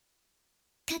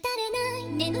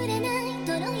You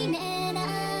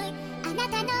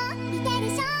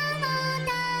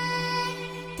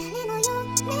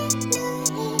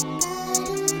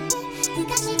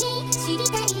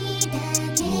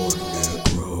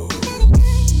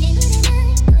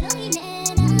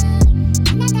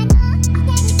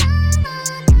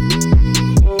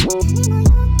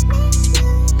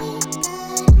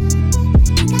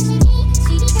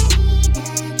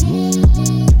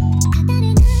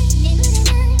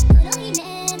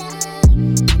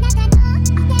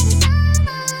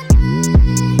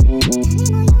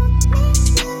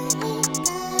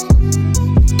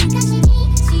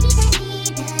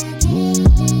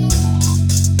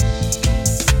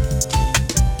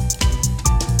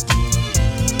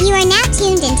are now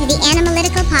tuned into the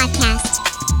Analytical Podcast.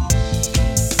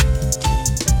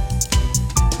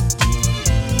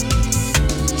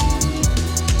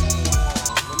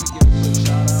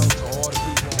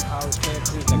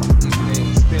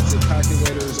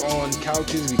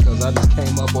 Couches because I just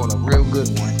came up on a real good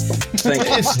one. Thank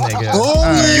you. This nigga.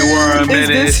 You were a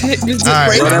minute.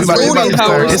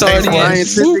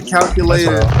 Scientific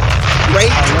calculator.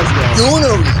 Great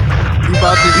Unary. He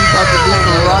about to do some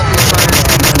rocket science.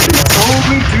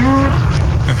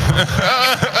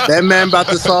 That man about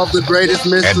to solve the greatest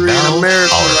mystery in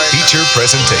America. Our feature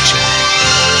presentation.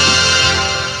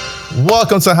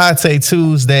 Welcome to Hot Take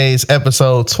Tuesdays,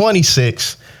 episode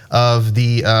 26 of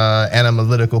the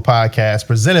Analytical Podcast,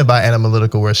 presented by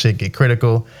Analytical, where shit get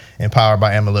critical, and powered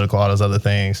by Analytical, all those other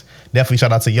things. Definitely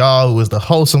shout out to y'all, who is the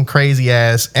wholesome, crazy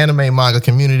ass anime manga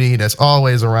community that's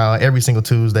always around every single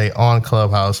Tuesday on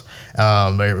Clubhouse.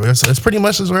 It's pretty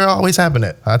much is where it always happen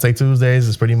at. Hot Take Tuesdays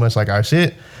is pretty much like our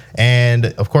shit. And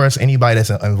of course, anybody that's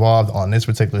involved on this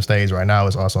particular stage right now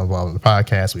is also involved in the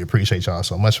podcast. We appreciate y'all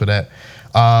so much for that.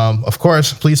 Of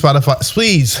course, please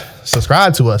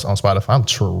subscribe to us on Spotify. I'm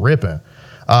tripping.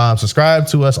 Subscribe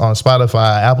to us on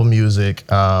Spotify, Apple Music,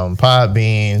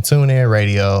 Podbean, TuneIn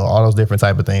Radio, all those different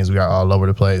type of things. We are all over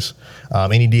the place.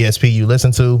 Any DSP you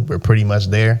listen to, we're pretty much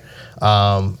there.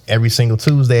 Every single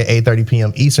Tuesday at 8:30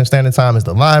 p.m. Eastern Standard Time is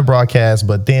the live broadcast.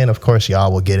 But then, of course,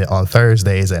 y'all will get it on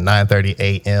Thursdays at 9:30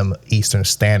 a.m. Eastern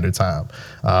Standard Time.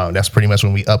 That's pretty much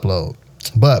when we upload.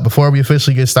 But before we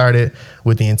officially get started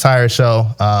with the entire show,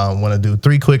 I want to do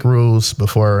 3 quick rules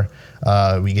before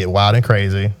we get wild and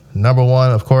crazy. Number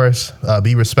 1, of course,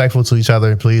 be respectful to each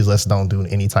other. Please, let's don't do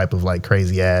any type of like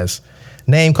crazy ass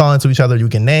name calling to each other. You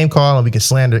can name call and we can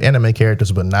slander anime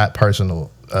characters, but not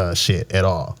personal shit at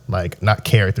all. Like not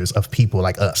characters of people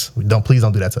like us. Please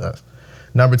don't do that to us.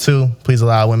 Number 2, please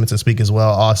allow women to speak as well.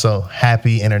 Also,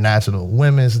 happy International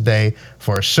Women's Day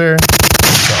for sure.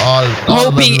 So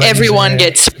hoping everyone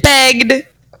gets pegged.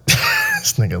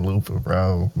 This nigga Looper,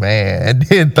 bro. Man. And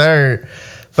then third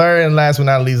and last but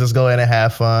not least, let's go ahead and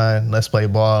have fun. Let's play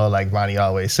ball like Vonnie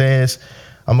always says.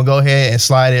 I'm going to go ahead and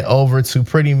slide it over to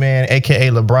Pretty Man,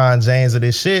 a.k.a. LeBron James of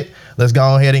this shit. Let's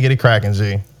go ahead and get it cracking, G.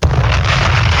 Get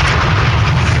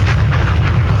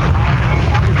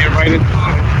right into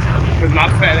it. Because my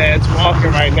fat ass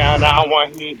walking right now, and I don't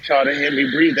want y'all to hear me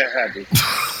breathing heavy.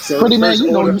 So Pretty Man, you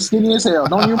know you skinny as hell.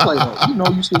 Don't even play that. You know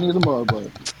you skinny as a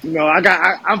motherfucker. You know,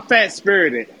 I'm fat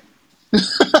spirited.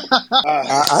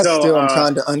 I still am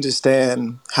trying to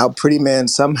understand how Pretty Man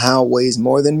somehow weighs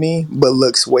more than me, but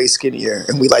looks way skinnier,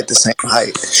 and we like the same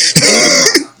height.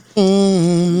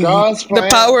 God's plan. The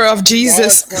power of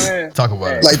Jesus. Talk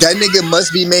about it. Like that nigga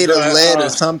must be made of lead or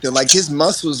something. Like his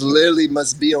muscles literally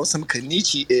must be on some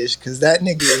Kenichi-ish, because that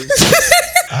nigga is...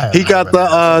 He got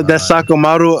that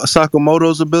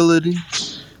Sakamoto's ability.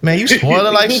 Man, you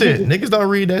spoiling like shit. Niggas don't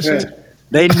read that shit.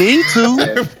 They need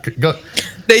to.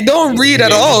 They don't read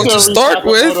at all to start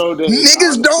with.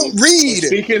 Niggas don't read.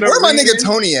 Where my nigga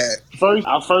Tony at?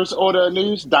 Our first order of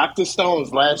news, Dr.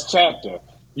 Stone's last chapter.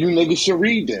 You niggas should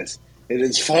read this. It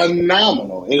is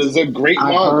phenomenal. It is a great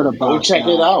manga. Go check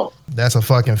it out. That's a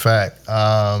fucking fact.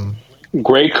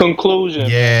 Great conclusion.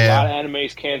 Yeah. A lot of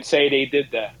animes can't say they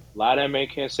did that. A lot of anime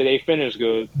can't say they finished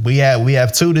good. We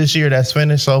have 2 this year that's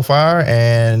finished so far,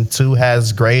 and 2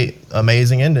 has great,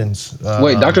 amazing endings.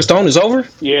 Wait, Dr. Stone is over?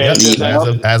 Yeah.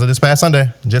 Yep, as of this past Sunday.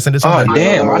 Just in this Sunday. Oh,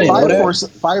 damn. I didn't know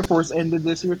that. Fire Force ended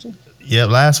this year, too? Yep,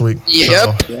 last week.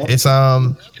 Yep.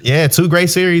 So it's 2 great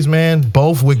series, man.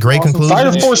 Both with great conclusions.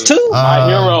 Fire Force 2? My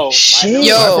hero.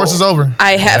 Yo, Fire Force is over.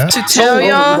 I have to tell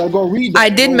y'all, I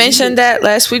did mention that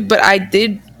last week, but I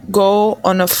did go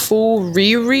on a full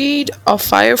reread of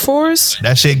Fire Force.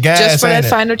 That shit gas, just for that ain't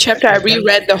final chapter. I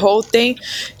reread the whole thing.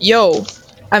 Yo,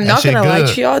 I'm not gonna lie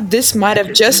to y'all, this might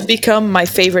have just become my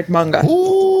favorite manga.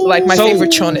 Ooh. Like my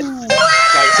favorite shonen.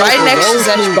 Right next to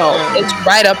Zetsubo. It's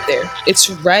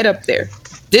right up there.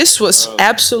 This was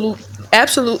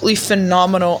absolutely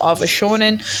phenomenal of a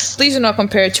shonen. Please do not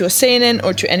compare it to a seinen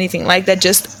or to anything like that.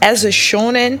 Just as a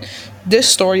shonen, this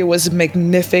story was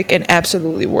magnificent and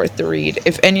absolutely worth the read.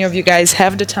 If any of you guys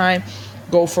have the time,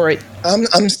 go for it.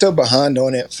 I'm still behind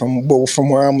on it from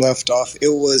where I'm left off. It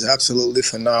was absolutely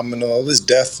phenomenal. It was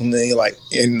definitely like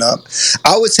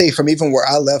I would say from even where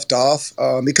I left off,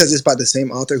 because it's by the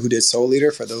same author who did Soul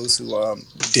Eater. For those who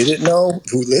didn't know,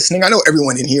 who listening, I know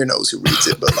everyone in here knows who reads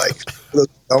it, but like for those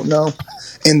who don't know,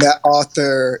 and that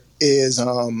author is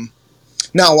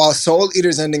now while Soul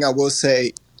Eater's ending, I will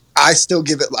say I still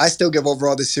give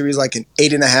overall the series like an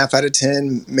 8.5 out of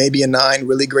 10, maybe a 9.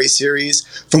 Really great series.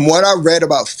 From what I read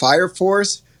about Fire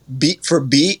Force, beat for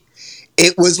beat,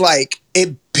 it was like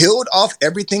it built off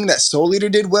everything that Soul Eater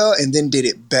did well and then did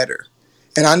it better.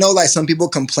 And I know like some people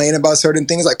complain about certain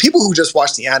things, like people who just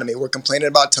watched the anime were complaining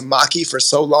about Tamaki for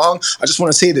so long. I just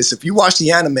want to say this: if you watch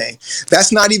the anime,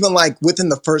 that's not even like within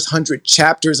the first 100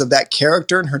 chapters of that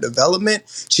character and her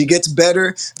development. She gets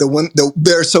better.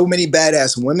 There are so many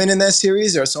badass women in that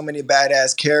series. There are so many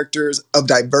badass characters of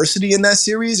diversity in that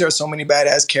series. There are so many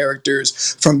badass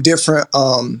characters from different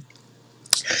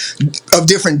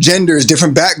genders,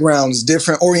 different backgrounds,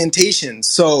 different orientations.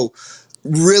 So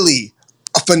really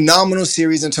a phenomenal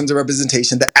series in terms of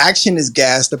representation. The action is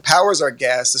gas, the powers are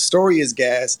gas, the story is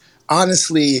gas.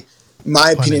 Honestly,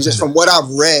 my opinion, just from what I've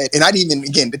read, and I didn't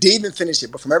even finish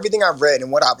it, but from everything I've read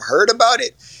and what I've heard about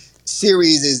it,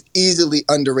 series is easily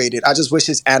underrated. I just wish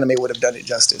this anime would have done it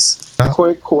justice.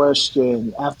 Quick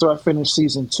question: after I finish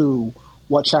season 2,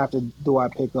 what chapter do I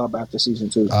pick up after season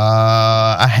 2?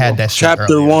 I had that shit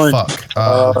chapter earlier. 1.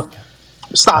 Fuck.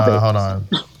 Stop it. Hold on.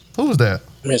 Who's that?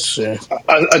 A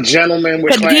gentleman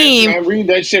with class. Man, read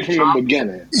that shit from the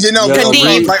beginning. You know,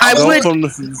 Kadeem,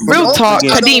 real talk.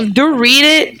 Kadeem, do read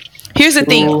it. Here's the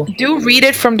thing: do read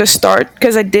it from the start,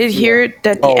 because I did hear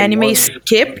that the anime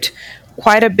skipped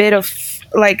quite a bit of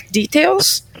like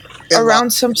details around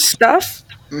some stuff.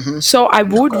 Mm-hmm. So I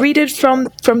would read it from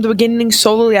the beginning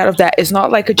solely out of that. It's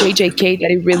not like a JJK that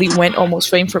it really went almost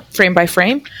frame by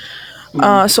frame.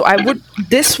 So I would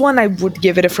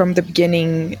give it a from the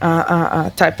beginning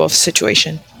type of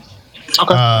situation.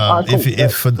 Okay.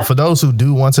 If for those who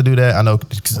do want to do that, I know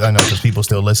because people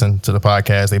still listen to the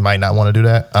podcast, they might not want to do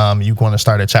that. You want to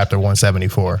start at chapter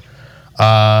 174,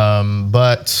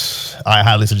 but I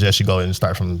highly suggest you go ahead and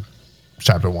start from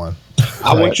chapter 1.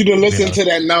 I want you to listen to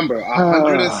that number: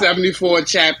 174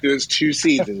 chapters, 2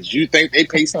 seasons. You think they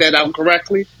paced that out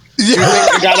correctly? You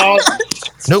think they got all?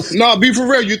 Nope. No, be for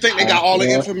real. You think they got all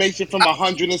the information from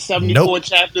 174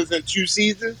 chapters and 2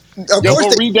 seasons? Yo, go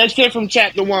read that shit from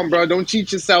chapter 1, bro. Don't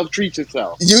cheat yourself. Treat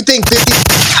yourself. You think 50?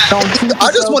 I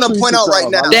just want to point out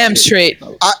right now. Damn straight.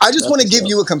 I just want to give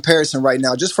you a comparison right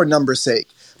now, just for numbers' sake.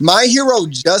 My Hero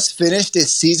just finished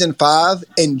its season 5,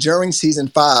 and during season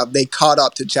 5, they caught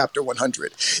up to chapter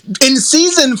 100. In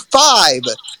season 5,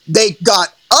 they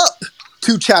got up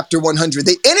to chapter 100.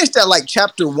 They finished at like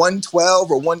chapter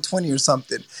 112 or 120 or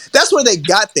something. That's where they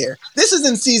got there. This is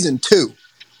in season 2.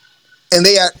 And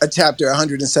they at a chapter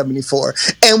 174.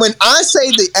 And when I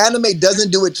say the anime doesn't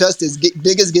do it justice,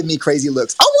 niggas give me crazy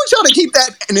looks. I want y'all to keep that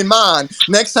in mind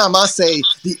next time I say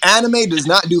the anime does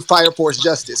not do Fire Force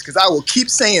justice, because I will keep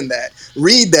saying that.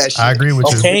 Read that shit. I agree with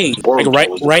you. Okay. Like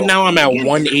right now I'm at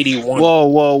 181.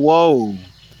 Whoa.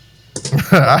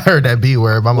 I heard that B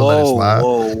word, but I'm gonna let it slide.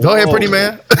 Go ahead, pretty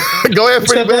man. Go ahead,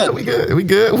 pretty man. We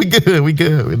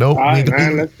good. Nope. All right,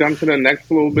 man. Let's jump to the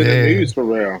next little bit of news for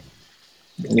real.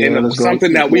 And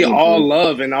something that we all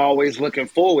love and always looking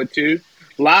forward to: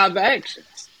 live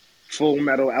actions. Full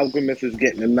Metal Alchemist is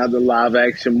getting another live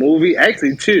action movie.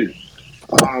 Actually, 2.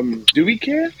 Do we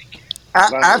care?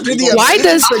 Why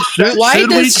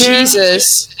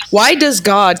does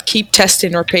God keep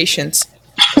testing our patience?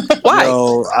 Why?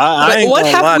 Yo, what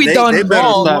have we done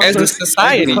wrong as a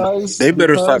society? They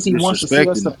better stop He wants to see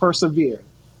us to disrespecting. persevere.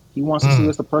 He wants to see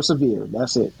us to persevere.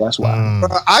 That's it. That's why. Bro,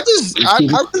 I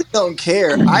really don't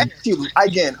care. I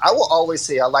will always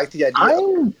say I like the idea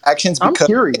of actions, because I'm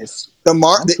curious. The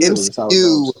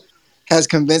MCU has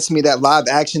convinced me that live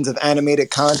actions of animated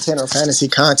content or fantasy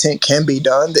content can be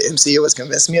done. The MCU has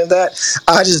convinced me of that.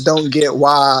 I just don't get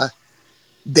why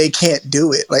they can't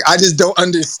do it. Like, I just don't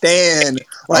understand.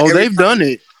 Like, they've done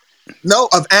it. No,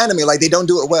 of anime, like they don't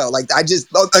do it well. Like, I just,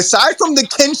 aside from the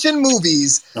Kenshin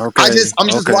movies, I'm just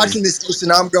watching this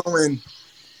and I'm going,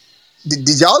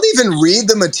 did y'all even read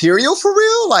the material for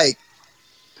real? Like,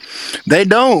 they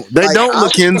don't,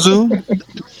 Lakenzu.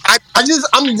 I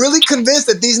I'm really convinced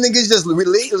that these niggas just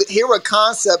really hear a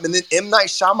concept and then M. Night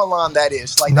Shyamalan that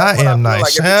is. Like, not M. Night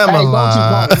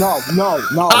Shyamalan. No.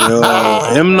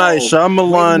 M. Night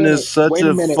Shyamalan is such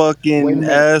a fucking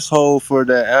asshole for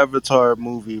that Avatar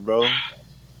movie, bro.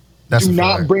 Do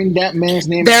not bring that man's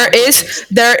name. There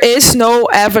is no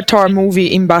Avatar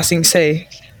movie in Ba Sing Se.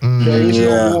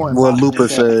 Yeah, what Lupa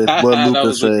said. What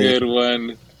Lupa said. A good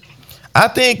one. I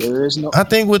think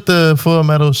with the Full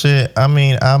Metal shit, I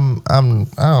mean, I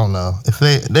don't know if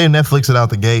they Netflix it out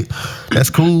the gate, that's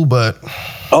cool, but is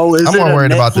I'm it more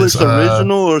worried about this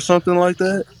original or something like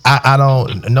that? I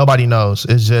don't. Nobody knows.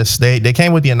 It's just they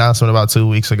came with the announcement about 2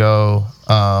 weeks ago,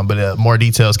 but more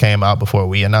details came out before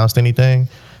we announced anything.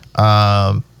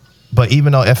 But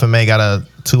even though FMA got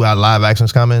 2 live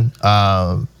actions coming,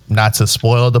 not to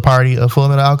spoil the party of Full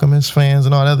Metal Alchemist fans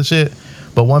and all that other shit.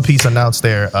 But One Piece announced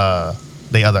their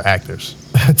other actors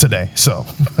today, so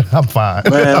I'm fine.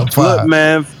 Man, I'm fine.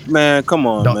 Look, man, come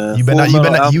on, man. You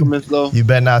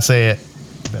better not say it.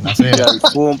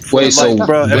 Wait, so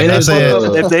bro,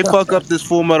 if they fuck up this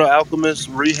Full Metal Alchemist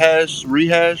rehash, I'm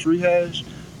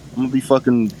gonna be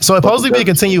fucking. So it's supposed to be a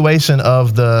continuation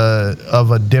of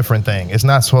a different thing. It's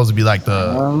not supposed to be like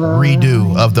the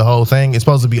redo of the whole thing. It's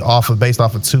supposed to be based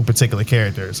off of 2 particular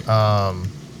characters.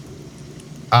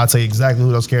 I'll tell you exactly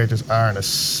who those characters are in a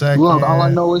second. Look, all I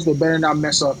know is they better not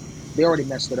mess up. They already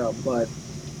messed it up, but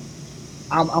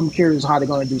I'm curious how they're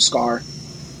going to do Scar.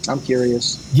 I'm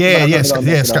curious. Yeah.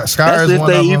 Scar is if one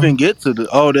they of even them. get to the.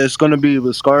 Oh, there's going to be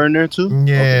with Scar in there too.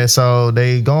 Yeah, so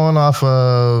they going off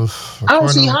of. I don't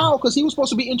see how, because he was supposed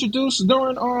to be introduced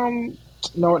during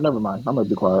No, never mind. I'm gonna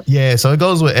be quiet. Yeah, so it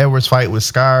goes with Edward's fight with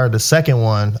Scar. The second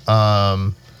one,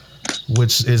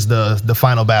 which is the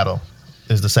final battle,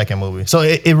 is the second movie. So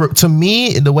it to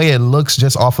me, the way it looks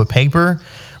just off of paper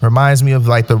reminds me of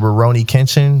like the Rurouni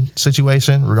Kenshin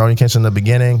situation. Rurouni Kenshin in the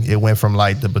beginning, it went from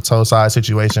like the Batosai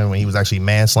situation when he was actually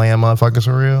manslaying motherfuckers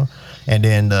for real, and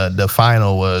then the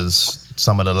final was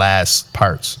some of the last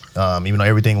parts. Even though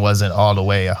everything wasn't all the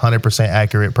way 100%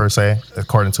 accurate per se,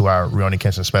 according to our Rurouni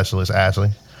Kenshin specialist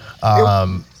Ashley,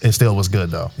 it still was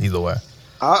good though. Either way.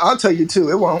 I'll tell you too.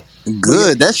 It won't.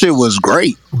 Good. That shit was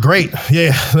great. Great.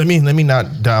 Yeah. Let me not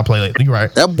downplay it. You're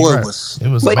right. That boy right. was. It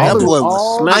was. That boy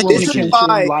all was smacking.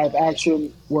 Live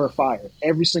action were fired.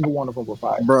 Every single one of them were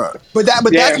fired, bro. But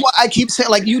that's why I keep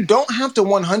saying, like, you don't have to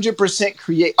 100%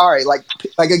 create. All right, like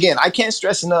again, I can't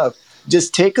stress enough.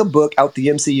 Just take a book out the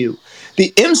MCU.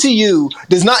 The MCU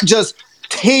does not just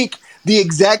take the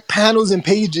exact panels and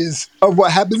pages of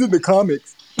what happens in the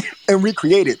comics and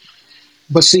recreate it.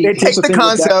 But see, they take the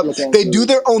concept, they do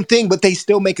their own thing, but they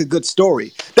still make a good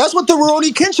story. That's what the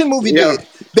Rurouni Kenshin movie did.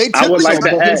 I would like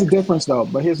to add. Here's the difference, though.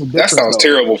 That sounds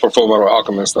terrible for Fullmetal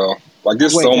Alchemist, though. Like,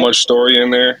 there's so much story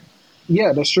in there.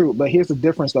 Yeah, that's true. But here's the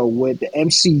difference, though. With the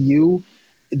MCU,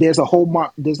 there's a whole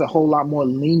lot more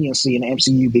leniency in the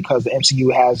MCU because the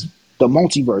MCU has the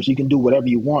multiverse. You can do whatever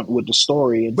you want with the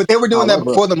story. But they were doing that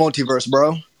before the multiverse,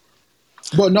 bro.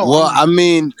 But no. Well, I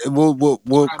mean,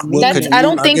 I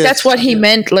don't think that's what he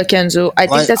meant, Lakenzo. I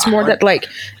think that's more that like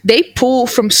they pull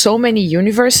from so many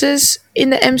universes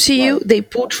in the MCU. Right. They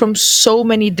pulled from so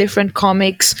many different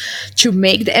comics to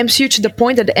make the MCU to the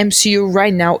point that the MCU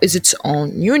right now is its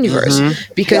own universe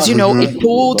because it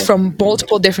pulled from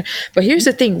multiple different. But here's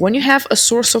the thing: when you have a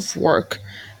source of work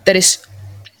that is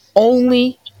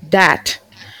only that.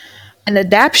 An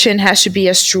adaptation has to be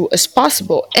as true as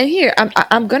possible. And here,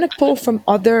 I'm gonna pull from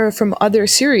other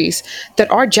series that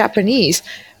are Japanese.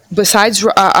 Besides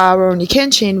Rurouni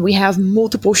Kenshin, we have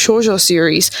multiple shoujo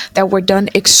series that were done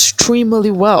extremely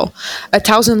well.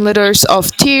 1,000 Letters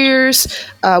of Tears,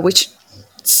 which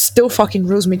still fucking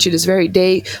rules me to this very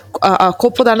day.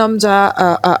 Kopo da Namza,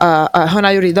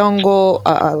 Hana Yori Dango,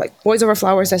 like Boys Over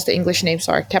Flowers. That's the English name.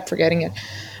 Sorry, I kept forgetting it.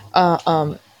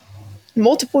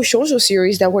 Multiple shoujo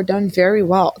series that were done very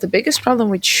well. The biggest problem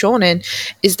with shonen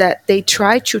is that they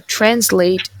try to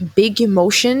translate big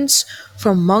emotions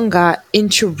from manga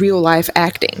into real life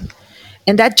acting.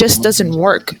 And that just doesn't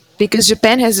work because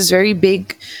Japan has this very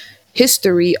big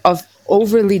history of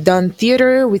overly done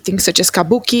theater with things such as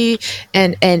kabuki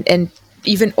and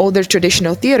even older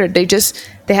traditional theater. They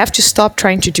have to stop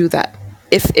trying to do that.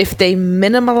 If they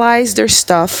minimalize their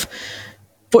stuff,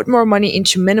 put more money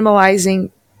into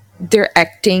minimalizing their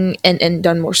acting and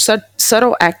done more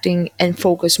subtle acting and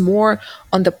focus more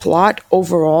on the plot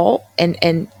overall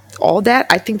and all that,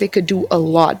 I think they could do a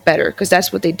lot better because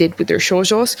that's what they did with their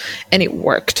shoujos and it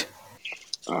worked.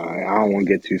 I don't want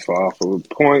to get too far off of a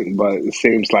point, but it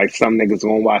seems like some niggas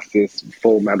gonna watch this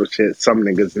Full Metal shit, some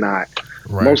niggas not.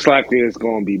 Right. Most likely it's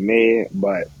gonna be mad,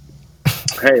 but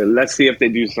Hey, let's see if they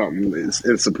do something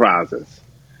and surprise us.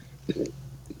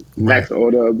 Next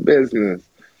order of business.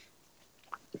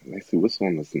 Let's see what's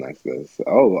on this next list.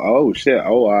 Oh shit.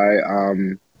 Oh, all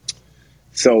right.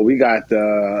 So we got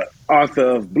the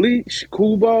author of Bleach,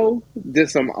 Kubo, did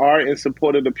some art in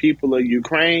support of the people of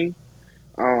Ukraine.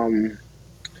 I'm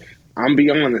be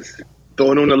honest,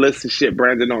 throwing on the list of shit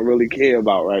Brandon don't really care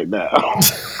about right now.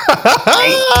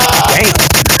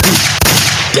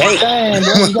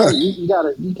 Damn, bro,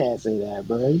 you can't say that,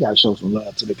 bro. You gotta show some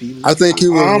love to the people. I think he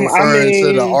was referring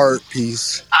to the art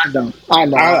piece. I know.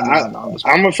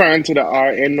 I'm referring to the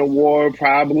art in the war,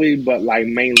 probably, but like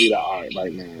mainly the art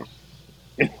right now.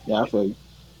 Yeah, I feel you.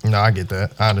 No, I get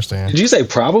that. I understand. Did you say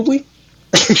probably?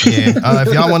 Yeah.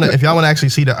 If y'all want to actually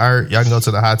see the art, y'all can go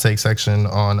to the hot take section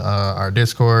on our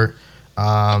Discord.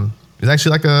 It's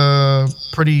actually like a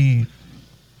pretty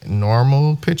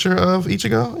normal picture of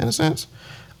Ichigo in a sense.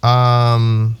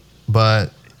 But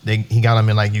he got them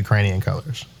in like Ukrainian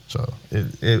colors, so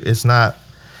it's not.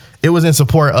 It was in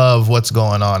support of what's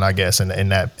going on, I guess, in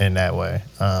that way.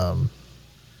 Fuck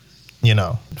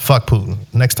Putin.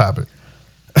 Next topic.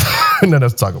 Nothing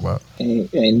else to talk about.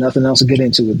 Ain't nothing else to get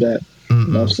into with that.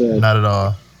 Not at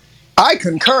all. I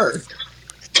concur.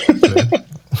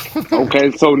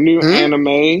 Okay, so new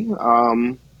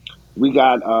anime. We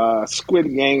got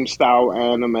Squid Game style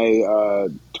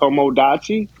anime,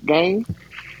 Tomodachi game.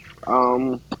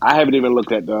 I haven't even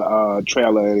looked at the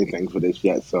trailer or anything for this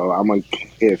yet, so I'm gonna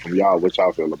hear from y'all what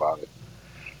y'all feel about it.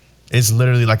 It's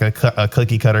literally like a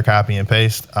cookie cutter copy and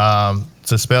paste.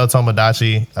 To spell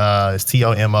Tomodachi, it's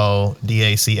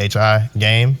Tomodachi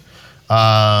game.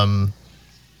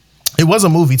 It was a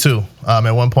movie too.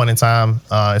 At one point in time,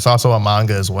 it's also a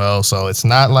manga as well, so it's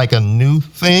not like a new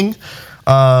thing.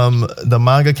 The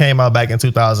manga came out back in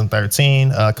 2013.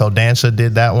 Kodansha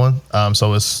did that one.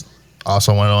 So it's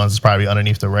also one of the ones that's probably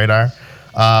underneath the radar.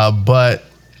 But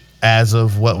as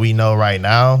of what we know right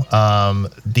now,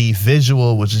 the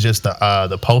visual, which is just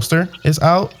the poster, is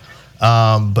out.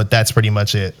 But that's pretty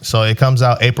much it. So it comes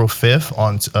out April 5th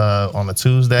on a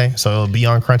Tuesday. So it'll be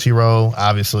on Crunchyroll,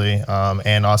 obviously.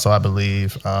 And also, I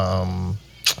believe,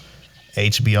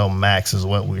 HBO Max is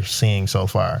what we're seeing so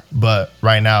far, but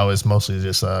right now it's mostly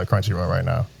just Crunchyroll right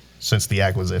now since the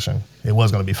acquisition. It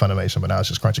was going to be Funimation, but now it's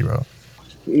just Crunchyroll.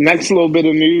 Next little bit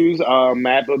of news,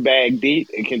 Mappa Bag Deep,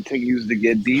 it continues to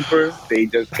get deeper. They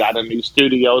just got a new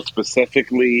studio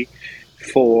specifically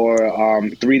for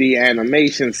 3D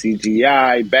animation,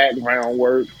 CGI, background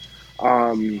work.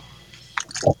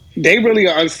 They really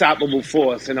are unstoppable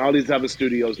force, and all these other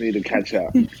studios need to catch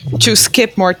up. To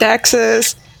skip more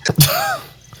taxes.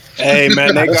 Hey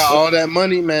man, they got all that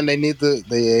money, man. They need to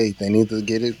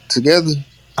get it together.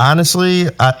 Honestly,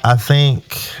 I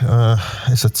think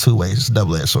it's a two-way, it's a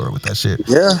double-edged sword with that shit.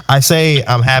 Yeah. I say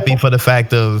I'm happy for the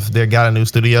fact of they got a new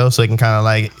studio so they can kind of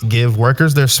like give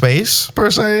workers their space,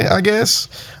 per se, I guess,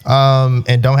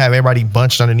 and don't have everybody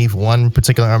bunched underneath one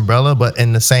particular umbrella. But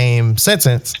in the same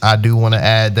sentence, I do want to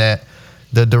add that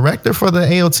the director for the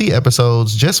AOT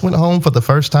episodes just went home for the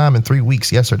first time in 3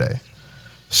 weeks yesterday.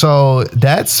 So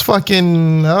that's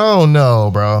fucking, I don't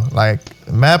know, bro. Like,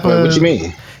 Mappa. Wait, what you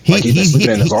mean? He's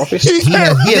sleeping in his office? This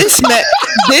man has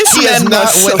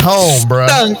not went home, bro.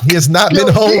 He has not been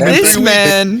home in 3 This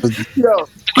man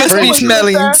must be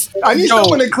smelling. I need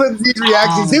someone to clip these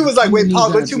reactions. He was like, wait,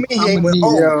 Paul, what you mean he ain't went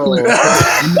home?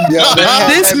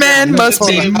 This man must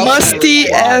be musty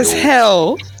as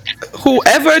hell.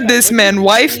 Whoever this man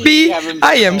wife be,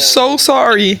 I am so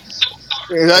sorry.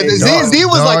 Z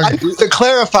was like, I need to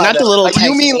clarify. Not the little like,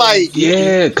 you mean like,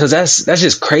 yeah, because that's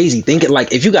just crazy. Thinking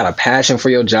like if you got a passion for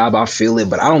your job, I feel it,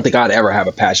 but I don't think I'd ever have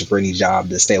a passion for any job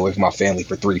to stay away from my family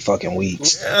for 3 fucking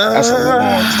weeks. That's a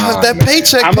long time. That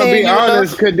paycheck. I'm gonna be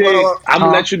honest, Kadeem. I'm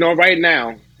gonna let you know right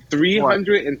now.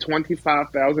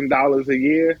 $325,000 a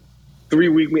year, 3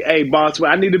 week. Hey, boss,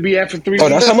 I need to be at for 3 weeks. Oh,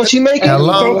 that's how much you making?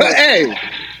 Hello.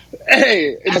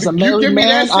 Hey, as a you give me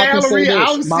man, that salary,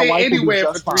 I'll sit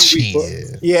anywhere for 3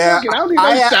 weeks. yeah, I don't need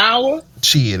no shower.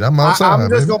 Shit, I'm outside. I'm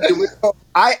just gonna be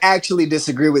I actually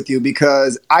disagree with you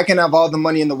because I can have all the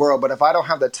money in the world, but if I don't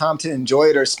have the time to enjoy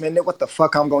it or spend it, what the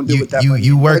fuck I'm gonna do with that money?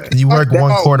 You work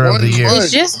 1 quarter of the year.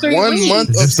 It's just 3 1 weeks.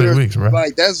 month. It's just 3 weeks, bro.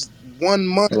 Like that's 1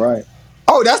 month. Right.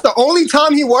 Oh, that's the only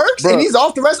time he works, Bruh. and he's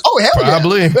off the rest. Oh, hell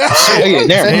Probably.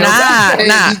 Nah.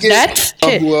 That's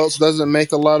Who else doesn't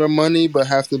make a lot of money but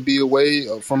have to be away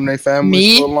from their families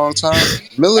Me? for a long time?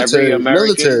 Military.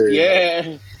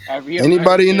 Yeah.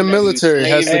 Anybody in the military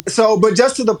has to. So, but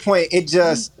just to the point, it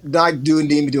just not doing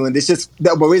this. Just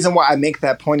the reason why I make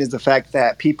that point is the fact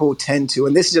that people tend to,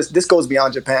 and this goes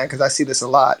beyond Japan because I see this a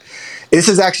lot. This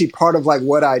is actually part of like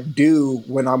what I do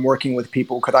when I'm working with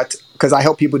people because I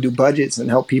help people do budgets and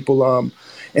help people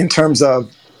in terms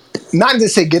of not to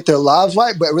say get their lives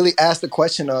right, but really ask the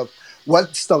question of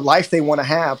what's the life they want to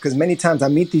have. Because many times I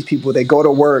meet these people, they go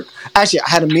to work. Actually, I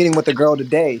had a meeting with a girl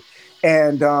today.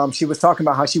 And she was talking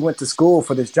about how she went to school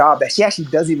for this job that she actually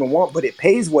doesn't even want, but it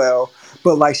pays well.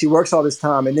 But like she works all this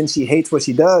time and then she hates what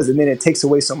she does. And then it takes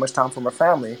away so much time from her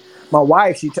family. My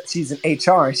wife, she's in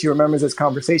HR and she remembers this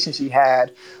conversation she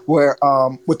had where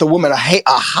with the woman had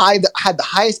the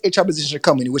highest HR position in the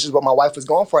company, which is what my wife was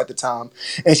going for at the time.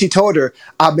 And she told her,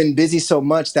 I've been busy so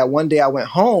much that one day I went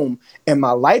home and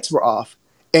my lights were off.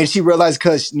 And she realized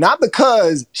not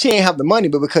because she ain't have the money,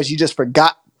 but because she just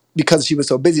forgot because she was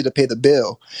so busy to pay the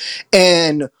bill.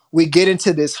 And we get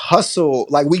into this hustle,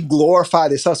 like we glorify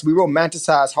this hustle. We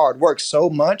romanticize hard work so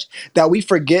much that we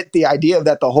forget the idea of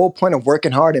that the whole point of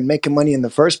working hard and making money in the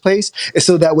first place is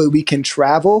so that way we can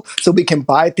travel, so we can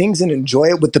buy things and enjoy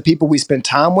it with the people we spend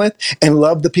time with and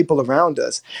love the people around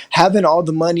us. Having all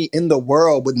the money in the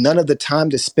world with none of the time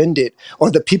to spend it or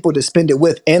the people to spend it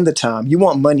with and the time. You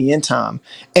want money and time.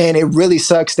 And it really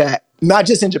sucks that not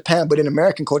just in Japan, but in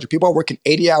American culture, people are working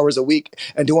 80 hours a week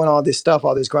and doing all this stuff,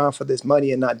 all this grind for this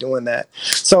money and not doing that.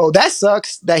 So that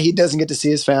sucks that he doesn't get to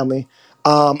see his family.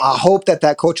 I hope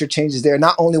that culture changes there,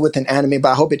 not only within anime, but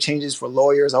I hope it changes for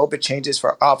lawyers. I hope it changes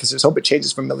for officers. I hope it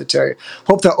changes for military.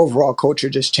 Hope that overall culture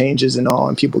just changes and all,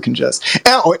 and people can just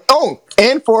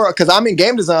and for because I'm in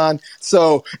game design,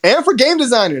 and for game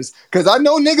designers, because I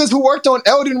know niggas who worked on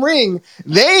Elden Ring,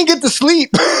 they ain't get to sleep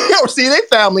or see their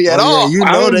family at all. You know,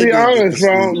 I'll be honest,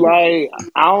 bro. Like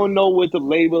I don't know what the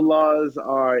labor laws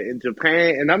are in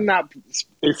Japan, and I'm not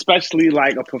especially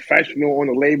like a professional on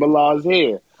the labor laws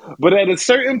here. But at a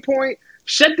certain point,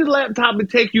 shut the laptop and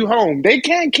take you home. They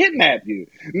can't kidnap you.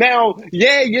 Now,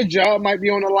 yeah, your job might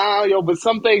be on the line, but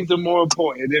some things are more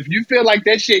important. If you feel like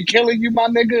that shit killing you, my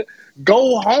nigga,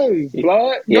 go home,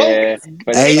 blood. Yeah.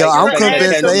 But hey, yo, I'm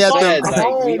convinced they at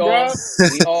them. We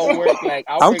all work like.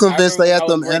 I'm convinced they at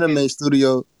them anime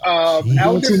studio.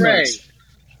 Elden Ring.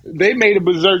 They made a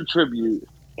Berserk tribute,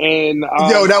 and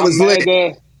that was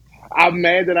lit. I'm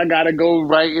mad that I gotta go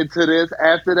right into this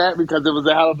after that because it was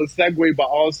a hell of a segue, but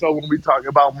also when we talk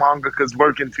about manga because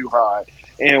working too hard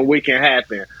and what can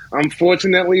happen.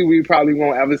 Unfortunately, we probably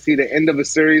won't ever see the end of a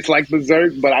series like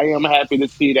Berserk, but I am happy to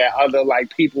see that other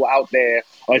like people out there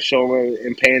are showing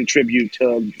and paying tribute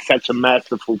to such a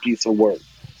masterful piece of work.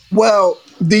 Well,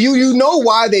 do you know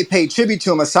why they pay tribute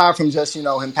to him aside from just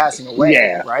him passing away?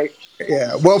 Yeah. Right.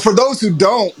 Yeah. Well, for those who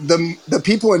don't, the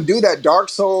people who do that, Dark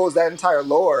Souls, that entire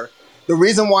lore. The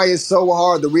reason why it's so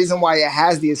hard, the reason why it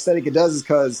has the aesthetic it does is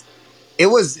because it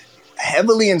was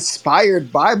heavily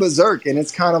inspired by Berserk, and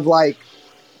it's kind of like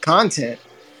content.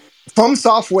 From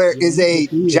Software is a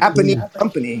Japanese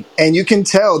company, and you can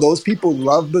tell those people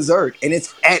love Berserk, and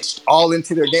it's etched all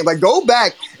into their game. Like, go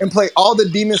back and play all the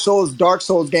Demon Souls, Dark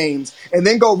Souls games, and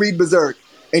then go read Berserk,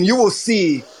 and you will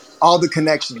see all the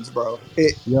connections, bro.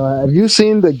 Yo, have you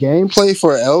seen the gameplay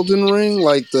for Elden Ring?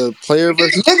 Like the player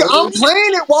versus nigga, I'm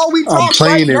playing it while we talk. I'm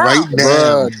playing it right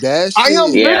now. Bro, that shit, I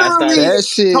am literally that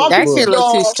shit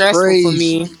looks too stressful for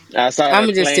me. I'm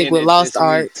gonna just stick with Lost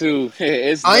Ark too.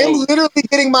 I am literally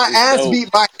getting my ass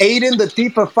beat by Aiden, the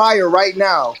Thief of Fire, right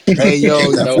now. Hey,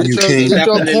 yo, get your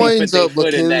coins up,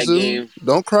 Makenzu.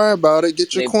 Don't cry about it.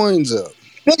 Get your coins up.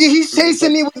 Nigga, he's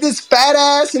chasing me with this fat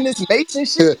ass and this Mason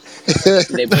shit.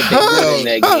 They put their foot in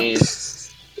that game.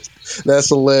 That's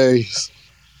hilarious.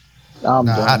 I'm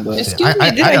done. Excuse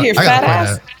me, did I hear fat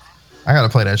ass? I gotta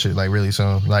play that shit like really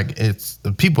soon. Like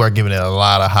people are giving it a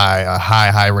lot of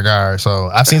high regard. So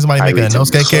I've seen somebody make a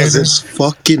Inosuke character. It's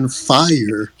fucking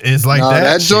fire. It's like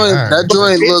that. That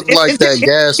joint looked like that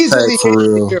gas pack for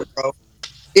real. Bro.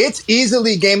 It's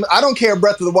easily game. I don't care.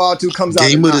 Breath of the Wild 2 comes out.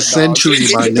 Game of the century,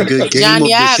 my nigga.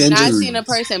 Johnny, I have not seen a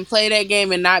person play that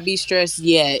game and not be stressed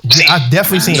yet. I've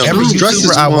definitely seen every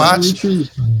YouTuber I watch.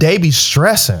 They be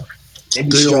stressing.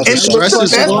 It's a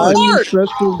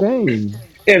stressful game.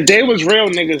 If they was real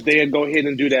niggas, they'd go ahead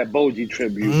and do that Boji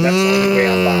tribute. That's the only way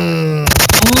I'm buying.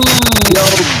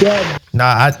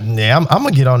 I'm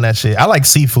gonna get on that shit. I like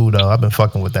seafood though. I've been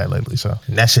fucking with that lately, so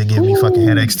that shit give me fucking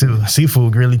headaches too.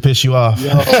 Seafood really piss you off.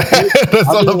 That's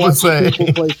all I'm gonna say.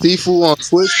 People play seafood on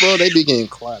Twitch, bro. They be getting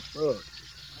clapped up.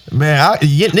 Man,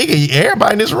 nigga,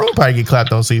 everybody in this room probably get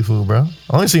clapped on seafood, bro.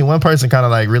 I only seen one person kind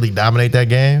of like really dominate that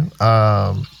game.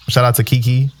 Shout out to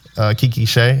Kiki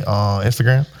Shay on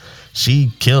Instagram.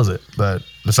 she kills it. But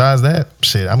besides that,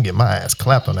 shit, I'm getting my ass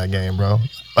clapped on that game, bro.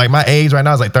 Like, my age right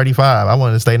now is like 35. I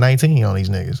wanted to stay 19 on these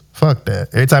niggas. Fuck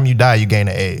that. Every time you die, you gain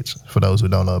an age, for those who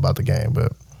don't know about the game.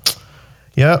 But,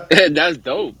 yep. That's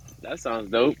dope. That sounds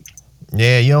dope.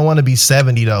 Yeah, you don't want to be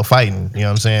 70, though, fighting. You know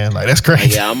what I'm saying? Like, that's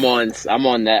crazy. Yeah, I'm on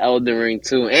that Elden Ring,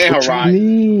 too. And Horizon. You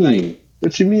mean?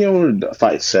 What you mean I want to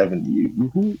fight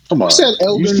 70? Come on. You said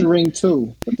Elden Ring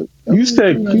 2. You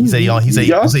said he said on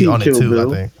it, too, I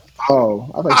think. Oh.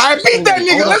 I beat that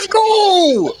nigga. Let's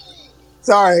go.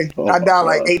 Sorry, I died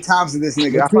like 8 times with this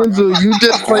nigga. Kenzo, you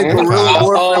just played Guerrilla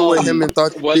Warfare with him and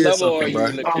thought you did something,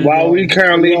 bro. While we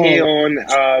currently here on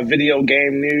video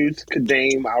game news,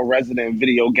 Kadeem, our resident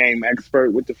video game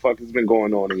expert, what the fuck has been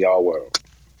going on in y'all world?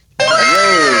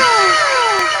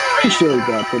 Appreciate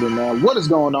that, put in there. What is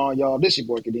going on, y'all? This your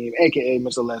boy Kadeem, aka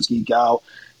Mr. Let's Geek Out,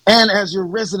 and as your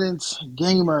resident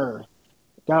gamer,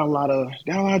 got a lot of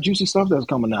juicy stuff that's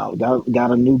coming out.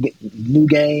 Got a new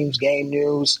games, game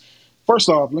news. First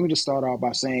off, let me just start off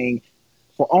by saying,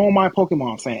 for all my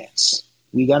Pokemon fans,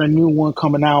 we got a new one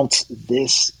coming out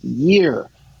this year,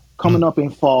 coming up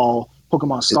in fall.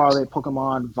 Pokemon Scarlet,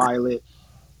 Pokemon Violet,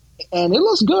 and it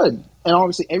looks good. And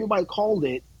obviously, everybody called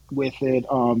it with it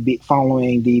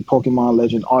following the Pokemon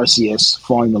Legend Arceus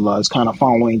formula. It's kind of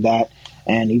following that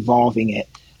and evolving it.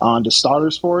 The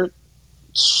starters for it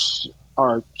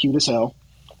are cute as hell.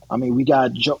 I mean, we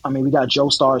got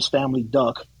Joestar's family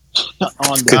duck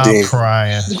on the. I'm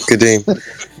crying. Kadeem.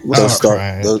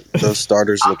 Those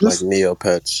starters look like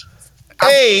Neopets.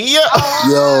 Hey,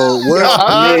 yo, where's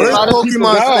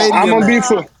Pokemon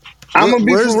Stadium? I'm gonna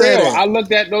be for real. That? I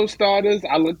looked at those starters.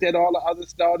 I looked at all the other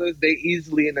starters. They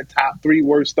easily in the top 3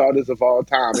 worst starters of all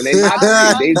time, and they not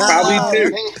 3. They probably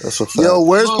 2. That's a fact. Yo,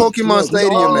 where's Pokemon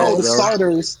Stadium at, bro?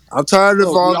 Starters. I'm tired of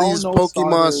all these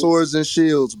Pokemon swords and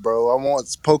shields, bro. I want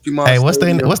Pokemon. Hey, what's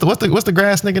the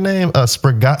grass nigga name?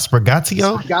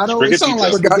 Sprigatio? It sounds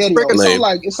like spaghetti.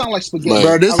 It sounds like spaghetti.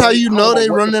 Bro, this how you know they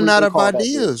running out of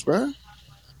ideas, bro. You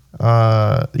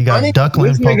got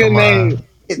Duckling Pokemon.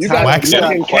 You got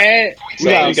fucking Cat. You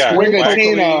got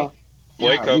Sprigatina.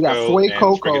 You got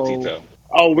Fuecoco.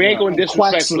 Oh, we ain't gonna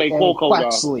disrespect Flay Coco,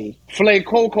 though. Flay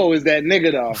Coco is that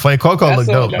nigga, though. Flay Coco look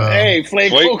dope, though. Hey, Flay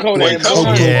Coco.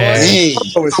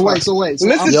 So wait.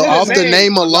 Listen yo, off the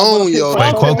name alone, yo.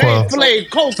 Flay Coco. Flay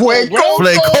Coco. Flay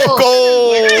Coco.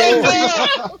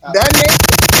 That name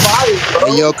is fire, bro.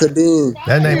 Hey, yo, Kadeem.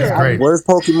 That name is great. Where's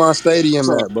Pokemon Stadium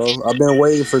at, bro? I've been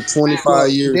waiting for 25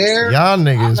 years. Y'all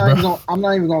niggas, bro. I'm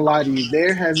not even gonna lie to you.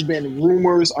 There has been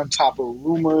rumors on top of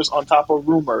rumors on top of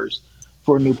rumors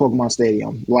for a new Pokemon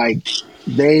Stadium. Like,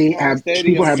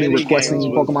 people have been requesting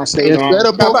Pokemon Stadium. Instead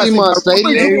of Pokemon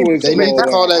Stadium, they need to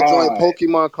call that joint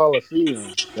Pokemon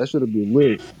Coliseum. That should have been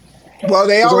lit. Well,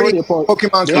 they already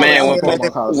Pokemon.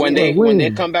 Man, when they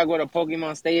come back with a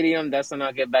Pokemon Stadium, that's when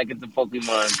I'll get back into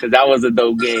Pokemon, because that was a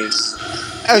dope game.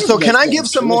 So can I give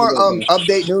some more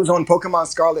update news on Pokemon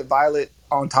Scarlet Violet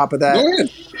on top of that? Go ahead.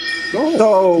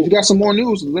 So if you got some more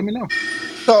news, let me know.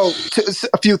 So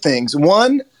a few things.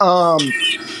 One, oh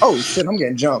shit, I'm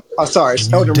getting jumped. Oh, sorry,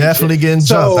 definitely getting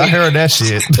jumped. I heard that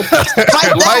shit.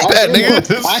 Like that, nigga.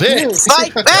 Shit.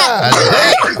 Fight back.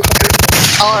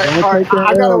 All right.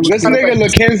 This nigga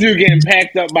Lakenzu getting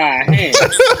packed up by a hand.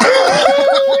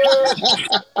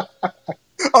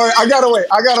 All right, I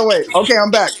gotta wait. Okay, I'm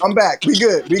back. We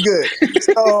good. So this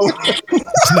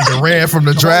nigga ran from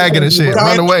the dragon and shit.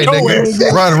 Run away,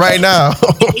 nigga. Run right now.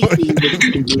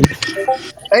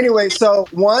 Anyway, so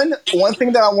one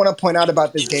thing that I want to point out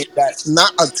about this game that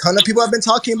not a ton of people have been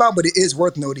talking about, but it is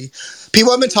worth noting.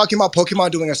 People have been talking about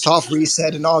Pokemon doing a soft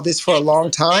reset and all this for a long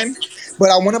time. But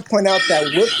I want to point out that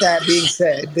with that being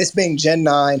said, this being Gen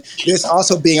 9, this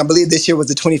also being, I believe this year was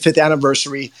the 25th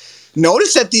anniversary.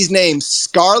 Notice that these names,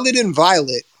 Scarlet and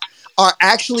Violet, are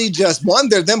actually just, one,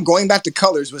 they're them going back to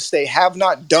colors, which they have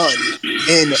not done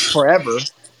in forever.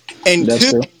 And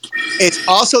two, it's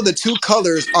also the 2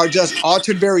 colors are just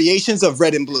altered variations of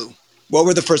red and blue. What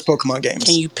were the first Pokemon games?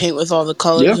 Can you paint with all the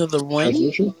colors of the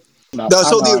rain?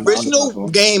 The original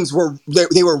games were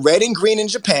red and green in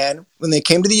Japan. When they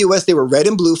came to the US, they were red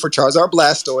and blue for Charizard,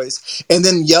 Blastoise, and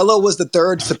then yellow was the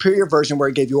third superior version where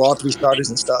it gave you all 3 starters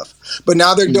and stuff. But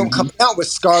now they're coming out with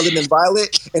Scarlet and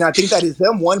Violet, and I think that is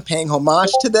them paying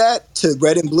homage to that, to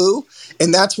red and blue,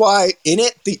 and that's why in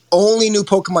it the only new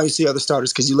Pokemon you see are the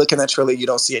starters, because you look in that trailer, you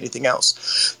don't see anything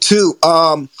else. 2,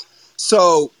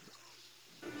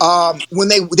 when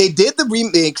they did the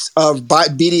remix of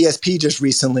BDSP just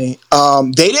recently,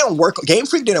 they didn't work. Game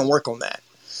Freak didn't work on that.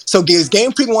 So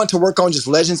Game Freak wanted to work on just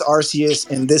Legends Arceus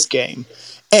in this game.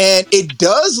 And it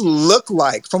does look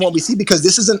like, from what we see, because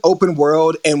this is an open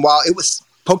world, and while it was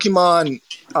Pokemon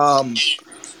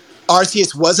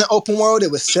Arceus wasn't open world,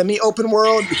 it was semi-open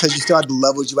world because you still had the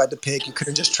levels you had to pick. You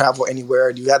couldn't just travel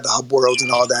anywhere. You had the hub worlds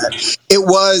and all that. It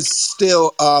was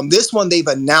still, this one they've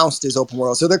announced is open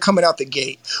world, so they're coming out the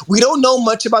gate. We don't know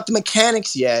much about the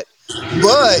mechanics yet,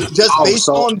 but just based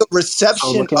on the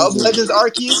reception of Legends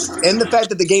Arceus and the fact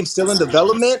that the game's still in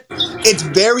development, it's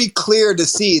very clear to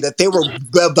see that they were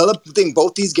developing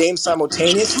both these games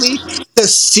simultaneously to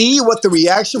see what the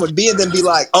reaction would be and then be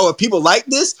like, oh, if people like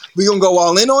this, we're going to go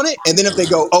all in on it. And then if they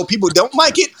go, oh, people don't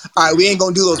like it, all right, we ain't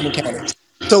going to do those mechanics.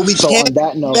 So we can't on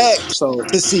that note,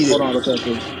 to see hold on a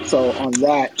second. So on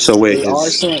that, wait, they are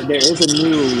saying there is a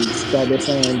news that they're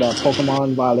saying that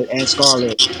Pokemon Violet and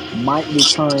Scarlet might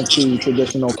return to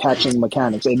traditional catching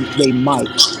mechanics. They might,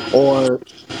 or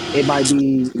it might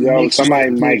be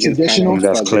somebody might get traditional.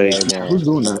 That's Clay. Who's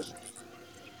doing that?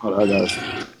 Hold on, guys.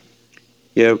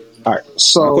 Yeah. All right.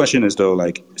 So my question is though,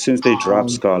 like, since they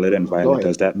dropped Scarlet and Violet,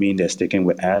 does that mean they're sticking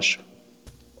with Ash,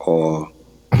 or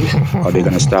are they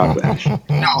gonna stop with Ash?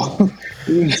 No.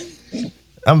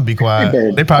 I'm gonna be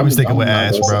quiet. They probably sticking with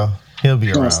Ash, bro. He'll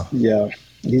be around. Yeah.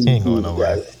 He ain't going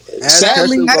nowhere.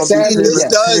 Sadly, this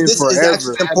is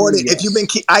actually important. If you've been,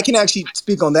 I can actually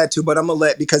speak on that too, but I'm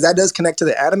gonna because that does connect to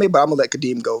the anime. But I'm gonna let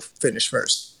Kadeem go finish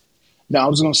first. No, I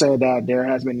was going to say that there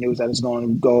has been news that it's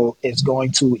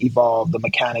going to evolve the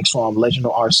mechanics from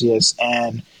Legendary Arceus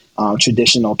and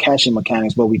traditional catching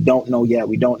mechanics, but we don't know yet.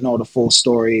 We don't know the full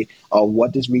story of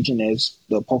what this region is,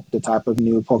 the type of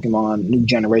new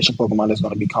generation Pokemon that's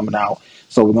going to be coming out.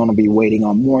 So we're going to be waiting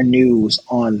on more news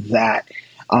on that,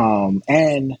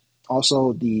 and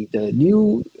also the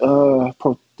new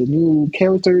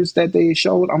characters that they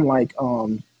showed. I'm like,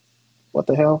 what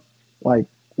the hell, like.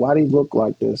 Why do they look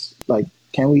like this? Like,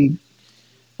 can we?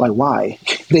 Like, why?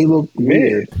 They look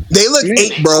weird. They look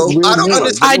ape, bro. I don't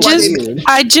understand.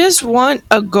 I just want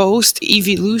a ghost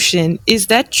evolution. Is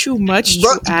that too much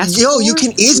to ask for? You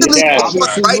can easily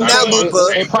right now,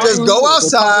 Lupa. Just go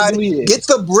outside, get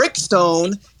the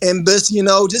brickstone, and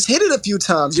just hit it a few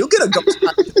times. You'll get a ghost.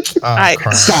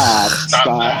 Stop.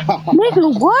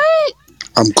 Nigga, what?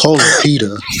 I'm calling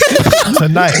Peter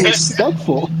tonight.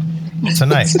 Respectful.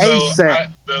 Tonight.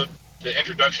 The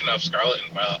introduction of Scarlet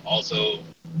and Violet also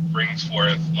brings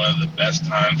forth one of the best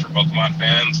times for Pokemon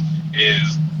fans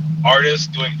is artists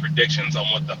doing predictions on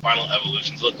what the final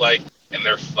evolutions look like, and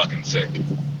they're fucking sick.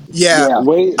 Yeah.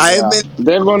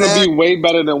 They're going to be way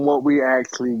better than what we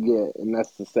actually get, and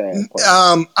that's the sad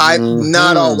part.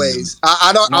 Not always.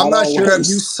 I'm not sure if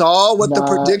you saw what the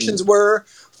predictions were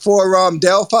for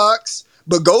Delphox,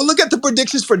 but go look at the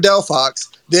predictions for Delphox.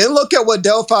 Then look at what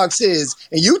Delphox is,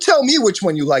 and you tell me which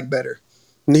one you like better.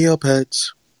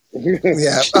 Neopets.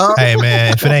 Yeah. Hey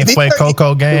man, if it ain't Play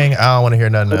Coco gang, I don't want to hear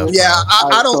nothing else. Yeah,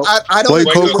 I don't. Play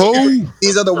Coco.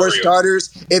 These are the worst starters.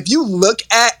 If you look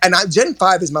at, Gen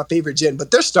 5 is my favorite gen, but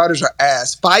their starters are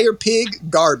ass. Fire Pig,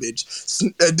 garbage.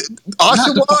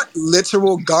 Oshawott,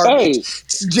 literal garbage.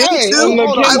 Gen 2,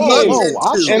 I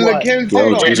love Gen 2.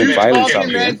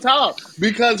 And talk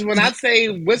because when I say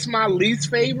what's my least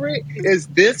favorite is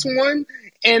this one.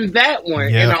 And that one.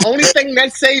 Yep. And the only thing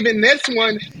that's saving this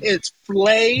one is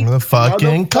Flay the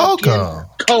fucking Coco.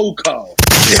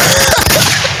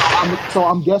 So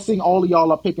I'm guessing all of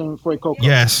y'all are picking Flay Coco.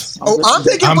 Yes. I'm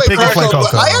picking Flay Coco.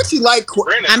 But I actually like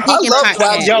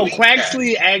Quaxley. Yo,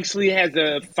 Quaxley actually has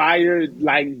a fire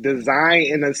design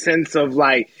in a sense of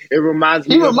it reminds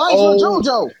me of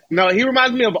JoJo. No, he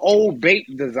reminds me of old Bape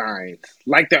designs.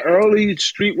 Like the early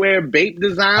streetwear Bape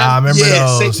designs. I remember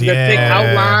those. The thick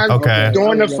outlines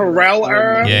during the Pharrell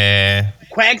era. Yeah.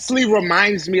 Quaxley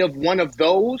reminds me of one of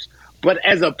those, but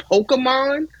as a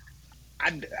Pokemon,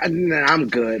 I'm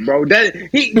good, bro.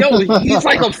 He's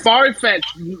like a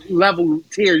Farfetch level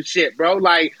tier shit, bro.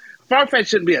 Like Farfetch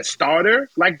shouldn't be a starter.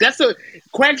 Like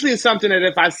Quaxley is something that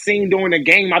if I seen during the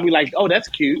game, I'd be like, oh, that's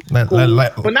cute, cool.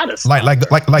 But not a starter.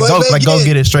 Go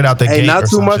get it straight out the gate. Hey, not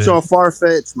too much on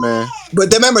Farfetch, man. But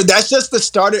remember, that's just the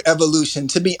starter evolution.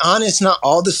 To be honest, not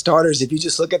all the starters, if you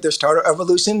just look at their starter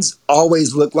evolutions,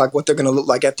 always look like what they're going to look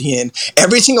like at the end.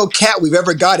 Every single cat we've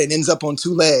ever gotten ends up on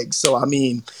 2 legs. So, I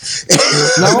mean...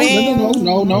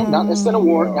 No, not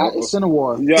Incineroar. Not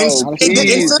Incineroar.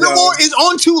 Incineroar is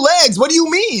on 2 legs. What do you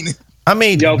mean? I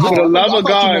mean... Yo, for the love of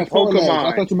God, Pokemon.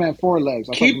 I thought you meant 4 legs.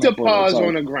 Keep the paws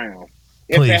on the ground.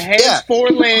 If Please. it has 4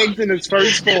 legs in its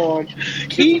first form,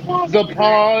 keep the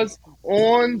paws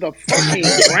on the fucking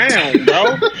ground,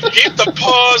 bro. Keep the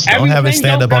paws. Don't have it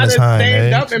stand up on his hind,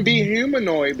 stand man. up and be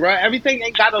humanoid, bro. Everything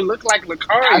ain't gotta look like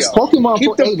Lucario. That's Pokemon.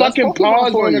 Keep the fucking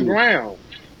paws on the ground.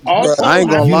 Also, I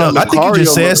ain't gonna You lie. know, I think you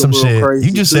just Lucario said look some a little shit. crazy,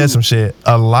 You just too. said some shit.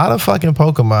 A lot of fucking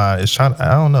Pokemon is trying.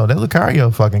 I don't know that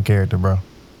Lucario fucking character, bro.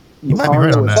 You might be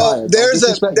right on that. Well,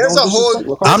 there's a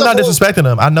whole. I'm not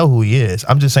disrespecting him. I know who he is.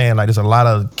 I'm just saying like there's a lot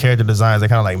of character designs that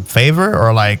kind of like favor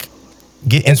or like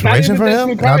get inspiration from him.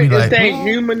 And I'll be it's like, that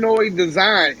humanoid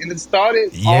design, and it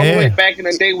started all the way back in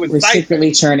the day with We're Cypher.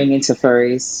 secretly turning into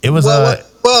furries. it was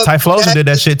Typhlosion did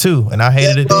that shit too, and I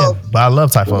hated it then. But I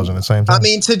love Typhlosion at the same time. I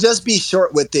mean, to just be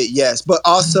short with it, yes, but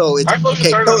also it's Typhlosion okay.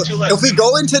 started on 2 legs. If we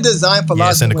go into design Yeah,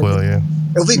 philosophy, Cyndaquil,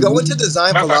 yeah. if we go into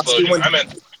design Not philosophy,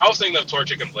 Typhlosion. I was thinking of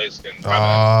Torchic and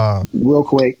Blaziken. Real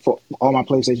quick, for all my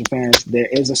PlayStation fans, there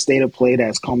is a state of play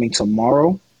that's coming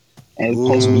tomorrow, and it's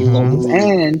supposed to be focused,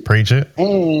 and preach it,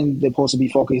 and they're supposed to be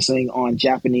focusing on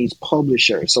Japanese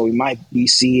publishers. So we might be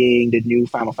seeing the new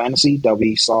Final Fantasy that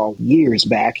we saw years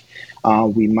back.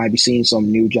 We might be seeing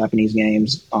some new Japanese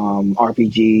games,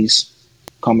 RPGs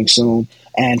coming soon.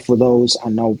 And for those, I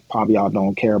know probably y'all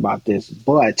don't care about this,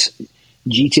 but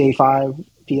GTA 5,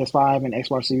 PS5, and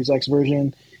Xbox Series X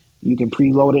version, you can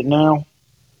preload it now.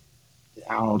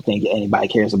 I don't think anybody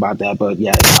cares about that, but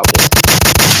yeah, it's out there.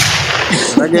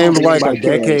 That game's like a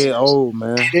decade old,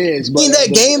 man. It is. I mean,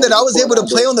 that game that I was able to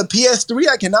play on the PS3,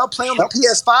 I can now play on the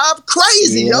PS5.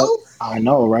 Crazy, yo. I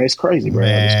know, right? It's crazy, bro.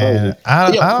 Man, It's crazy.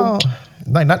 I don't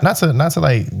like not to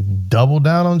like double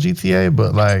down on GTA,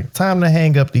 but like time to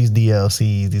hang up these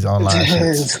DLCs, these online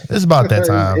shits. It's about that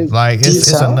time. Like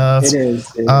it's enough. It is.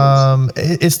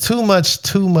 It's too much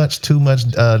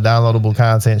downloadable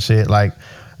content shit. Like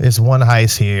it's one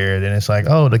heist here, then it's like,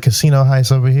 oh, the casino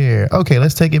heist over here. Okay,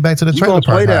 let's take it back to the trailer park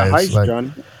play that heist. heist, Like,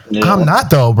 Johnny? I'm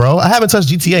not though, bro. I haven't touched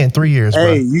GTA in 3 years,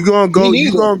 bro. Hey, you gonna go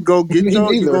get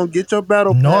your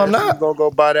battle pass. No, I'm not. You gonna go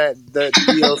buy that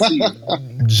DLC.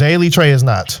 Jaylee Trey is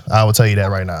not. I will tell you that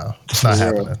right now. It's not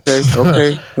happening.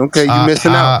 Okay. You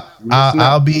missing out.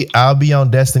 I'll be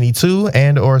on Destiny 2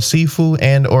 and or Sifu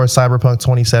and or Cyberpunk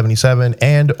 2077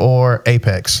 and or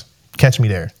Apex. Catch me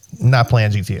there. Not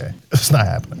playing GTA. It's not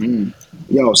happening.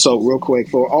 Yo, so real quick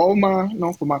for all my,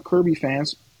 for my Kirby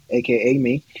fans, aka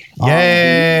me,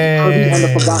 Yay! Kirby and the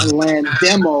Forgotten Land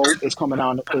demo is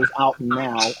out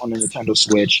now on the Nintendo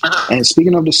Switch. And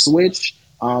speaking of the Switch,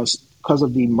 because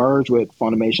of the merge with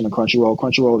Funimation and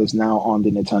Crunchyroll is now on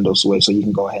the Nintendo Switch, so you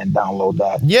can go ahead and download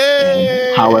that.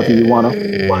 Yay! However you want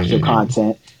to watch your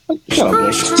content. Shut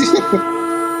up, bitch.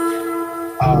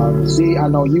 Z, I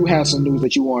know you had some news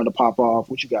that you wanted to pop off.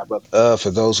 What you got, brother?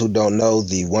 For those who don't know,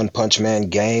 the One Punch Man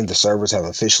game, the servers have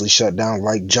officially shut down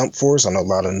like Jump Force. I know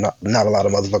not a lot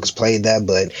of motherfuckers played that,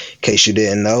 but in case you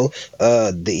didn't know,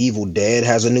 The Evil Dead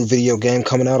has a new video game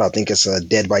coming out. I think it's a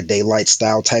Dead by Daylight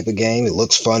style type of game. It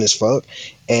looks fun as fuck.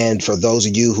 And for those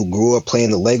of you who grew up playing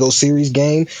the Lego series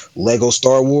game, Lego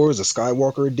Star Wars, a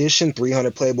Skywalker edition,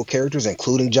 300 playable characters,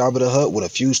 including Jabba the Hutt with a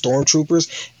few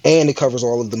stormtroopers, and it covers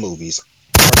all of the movies.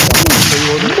 It's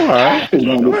gonna be fire. The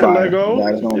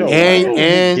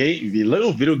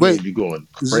Lego video game be going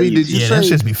crazy. Z, did you say that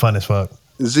shit be fun as fuck?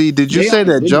 Z, did you say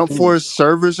that Jump Force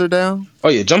servers are down? Oh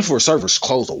yeah, Jump Force servers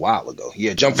closed a while ago.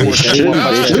 Yeah, Jump Force.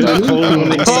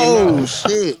 Oh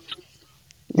shit!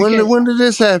 When did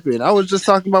this happen? I was just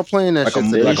talking about playing that shit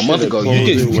like a month ago.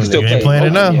 You can still play playing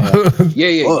it now. Yeah.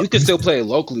 You can still play it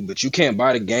locally, but you can't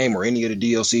buy the game or any of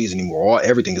the DLCs anymore.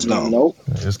 Everything is gone. Nope,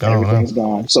 it's gone. Everything's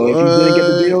gone. So if you didn't get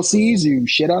the DLCs, you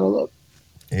shit out of luck.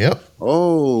 Yep.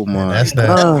 Oh my, that's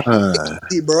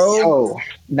that. Bro. Yo,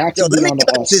 not to be on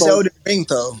the this Elden Ring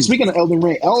though. Speaking of Elden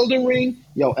Ring, Elden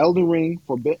Ring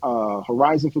for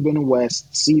Horizon Forbidden West,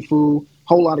 Sifu,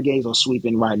 whole lot of games are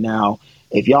sweeping right now.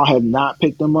 If y'all have not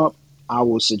picked them up, I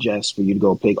would suggest for you to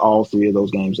go pick all 3 of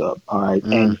those games up. All right,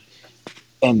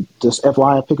 and just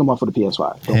FYI, pick them up for the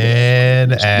PS5.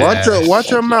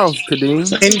 Watch your mouth, Kadeem.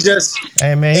 And just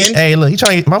hey man, hey look,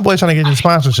 my boy trying to get your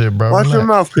sponsorship, bro. Watch your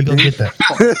mouth, Kadeem. Get that.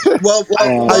 well,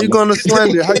 how you gonna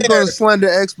slander? How you gonna slander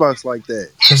Xbox like that?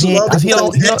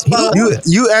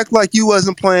 You act like you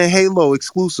wasn't playing Halo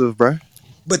exclusive, bro.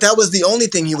 But that was the only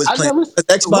thing he was playing.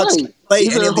 Xbox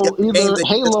played either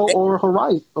Halo or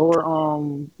Horizon or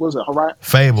what was it? Horizon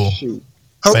Fable.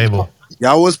 Fable.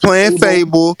 Y'all was playing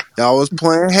Fable. Y'all was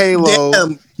playing Halo.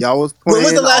 Damn. Y'all was playing. When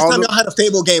was the last time y'all had a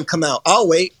Fable game come out? I'll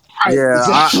wait. Yeah,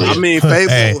 exactly. I mean,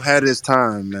 Fable had its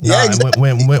time, man. Yeah, exactly.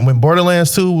 When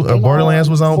Borderlands 2 or Borderlands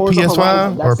was on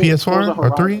PS5 or PS4 or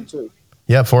 3.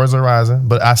 Yeah, Forza Horizon.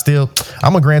 But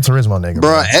I'm a Gran Turismo nigga.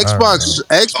 Bro, Xbox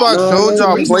showed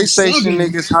y'all PlayStation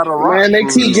niggas how to rock. Man, they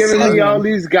keep giving me Seven. all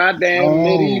these goddamn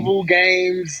medieval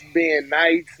games being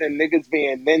knights and niggas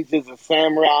being ninjas and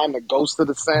samurai and the ghost of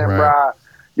the samurai. Right.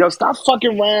 Yo, stop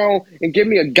fucking around and give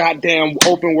me a goddamn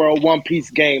open world One Piece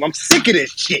game. I'm sick of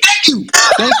this shit. Thank you. Been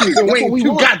That's waiting what we too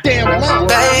want. goddamn long.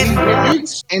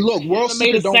 And look, World Animate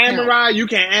Seeker a don't count. samurai, you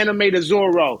can animate a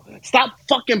Zoro. Stop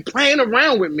fucking playing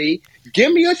around with me.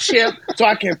 Give me a ship so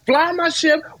I can fly my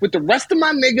ship with the rest of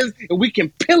my niggas and we can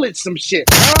pillage some shit.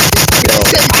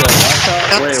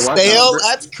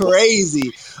 That's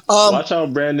crazy. Watch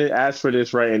out, Brandon asks for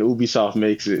this right, and Ubisoft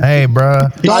makes it. Hey, bro.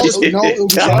 Nah, if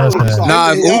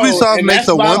Ubisoft makes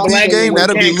a One Piece game,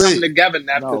 that'll be lit. Come together,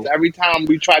 because every time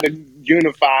we try to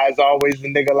unify, it's always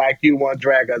the nigga like you want to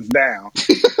drag us down.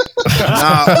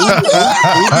 Nah,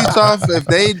 Ubisoft, if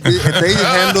they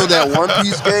handle that One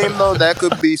Piece game though, that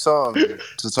could be something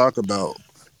to talk about.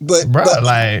 We've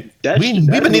been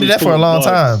needing that for a long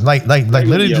time. Like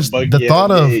literally just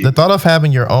the thought of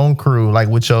having your own crew, like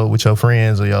with your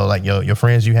friends or your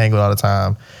friends you hang with all the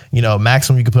time. You know,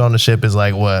 maximum you can put on the ship is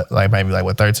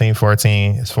maybe 13,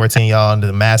 14. It's 14 y'all in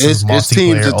the massive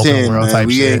multiplayer open 10, world man. type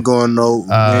we shit. Ain't going no.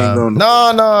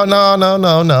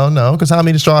 No. Because how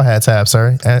many straw hats have,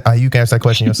 sir? And you can answer that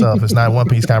question yourself. It's not a One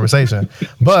Piece conversation.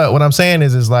 But what I'm saying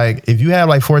is like if you have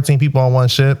like 14 people on one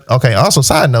ship. Okay. Also,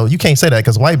 side note, you can't say that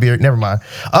because Whitebeard. Never mind.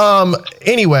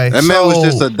 Anyway, that man was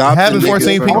just adopted. Having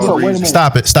 14 people.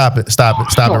 Stop it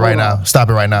right now. Stop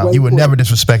it right now. You would never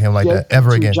disrespect him like that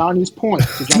ever again. Johnny's point.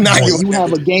 You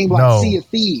have a game like Sea of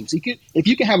Thieves. If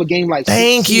you can have a game like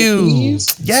Sea of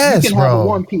Thieves, yes, you can bro. have a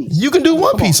One Piece. You can do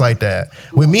One Piece like that.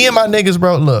 With me and my niggas,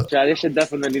 bro, look. Yeah, they should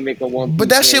definitely make a One Piece. But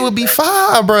that shit would be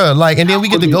fire, bro. Like, and then we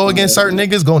get to go against certain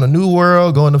niggas, go in the New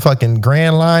World, go in the fucking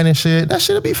Grand Line and shit. That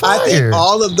shit would be fire. I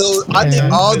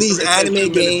think all these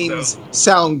anime games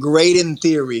sound great in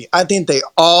theory. I think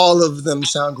all of them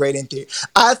sound great in theory.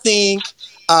 I think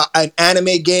an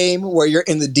anime game where you're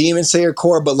in the Demon Slayer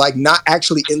core, but like not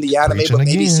actually in the anime, but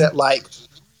maybe set like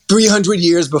 300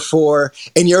 years before,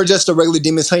 and you're just a regular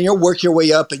Demon Slayer. You'll work your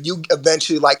way up, and you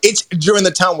eventually it's during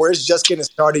the time where it's just getting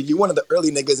started. You're one of the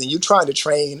early niggas, and you trying to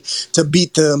train to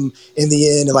beat them in the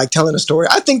end, and like telling a story.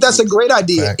 I think that's a great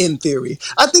idea in theory.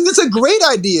 I think it's a great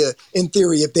idea in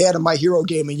theory if they had a My Hero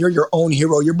game and you're your own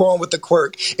hero. You're born with the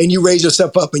quirk, and you raise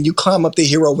yourself up, and you climb up the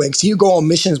hero ranks. You go on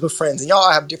missions with friends, and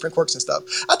y'all have different quirks and stuff.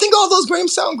 I think all those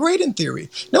games sound great in theory.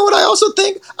 You know what I also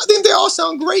think? I think they all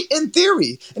sound great in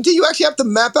theory until you actually have to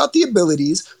map out the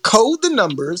abilities, code the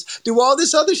numbers, do all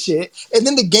this other shit, and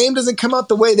then the game doesn't come out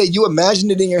the way that you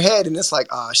imagined it in your head, and it's like,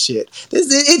 shit.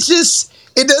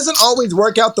 It doesn't always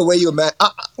work out the way you imagine.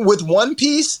 With One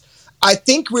Piece, I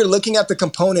think we're looking at the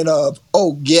component of,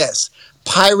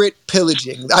 pirate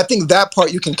pillaging. I think that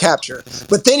part you can capture.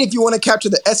 But then if you want to capture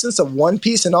the essence of One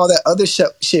Piece and all that other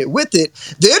shit with it,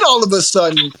 then all of a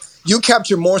sudden you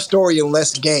capture more story and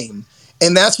less game.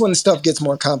 And that's when stuff gets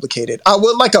more complicated. I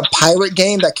would like a pirate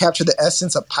game that captured the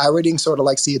essence of pirating, sort of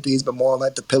like Sea of Thieves, but more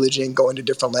like the pillaging, going to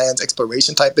different lands,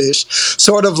 exploration type-ish.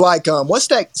 Sort of like, what's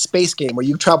that space game where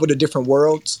you travel to different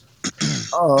worlds?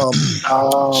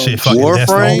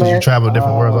 Warframe? You travel to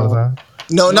different worlds all the time?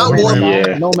 No, not Warframe.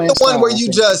 Yeah. No the one where you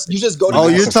just go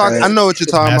to you're talking. I know what you're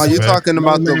talking about. You're talking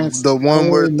about the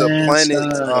one where the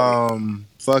planet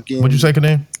fucking. What'd you say,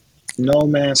 Kadeem? No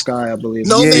Man's Sky, I believe.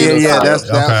 That's if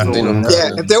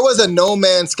there was a No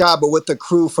Man's Sky, but with the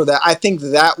crew for that, I think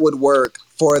that would work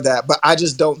for that. But I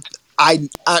just don't. I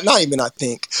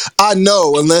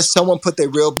know unless someone put their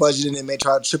real budget in and may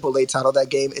try to AAA title that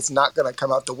game, it's not going to come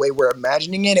out the way we're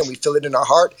imagining it, and we feel it in our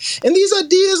heart. And these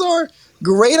ideas are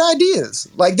great ideas.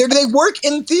 Like they work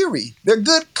in theory. They're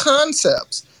good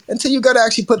concepts. Until you got to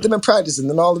actually put them in practice, and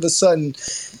then all of a sudden,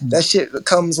 that shit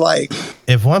becomes like.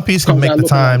 If One Piece can make the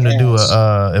time to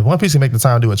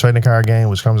do a trading card game,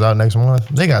 which comes out next month,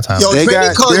 they got time. There's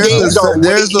a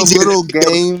little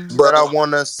game that I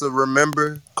want us to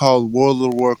remember called World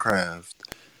of Warcraft,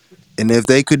 and if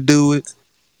they could do it,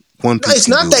 One Piece. It's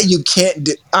not that you can't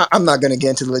do. I'm not going to get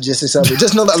into the logistics of it.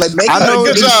 Just know that, like, make. I know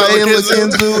what you're saying. It's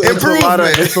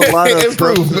a lot of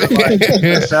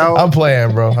improvement. I'm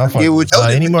playing, bro. I'm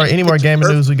any more gaming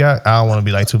news we got? I don't want to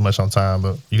be like too much on time,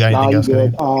 but you got anything else?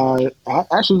 Good.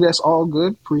 Actually, that's all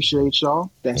good. Appreciate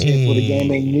y'all. That's it for the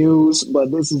gaming news.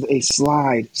 But this is a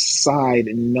side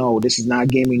note. This is not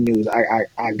gaming news. I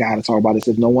got to talk about this.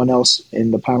 If no one else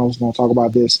in the panel is going to talk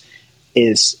about this.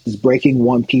 Is breaking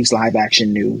One Piece live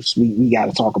action news. We got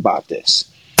to talk about this.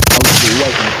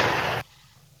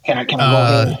 Can I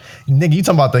go ahead? Nigga, you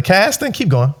talking about the casting? Keep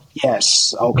going.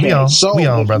 Yes. Okay. We on,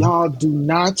 if brother. y'all do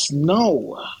not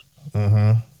know,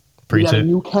 we got a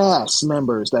new cast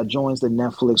members that joins the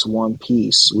Netflix One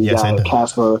Piece. We got a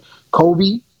cast for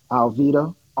Kobe,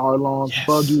 Alvida, Arlong,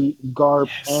 Buggy, Garp,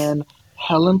 and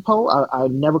Helenpo. I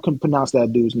never could pronounce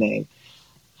that dude's name.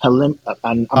 Helmeppo.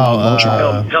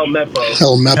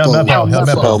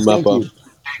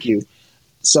 Thank you.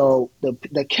 So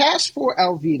the cast for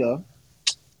Alvida.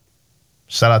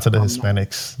 Shout out to the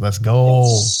Hispanics. Let's go.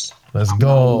 Yes. Let's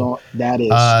go. That is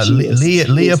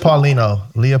Leah Paulino.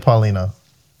 Leah Paulino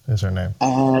is her name.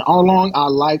 And Arlong,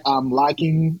 I'm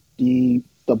liking the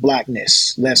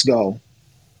blackness. Let's go.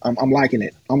 I'm liking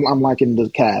it. I'm liking the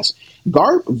cast.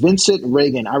 Garp Vincent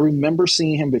Reagan. I remember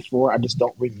seeing him before. I just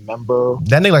don't remember.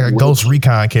 That nigga like a Ghost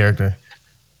Recon character.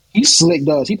 He slick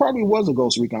does. He probably was a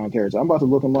Ghost Recon character. I'm about to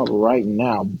look him up right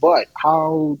now. But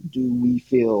how do we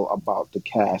feel about the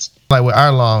cast? Like with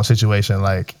our long situation,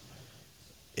 like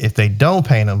if they don't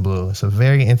paint him blue, it's a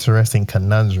very interesting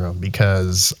conundrum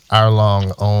because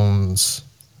Arlong owns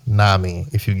Nami,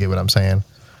 if you get what I'm saying.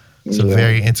 It's a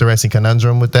very interesting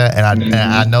conundrum with that. And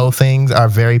I know things are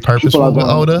very purposeful with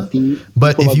Oda.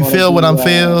 But if you feel what I'm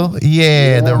feeling,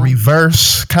 the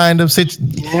reverse kind of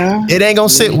situation, it ain't going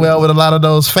to sit well with a lot of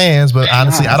those fans. But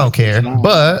honestly, I don't care.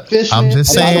 But I'm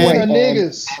just saying.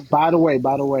 By the way,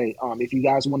 if you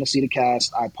guys want to see the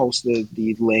cast, I posted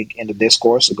the link in the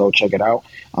Discord, so go check it out.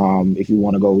 If you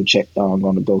want to go check, I'm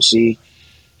going to go see.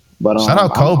 But shout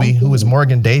out Kobe, who is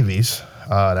Morgan Davies.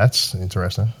 That's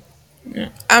interesting.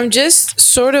 I'm just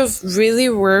sort of really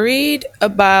worried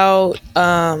about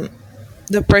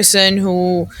the person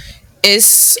who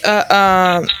is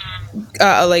Ilia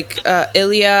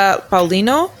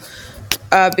Paulino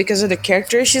because of the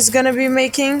character she's gonna be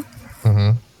making.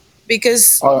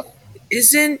 Because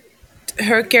isn't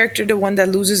her character the one that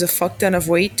loses a fuck ton of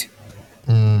weight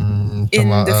in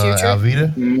the future?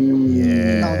 Alvida?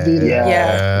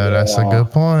 Yeah, that's a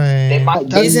good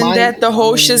point. Isn't that the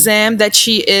whole Shazam, that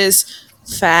she is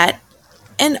fat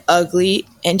and ugly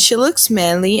and she looks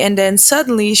manly and then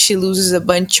suddenly she loses a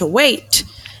bunch of weight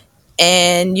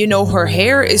and her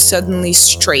hair is suddenly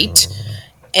straight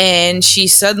and she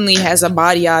suddenly has a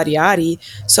body yaddy.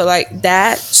 So like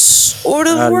that sort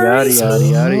of worries me.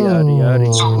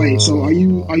 So wait, so are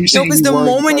you saying? Because the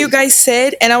moment you guys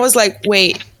said, and I was like,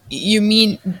 wait, you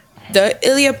mean the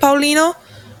Ilia Paulino?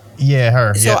 Yeah,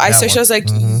 her. So I searched. I was like,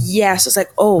 yes. I was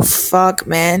like, oh fuck,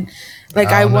 man. Like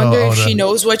I wonder if she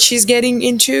knows what she's getting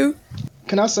into.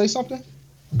 Can I say something?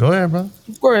 Go ahead, bro.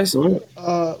 Of course.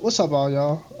 What's up, all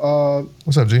y'all?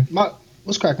 What's up, G?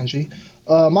 What's cracking, G?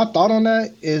 My thought on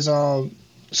that is,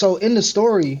 so in the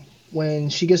story when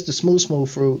she gets the smooth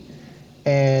fruit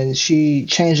and she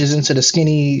changes into the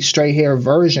skinny straight hair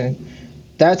version,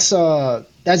 that's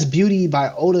beauty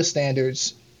by Oda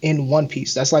standards in One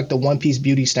Piece. That's like the One Piece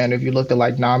beauty standard. If you look at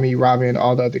like Nami, Robin,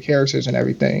 all the other characters and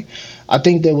everything, I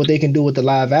think that what they can do with the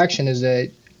live action is that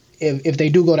if they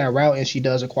do go that route and she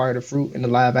does acquire the fruit in the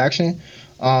live action,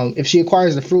 if she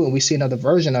acquires the fruit and we see another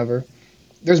version of her,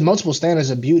 there's multiple standards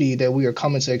of beauty that we are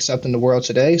coming to accept in the world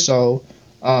today. So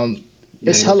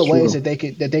it's hella ways that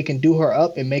they can do her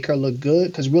up and make her look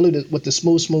good. Because really, what the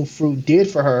smooth fruit did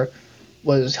for her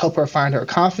was help her find her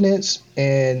confidence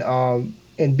and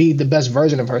be the best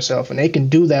version of herself. And they can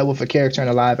do that with a character in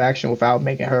a live action without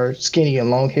making her skinny and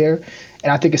long hair.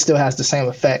 And I think it still has the same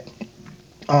effect.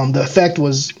 The effect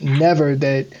was never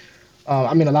that.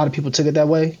 A lot of people took it that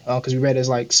way because we read it as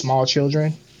like small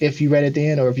children. If you read it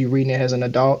then, or if you're reading it as an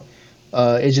adult,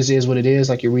 it just is what it is.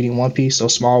 Like you're reading One Piece, so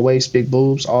small waist, big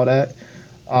boobs, all that.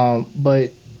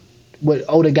 But what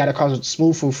Oda got across with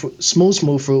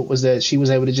smooth fruit was that she was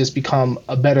able to just become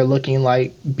a better looking,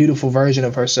 like beautiful version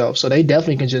of herself. So they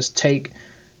definitely can just take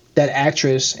that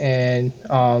actress and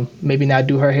maybe not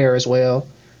do her hair as well,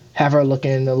 have her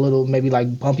looking a little maybe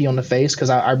like bumpy on the face, because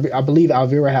I believe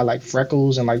Alvira had like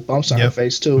freckles and like bumps on her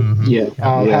face too.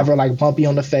 Have her like bumpy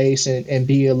on the face and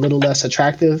be a little less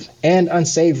attractive and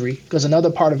unsavory, because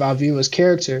another part of Alvira's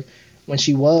character when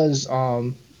she was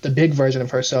the big version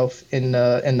of herself in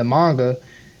the manga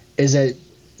is that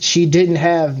she didn't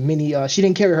have many she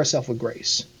didn't carry herself with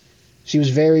grace. She was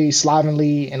very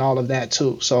slovenly and all of that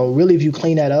too. So really, if you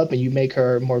clean that up and you make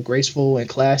her more graceful and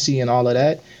classy and all of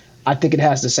that, I think it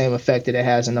has the same effect that it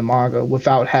has in the manga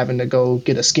without having to go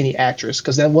get a skinny actress.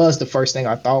 Because that was the first thing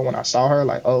I thought when I saw her.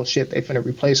 Like, oh shit, they finna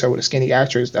replace her with a skinny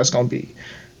actress. That's gonna be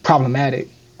problematic.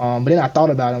 But then I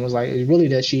thought about it and was like, it's really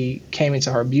that she came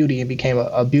into her beauty and became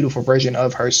a beautiful version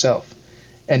of herself.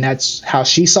 And that's how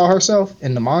she saw herself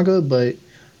in the manga. But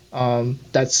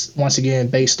that's once again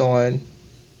based on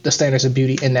the standards of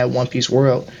beauty in that One Piece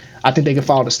world. I think they can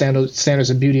follow the standards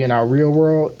of beauty in our real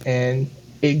world, and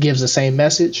it gives the same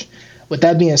message. With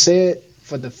that being said,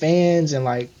 for the fans and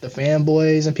like the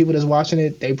fanboys and people that's watching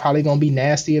it, they probably gonna be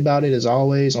nasty about it as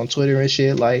always on Twitter and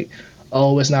shit. Like,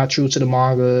 oh, it's not true to the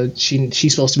manga.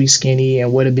 She's supposed to be skinny,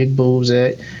 and where the big boobs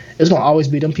at? It's gonna always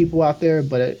be them people out there,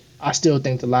 but I still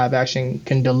think the live action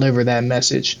can deliver that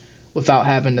message without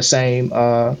having the same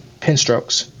pen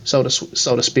strokes, so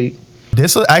to speak.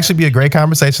 This will actually be a great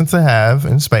conversation to have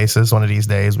in Spaces one of these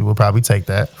days. We will probably take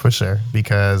that for sure,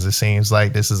 because it seems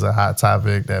like this is a hot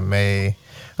topic that may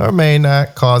or may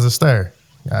not cause a stir.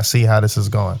 I see how this is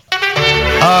going.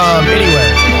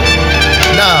 Anyway,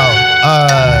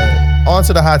 now on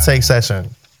to the hot take session.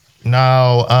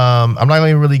 Now, I'm not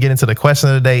going to really get into the question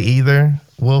of the day either.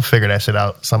 We'll figure that shit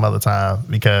out some other time,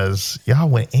 because y'all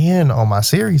went in on my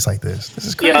series like this. This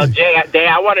is crazy. Yo, Jay,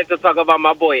 I wanted to talk about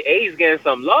my boy Ace getting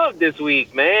some love this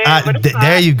week, man.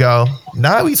 There you go.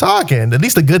 Now we talking. At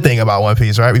least the good thing about One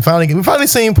Piece, right? We finally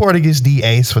seen Portuguese D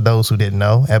Ace, for those who didn't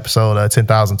know. Episode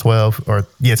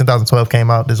 10,012 came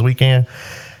out this weekend.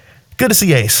 Good to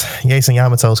see Ace and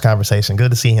Yamato's conversation. Good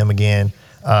to see him again.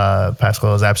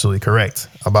 Pascal is absolutely correct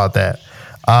about that.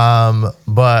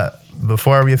 But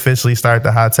before we officially start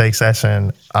the hot take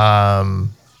session,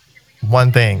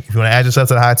 one thing, if you want to add yourself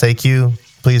to the hot take queue,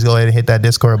 please go ahead and hit that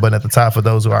Discord button at the top for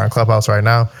those who are in Clubhouse right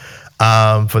now.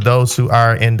 For those who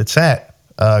are in the chat,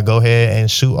 go ahead and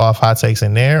shoot off hot takes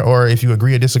in there. Or if you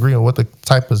agree or disagree on what the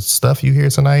type of stuff you hear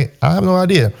tonight, I have no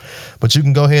idea. But you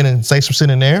can go ahead and say some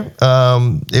shit in there.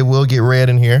 It will get read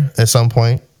in here at some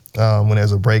point when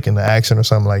there's a break in the action or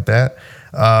something like that.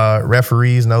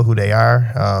 Referees know who they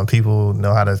are. People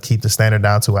know how to keep the standard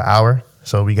down to an hour.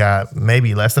 So we got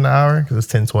maybe less than an hour, because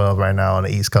it's 10:12 right now on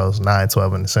the East Coast,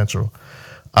 9:12 in the Central.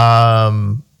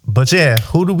 But yeah,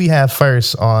 who do we have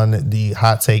first on the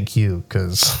hot take queue?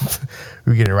 Because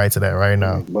we're getting right to that right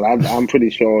now. But I'm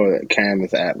pretty sure Cam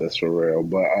is Atlas for real.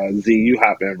 But Z, you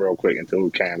hop in real quick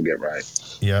until Cam get right.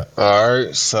 Yeah. All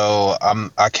right. So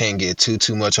I can't get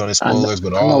too much on the spoilers,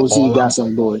 but I know Z got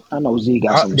some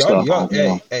stuff.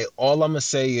 Hey, all I'm gonna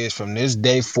say is from this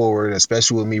day forward,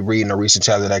 especially with me reading a recent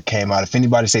chapter that came out, if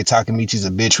anybody say Takemichi's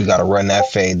a bitch, we gotta run that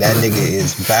fade. That nigga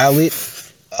is valid.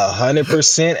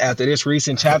 100% after this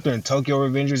recent chapter, and Tokyo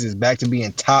Revengers is back to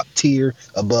being top tier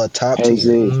above top tier. Hey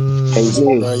Z.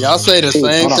 Y'all say the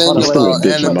same thing about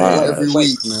anime every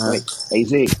week, man. Hey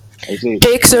Z.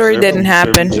 Pixar didn't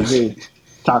happen. Hey Z.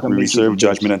 Reserve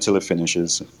judgment until it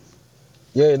finishes.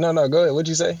 Yeah, no, go ahead. What'd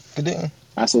you say? Continue.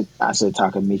 I said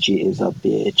Takemichi is a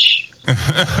bitch.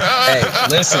 Hey,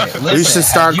 listen. You should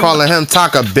start calling him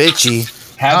Taka Bitchy.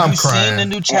 Have you seen the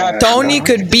new chapter? Tony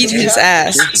could beat his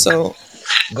ass, so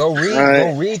go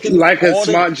read. Like a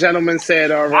smart gentleman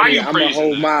said already, I'm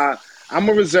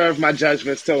gonna reserve my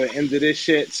judgments till the end of this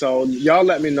shit. So y'all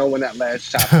let me know when that last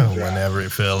chapter whenever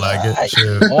it feel like it.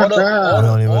 Sure. All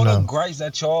the gripes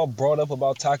that y'all brought up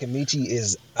about Takemichi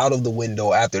is out of the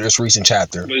window after this recent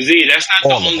chapter. But Z, that's not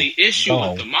the only issue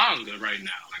with the manga right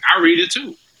now. Like, I read it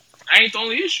too. That ain't the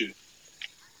only issue.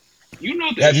 You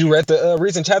know that. Have you read the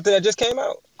recent chapter that just came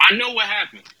out? I know what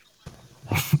happened.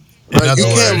 Bro, you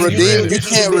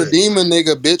can't redeem a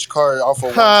nigga bitch card off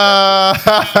of one.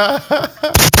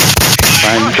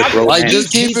 Like,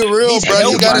 just keep it real, bro.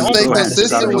 You gotta stay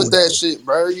consistent with that shit,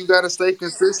 bro. You gotta stay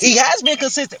consistent. He has been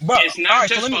consistent, bro. It's not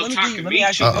just about Takemichi. Let me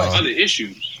ask you other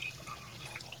issues.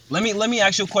 Let me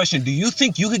ask you a question. Do you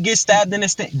think you could get stabbed in the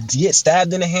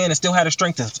hand and still have the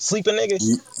strength to sleep a nigga?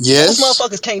 Yes. Most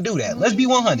motherfuckers can't do that. Let's be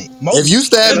 100. If you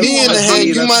stab me in the hand,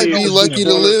 you might be lucky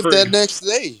to live that next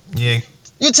day. Yeah.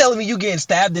 You telling me you getting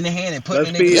stabbed in the hand and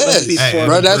putting in the nigga?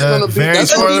 Bro, that's gonna be very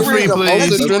spoiler free,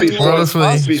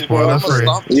 please. Spoiler free.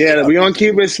 Yeah, we gonna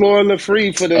keep it spoiler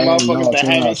free for the motherfuckers that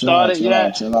haven't started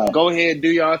yet. Go ahead, do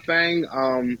y'all thing.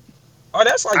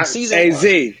 That's like season. Hey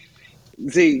Z,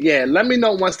 yeah. Let me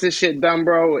know once this shit done,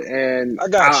 bro, and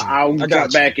I'll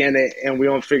jump back in it, and we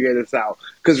gonna figure this out.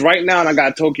 Because right now, I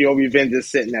got Tokyo Revengers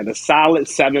sitting at a solid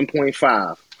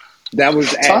 7.5. That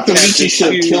was at Takemichi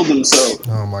should have killed himself.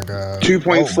 Oh my god.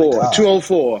 2.4,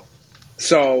 204.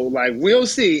 So like we'll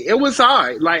see. It was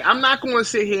alright. Like I'm not going to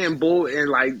sit here and bull and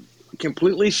like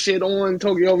completely shit on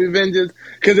Tokyo Revengers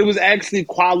because it was actually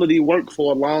quality work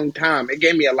for a long time. It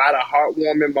gave me a lot of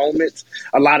heartwarming moments,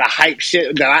 a lot of hype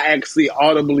shit that I actually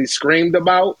audibly screamed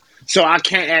about. So I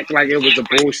can't act like it was a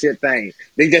bullshit thing.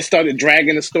 They just started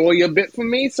dragging the story a bit for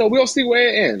me. So we'll see where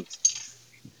it ends.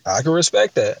 I can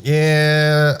respect that.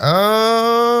 Yeah.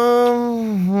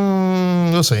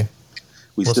 We'll see.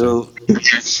 I think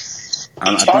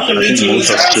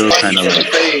most are still kind of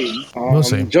like. We'll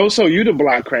see. Joso, you the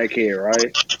black crackhead,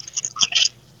 right?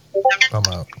 I'm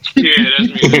out. Yeah,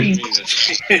 that's me.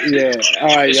 Yeah.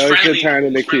 All right, yo, it's your turn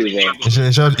in the queue, bro.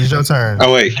 It's your turn.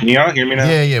 Oh wait, can y'all hear me now?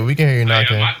 Yeah, we can hear you now.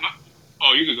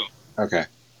 Oh, you can go. Okay.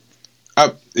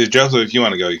 Joseph, if you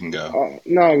want to go, you can go.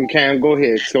 No, Cam, go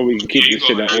ahead so we can keep this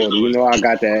shit in order. You know I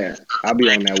got that. I'll be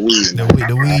on that weed.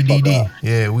 The weed DD.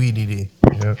 Yeah, weed DD.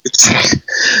 Yep.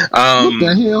 What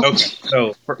the hell? Okay,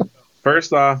 so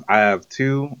first off, I have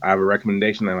two. I have a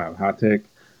recommendation and I have a hot take.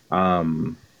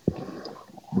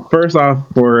 First off,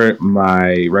 for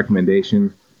my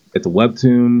recommendation, it's a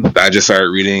webtoon that I just started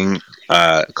reading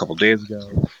a couple days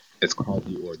ago. It's called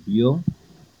The Ordeal.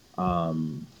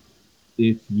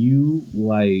 If you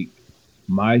like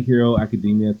My Hero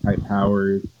Academia type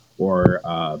powers or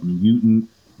mutant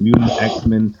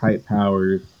X-Men type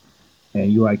powers,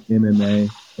 and you like MMA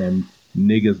and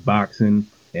niggas boxing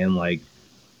and like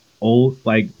old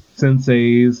like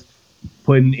senseis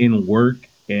putting in work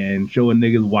and showing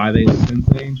niggas why they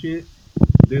sensei and shit,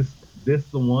 this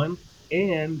the one.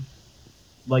 And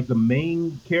like the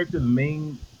main characters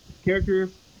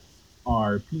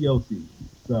are POC.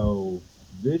 So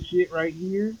this shit right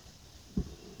here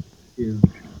is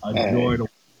a joy to.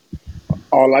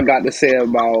 All I got to say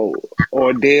about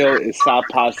Ordeal is Sa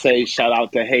Passe. Shout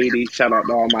out to Haiti. Shout out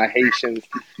to all my Haitians.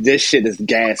 This shit is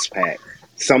gas packed.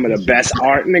 Some of the best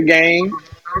art in the game.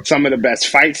 Some of the best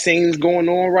fight scenes going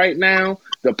on right now.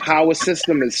 The power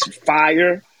system is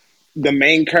fire. The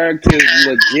main character is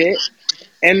legit.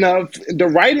 And the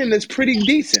writing is pretty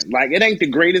decent. Like, it ain't the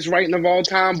greatest writing of all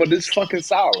time, but it's fucking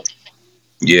solid.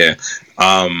 Yeah.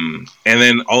 And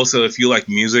then also, if you like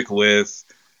music with,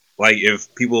 like,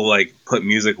 if people like put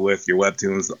music with your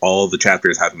webtoons, all the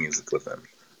chapters have music with them.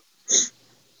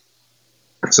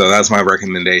 So that's my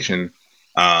recommendation.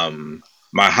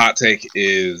 My hot take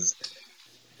is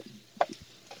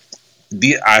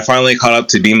I finally caught up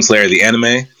to Demon Slayer the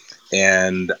anime,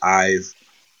 and I've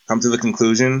come to the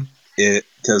conclusion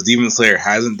because Demon Slayer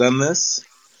hasn't done this,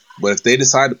 but if they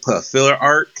decide to put a filler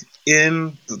arc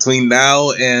in between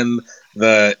now and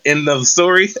the end of the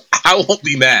story, I won't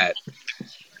be mad.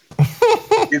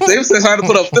 If they decide to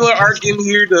put a filler arc in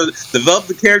here to develop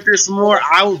the characters some more,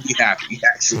 I will be happy,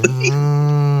 actually.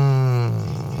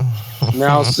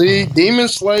 Now, see, Demon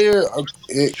Slayer,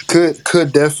 it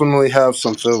could definitely have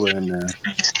some filler in there.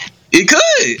 It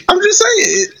could. I'm just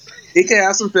saying it could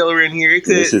have some filler in here. It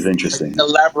could. This is interesting.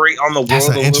 Elaborate on the world. That's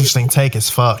an interesting take as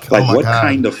fuck. Like, oh my what God.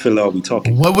 kind of filler are we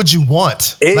talking? What would you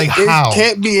want? How? It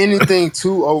can't be anything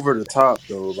too over the top,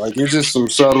 though. Like, it's just some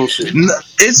subtle shit. No,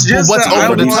 it's just what's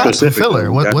over the top?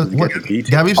 Filler. What?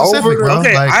 Gotta be specific, bro.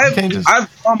 Okay, like, I've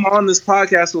come on this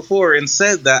podcast before and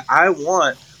said that I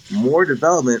want more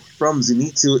development from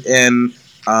Zenitsu and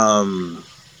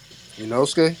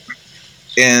Inosuke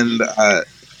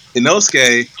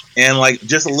and like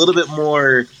just a little bit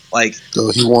more like. So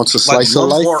he wants a slice of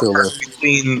life filler.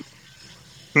 Between,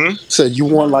 Said you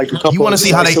want like a couple. You want to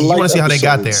see how they? You want to see how they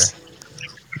got there.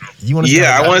 You want to?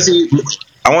 Yeah, I want to see.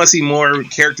 I want to see more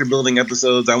character building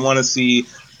episodes. I want to see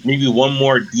maybe one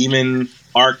more demon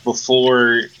arc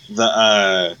before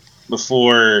the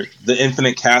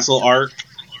Infinite Castle arc.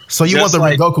 So you want the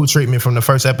Rengoku treatment from the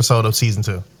first episode of season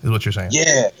 2? Is what you're saying?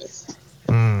 Yeah.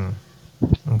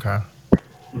 Okay.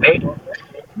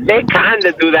 They kind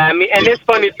of do that. I mean, and it's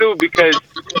funny too because,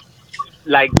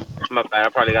 like, my bad, I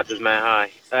probably got this man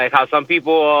high. Like how some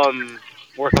people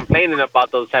were complaining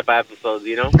about those type of episodes,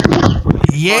 you know?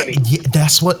 Yeah,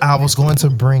 that's what I was going to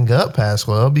bring up,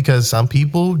 Pasquale, because some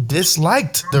people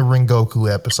disliked the Rengoku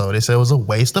episode. They said it was a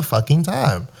waste of fucking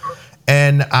time.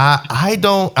 And I'm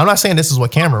not saying this is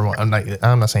what Cameron wants.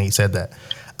 I'm not saying he said that.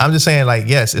 I'm just saying, like,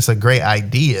 yes, it's a great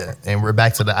idea, and we're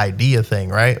back to the idea thing,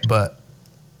 right? But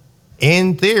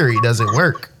in theory, does it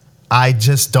work? I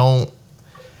just don't.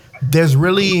 There's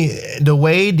really the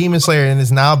way Demon Slayer and it's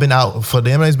now been out for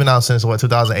the anime has been out since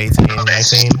 2018,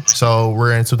 19. So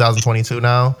we're in 2022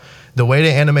 now. The way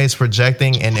the anime is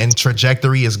projecting and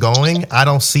trajectory is going, I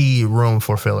don't see room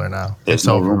for filler now. There's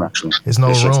no room, actually. There's no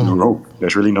room.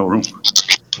 There's really no room.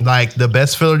 Like, the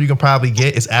best filler you can probably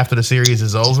get is after the series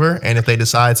is over, and if they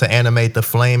decide to animate the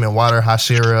Flame and Water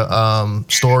Hashira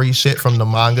story shit from the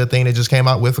manga thing they just came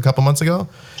out with a couple months ago,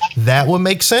 that would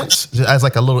make sense as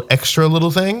like a little extra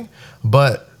little thing.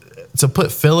 But to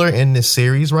put filler in this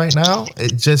series right now,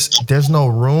 there's no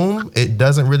room. It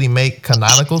doesn't really make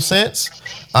canonical sense.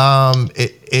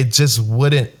 It just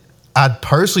wouldn't. I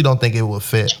personally don't think it would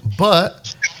fit.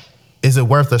 But is it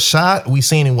worth a shot? We've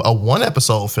seen a 1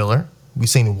 episode filler. We've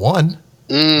seen one.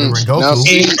 Now, Rengoku.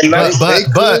 see,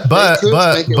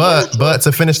 But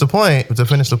to finish the point,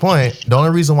 the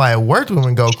only reason why it worked with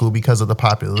Rengoku because of the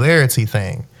popularity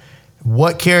thing.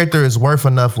 What character is worth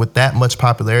enough with that much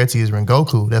popularity is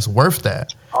Rengoku? That's worth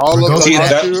that.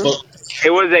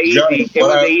 It was an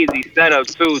easy setup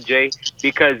too, Jay,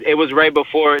 because it was right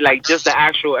before, like, just the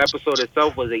actual episode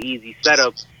itself was an easy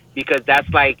setup because that's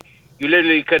like you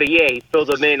literally could have filled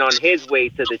him in on his way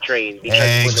to the train because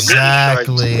when the movie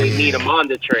starts, they meet him on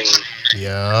the train.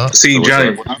 Yeah. See,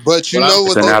 Johnny, but you know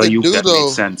what they could do though.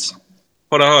 Makes sense.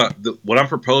 Hold on. What I'm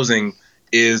proposing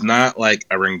is not like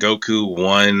a Rengoku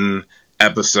 1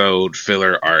 episode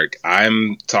filler arc.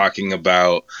 I'm talking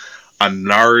about a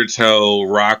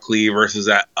Naruto Rock Lee versus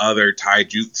that other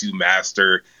Taijutsu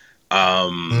master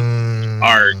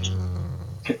arc,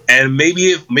 and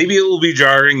maybe it will be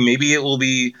jarring. Maybe it will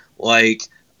be like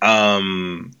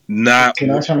not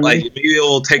like maybe it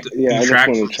will take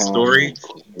detract from the story,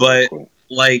 but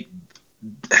like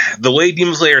the way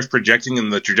Demon Slayer is projecting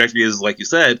and the trajectory is, like you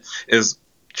said, is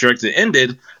trajectory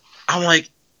ended. I'm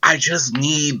like, I just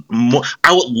need more.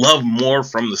 I would love more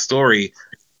from the story.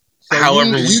 So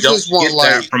however, you don't just want, get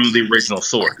that from the original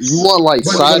source. You want like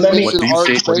side mission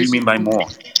arcs? What do you mean by more?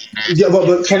 Yeah,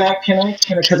 but can I?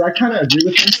 Because I kind of agree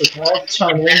with you. So can I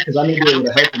chime in? Because I may be able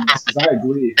to help in this. Because I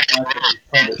agree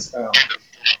from this.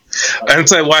 And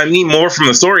so, what I need more from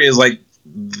the story is like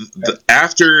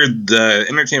after the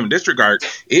Entertainment District arc,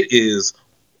 it is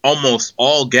almost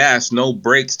all gas, no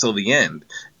breaks till the end.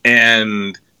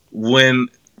 And when,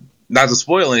 not to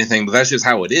spoil anything, but that's just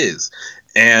how it is.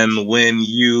 And when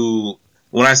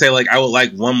I say like I would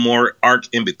like one more arc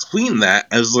in between that,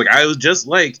 I was just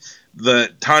like the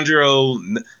Tanjiro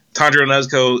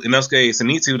Inosuke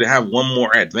Zenitsu to have one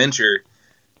more adventure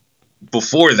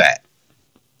before that.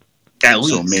 At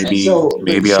least. So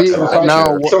maybe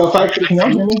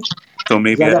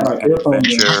an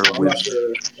adventure with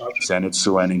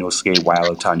Zenitsu and Inosuke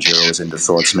while Tanjiro is in the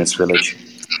Swordsmith's village.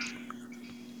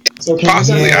 So can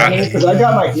possibly, because I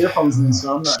got my earphones in,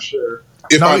 so I'm not sure.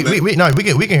 We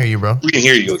can hear you, bro. We can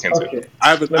hear you, Lakenzu. Okay.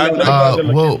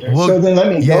 So then let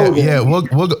me go. We'll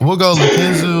go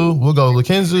Lakenzu. We'll go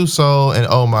Lakenzu, Soul, and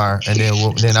Omar, and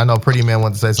then I know Pretty Man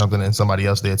wanted to say something, and somebody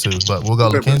else did too. But we'll go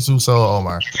Lakenzu, Soul,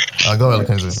 Omar. Go ahead,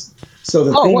 Lakenzu. So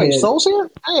the thing is, Soul's here?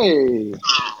 Hey.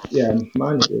 Yeah,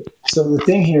 mine is it. So the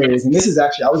thing here is, and this is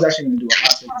actually, I was actually going to do a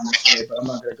hot take on this today, but I'm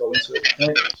not going to go into it.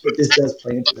 But this does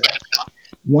play into that.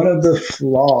 One of the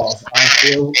flaws I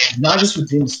feel, not just with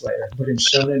Demon Slayer, but in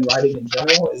shonen writing in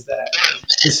general, is that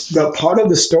the part of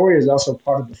the story is also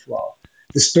part of the flaw.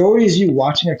 The story is you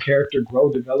watching a character grow,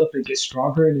 develop, and get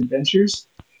stronger in adventures,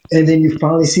 and then you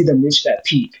finally see them reach that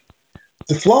peak.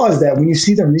 The flaw is that when you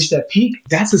see them reach that peak,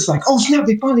 that's just like, oh snap,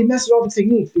 they finally mastered all the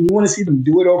techniques. And you want to see them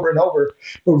do it over and over.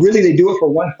 But really, they do it for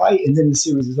one fight, and then the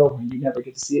series is over, and you never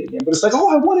get to see it again. But it's like, oh,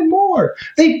 I wanted more.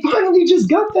 They finally just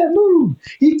got that move.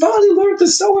 He finally learned the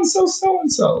so-and-so,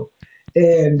 so-and-so.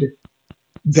 And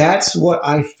that's what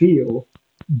I feel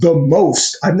the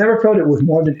most. I've never felt it with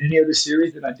more than any other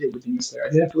series than I did with Demon Slayer.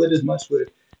 I didn't feel it as much with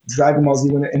Dragon Ball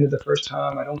Z when it ended the first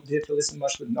time. I didn't feel this as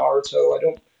much with Naruto. I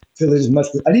don't feel it as much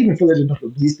with, I didn't even feel it as much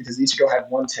with Bleach because Ichigo had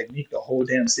one technique the whole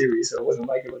damn series, so it wasn't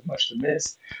like it was much to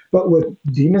miss. But with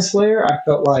Demon Slayer, I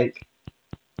felt like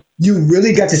you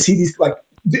really got to see these, like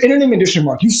the Entertainment Edition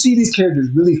mark, you see these characters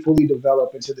really fully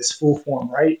develop into this full form,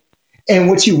 right? And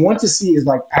what you want to see is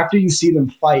like after you see them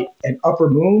fight an Upper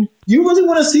Moon, you really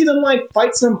want to see them like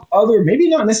fight some other, maybe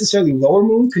not necessarily Lower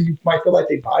Moon because you might feel like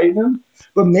they body them,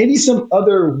 but maybe some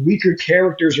other weaker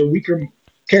characters or weaker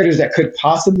characters that could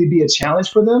possibly be a challenge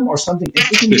for them or something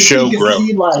interesting. The show grow.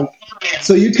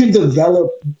 So you can develop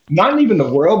not even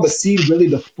the world, but see really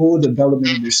the full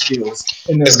development of their skills.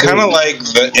 It's kind of like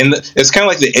the end. It's kind of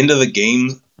like the end of the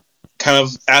game kind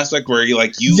of aspect where you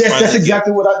like you find that's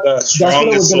exactly what I. The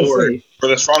strongest sword or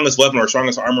the strongest weapon or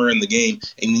strongest armor in the game,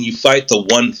 and then you fight the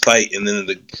one fight, and then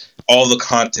all the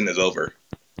content is over.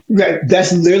 Right,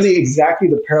 that's literally exactly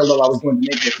the parallel I was going to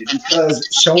make with it because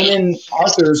shonen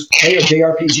authors play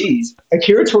JRPGs.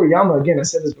 Akira Toriyama, again, I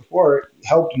said this before,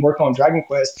 helped work on Dragon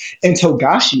Quest, and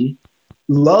Togashi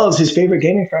loves his favorite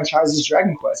gaming franchise is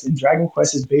Dragon Quest, and Dragon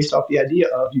Quest is based off the idea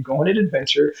of you go on an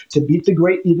adventure to beat the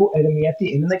great evil enemy at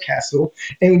the end of the castle,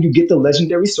 and when you get the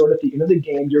legendary sword at the end of the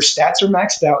game, your stats are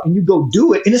maxed out, and you go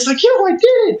do it, and it's like, yo, I did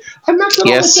it! I maxed out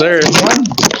all the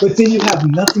stats. But then you have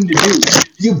nothing to do.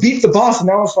 You beat the boss, and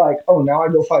now it's like, oh, now I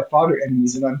go fight fodder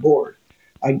enemies, and I'm bored.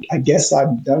 I guess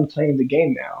I'm done playing the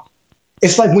game now.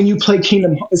 It's like when you play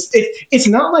Kingdom Hearts. It's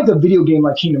not like a video game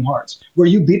like Kingdom Hearts, where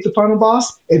you beat the final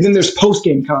boss and then there's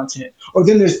post-game content, or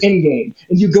then there's end-game,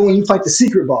 and you go and you fight the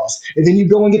secret boss, and then you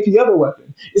go and get the other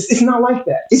weapon. It's not like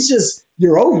that. It's just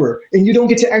you're over, and you don't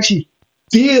get to actually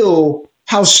feel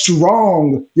how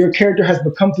strong your character has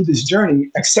become through this journey,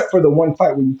 except for the one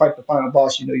fight when you fight the final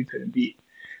boss you couldn't beat.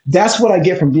 That's what I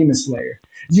get from Demon Slayer.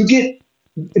 You get,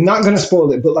 not going to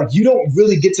spoil it, but like you don't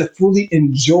really get to fully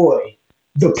enjoy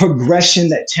the progression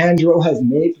that Tanjiro has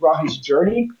made throughout his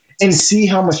journey and see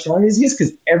how much stronger he is,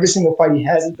 because every single fight he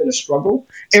has been a struggle.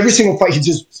 Every single fight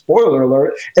spoiler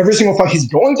alert, every single fight he's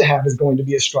going to have is going to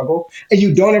be a struggle, and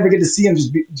you don't ever get to see him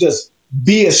just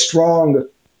be a strong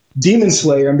Demon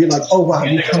Slayer and be like, oh wow,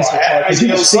 he comes so far, because he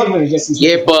was struggling against these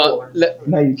people before.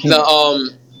 Now you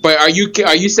can't. But are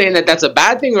you saying that that's a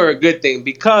bad thing or a good thing?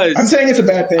 Because I'm saying it's a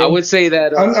bad thing. I would say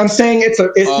that I'm saying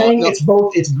it's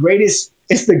both its greatest.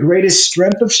 It's the greatest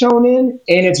strength of shonen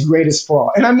and its greatest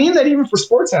flaw. And I mean that even for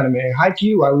sports anime.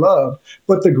 Haikyuu, I love,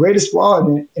 but the greatest flaw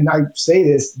in it, and I say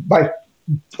this, my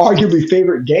arguably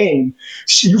favorite game,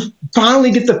 you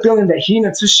finally get the feeling that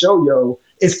Hina Tsushoyo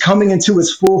is coming into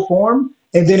his full form.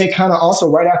 And then it kind of also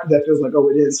right after that feels like, oh,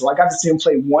 it is. So I got to see him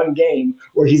play one game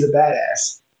where he's a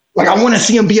badass. Like, I want to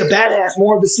see him be a badass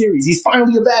more of the series. He's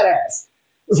finally a badass.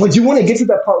 It's like you want to get to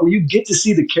that part where you get to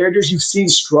see the characters you've seen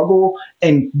struggle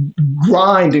and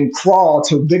grind and crawl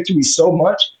to victory so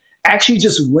much, actually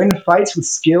just win fights with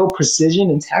skill, precision,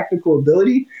 and tactical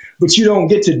ability. But you don't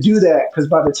get to do that because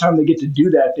by the time they get to do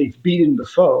that, they've beaten the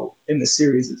foe and the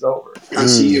series is over. I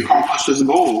see you accomplished his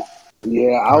goal.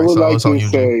 Yeah, I would like to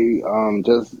say,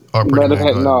 just matter of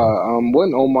fact,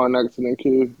 wasn't Omar next to that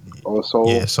kid or Soul?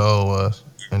 Yeah, Soul was,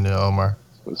 and then Omar.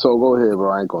 So go ahead, bro.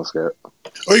 I ain't gonna skip.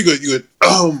 Oh, you good? You good?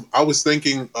 I was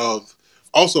thinking of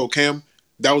also Cam.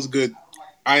 That was good.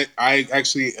 I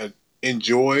actually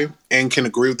enjoy and can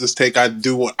agree with this take. I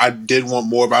did want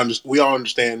more, but we all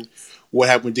understand what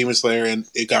happened with Demon Slayer and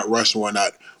it got rushed and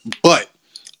whatnot. But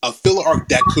a filler arc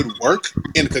that could work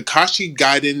in a Kakashi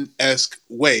Gaiden-esque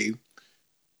way.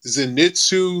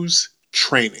 Zenitsu's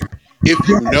training. If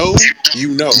you know, you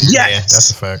know. Yes, yeah,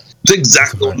 that's a fact. That's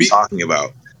exactly what I'm talking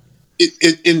about.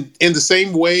 In the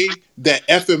same way that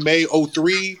FMA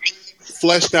 03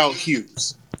 fleshed out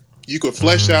Hughes, you could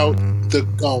flesh out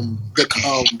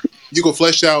you could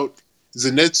flesh out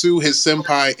Zenitsu, his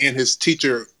senpai, and his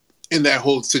teacher in that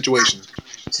whole situation.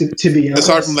 To be honest,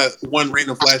 aside from that one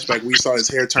random flashback, we saw his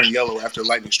hair turn yellow after a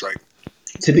lightning strike.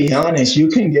 To be honest, you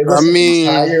can give us an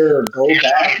entire go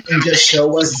back and just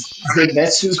show us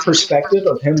Zenitsu's perspective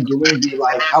of him doing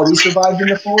how he survived in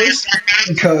the forest.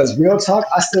 Because real talk,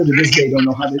 I still to this day don't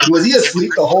know was he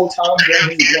asleep the whole time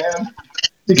during his exam?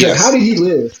 Because how did he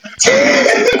live?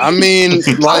 I mean,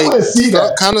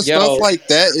 stuff like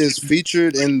that is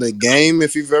featured in the game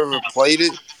if you've ever played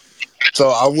it. So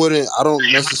I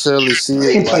don't necessarily see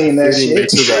it fitting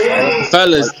into the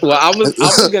fellas. Well, I was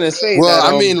gonna say. Well,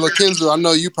 I mean, Lakenzo, I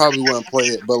know you probably wouldn't play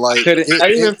it, but like,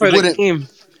 the game.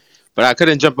 But I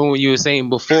couldn't jump in what you were saying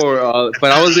before.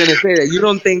 But I was gonna say that you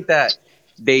don't think that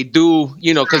they do,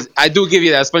 because I do give you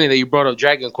that. It's funny that you brought up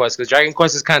Dragon Quest, because Dragon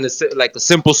Quest is kind of like a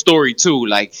simple story too.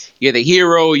 Like you're the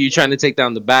hero, you're trying to take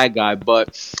down the bad guy,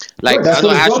 but like I know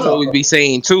Ash will always be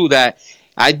saying too that.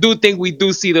 I do think we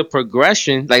do see the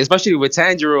progression, like especially with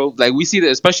Tanjiro, like we see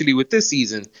that especially with this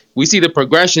season, we see the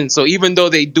progression. So even though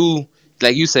they do,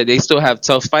 like you said, they still have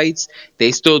tough fights,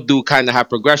 they still do kind of have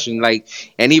progression. Like,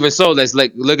 and even so, let's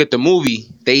look at the movie.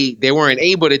 They weren't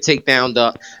able to take down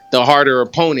the harder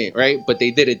opponent, right? But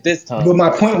they did it this time. But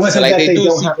my point wasn't that they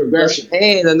don't have progression.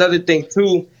 And another thing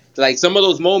too, like some of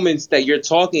those moments that you're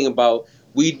talking about,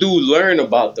 we do learn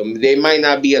about them. They might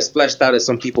not be as fleshed out as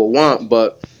some people want,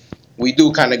 but we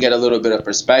do kind of get a little bit of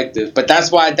perspective. But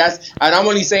that's why and I'm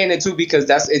only saying it too because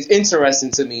it's interesting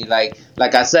to me. Like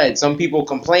I said, some people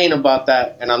complain about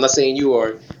that, and I'm not saying you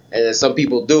are, and some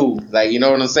people do. Like, you know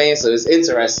what I'm saying? So it's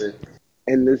interesting.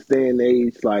 In this day and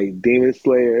age, like Demon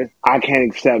Slayer, I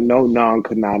can't accept no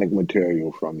non-canonic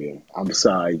material from you. I'm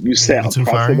sorry. You set a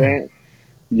precedent.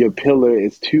 Your pillar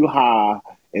is too high.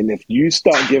 And if you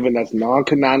start giving us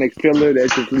non-canonic filler,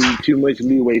 that just leaves too much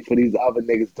leeway for these other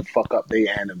niggas to fuck up their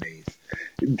animes.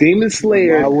 Demon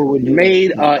Slayer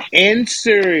made an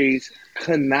in-series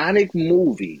canonic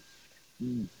movie.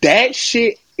 That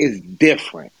shit is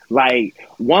different. Like,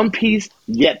 One Piece,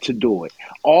 yet to do it.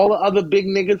 All the other big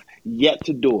niggas, yet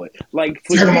to do it. Like,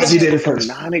 for Dragon Ball Z did it first.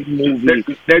 Canonic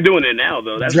movie. They're doing it now,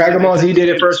 though. Dragon Ball Z did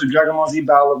it first with Dragon Ball Z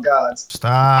Battle of Gods.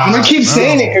 Stop. I'm going to keep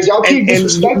saying it because y'all keep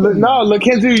disrespecting. No,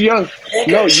 Lakenzu, you're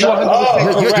 100%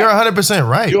 correct. You're 100%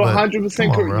 right. You're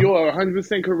 100% correct. You're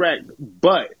 100% correct.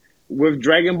 But with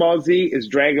Dragon Ball Z, it's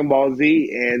Dragon Ball Z,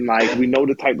 and like we know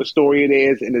the type of story it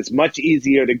is, and it's much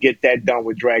easier to get that done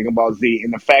with Dragon Ball Z.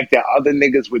 And the fact that other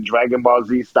niggas with Dragon Ball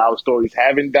Z style stories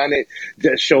haven't done it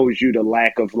just shows you the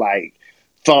lack of like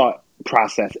thought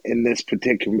process in this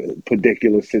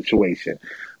particular situation.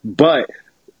 But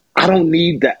I don't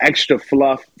need the extra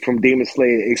fluff from Demon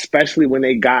Slayer, especially when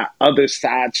they got other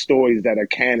side stories that are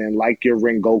canon, like your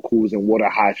Rengoku's and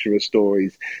Water Hashira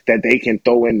stories that they can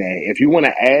throw in there. If you want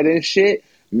to add in shit,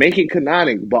 make it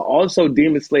canonic. But also,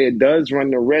 Demon Slayer does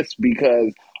run the risk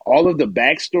because all of the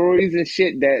backstories and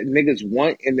shit that niggas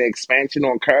want in the expansion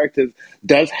on characters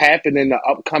does happen in the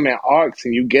upcoming arcs,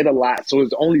 and you get a lot. So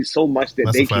it's only so much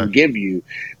that they can give you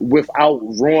without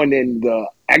ruining the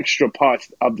extra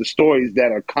parts of the stories that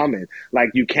are coming. Like,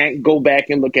 you can't go back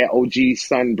and look at OG's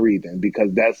sun breathing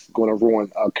because that's going to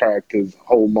ruin a character's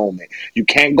whole moment. You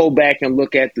can't go back and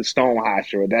look at the Stone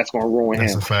Hashira. That's going to ruin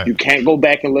him. You can't go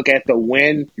back and look at the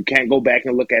wind. You can't go back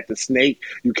and look at the snake.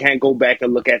 You can't go back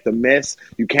and look at the mist.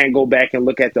 You can't go back and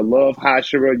look at the love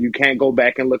Hashira. You can't go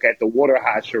back and look at the water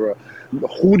Hashira.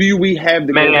 Who do we have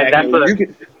to go back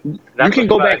and you can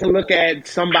go back and look at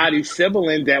somebody's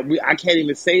sibling that I can't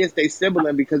even say it's their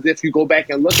sibling, because if you go back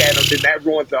and look at them, then that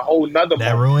ruins a whole nother.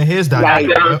 That ruined his dynamic.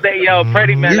 Like, I'm saying, yo,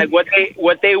 Pretty Man, like what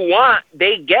they want,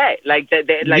 they get. Like that,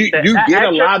 you get a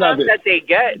lot of it that they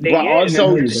get. But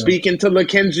also, speaking to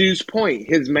Lakenzu's point,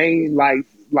 his main like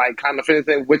kind of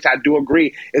thing, which I do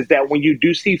agree, is that when you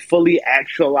do see fully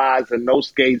actualized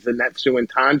Inosuke, Zenitsu, and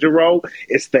Tanjiro,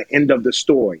 it's the end of the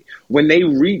story. When they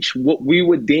reach what we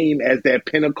would deem as their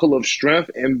pinnacle of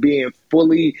strength and being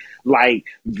fully like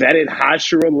vetted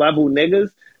Hashira level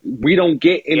niggas, we don't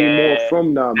get any more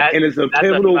from them. And it's a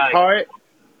pivotal part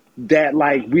that,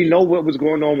 like, we know what was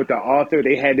going on with the author.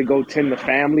 They had to go tend the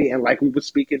family, and like we were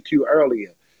speaking to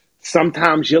earlier,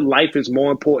 sometimes your life is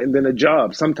more important than a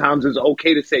job. Sometimes it's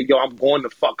okay to say, yo, I'm going to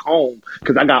fuck home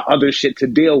because I got other shit to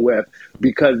deal with,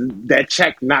 because that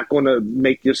check not going to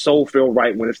make your soul feel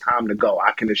right when it's time to go.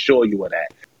 I can assure you of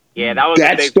that. Yeah,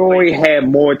 that story had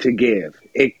more to give.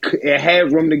 It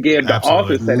had room to give. The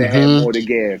author said it had more to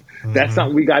give. That's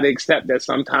something we got to accept, that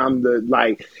sometimes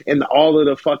all of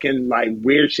the fucking like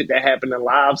weird shit that happened in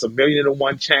lives,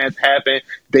 1,000,001 chance happened.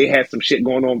 They had some shit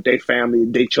going on with their family.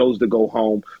 They chose to go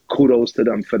home. Kudos to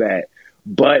them for that.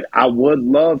 But I would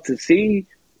love to see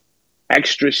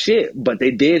extra shit, but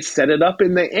they did set it up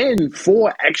in the end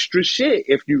for extra shit.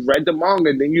 If you read the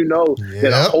manga, then you know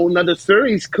that a whole nother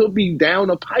series could be down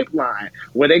a pipeline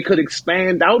where they could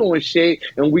expand out on shit,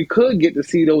 and we could get to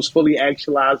see those fully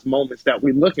actualized moments that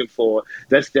we're looking for.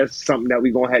 That's just something that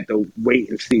we're gonna have to wait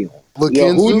and see on.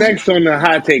 Yo, who next on the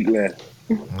hot take list?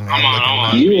 I'm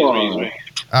on. You are. All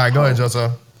right, go ahead,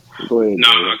 Joseph. Go ahead. No,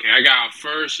 okay. I got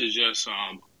first is just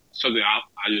something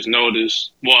I just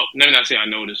noticed. Well, let me not say I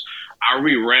noticed. I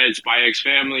reread Spy X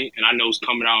Family, and I know it's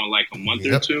coming out in like a month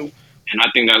or two, and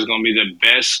I think that's going to be the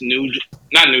best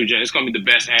not new gen, it's going to be the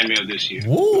best anime of this year.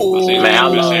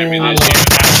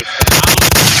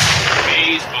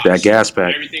 That gas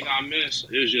pack. Everything I missed,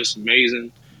 it was just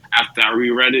amazing after I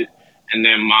reread it. And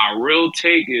then my real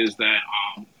take is that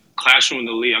Classroom of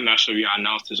the Elite, I'm not sure if y'all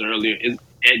announced this earlier,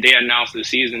 they announced the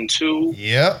season 2.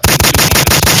 Yep.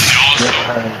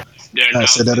 They're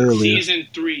announcing season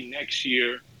 3 next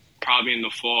year, probably in the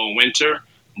fall, winter.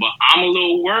 But I'm a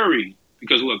little worried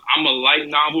because, look, I'm a light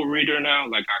novel reader now.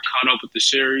 Like, I caught up with the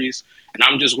series, and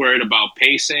I'm just worried about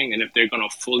pacing and if they're going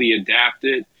to fully adapt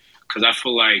it. Because I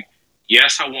feel like,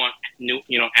 yes, I want new,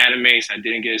 animes I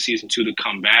didn't get a season 2 to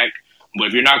come back. But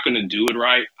if you're not going to do it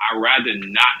right, I'd rather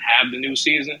not have the new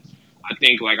season. I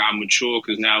think, like, I'm mature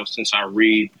because now, since I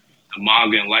read the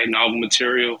manga and light novel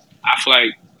material, I feel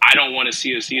like I don't want to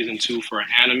see a season 2 for an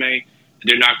anime.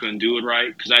 They're not going to do it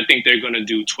right, because I think they're going to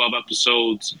do 12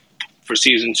 episodes for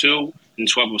season 2 and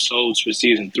 12 episodes for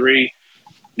season 3.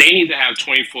 They need to have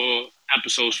 24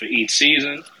 episodes for each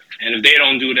season, and if they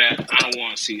don't do that, I don't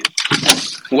want to see it.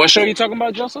 What show are you talking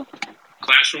about, Joseph?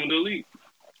 Classroom of the Elite.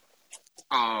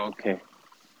 Oh, okay.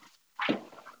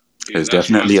 There's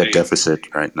definitely a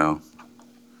deficit right now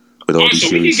with all these so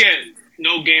series. We could get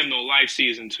No Game No Life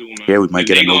season 2, man. Yeah, we might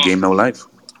get a No Game No Life.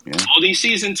 Yeah. All these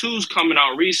season 2s coming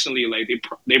out recently, like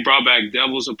they brought back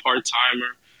Devil's a Part-Timer.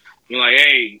 I'm like,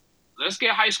 hey, let's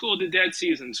get High School of the Dead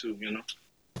season 2,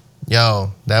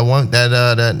 Yo,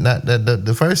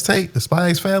 the first take, the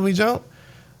Spy X Family jump.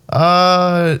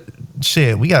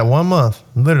 Shit, we got 1 month,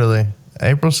 literally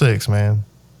April 6th, man.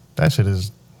 That shit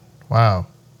is wow.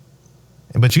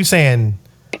 But you saying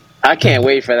I can't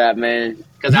wait for that, man?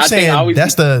 Because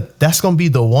that's gonna be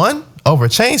the one. over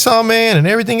Chainsaw Man and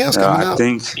everything else coming out.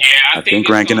 I think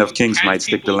Ranking of Kings might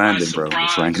stick the landing, bro.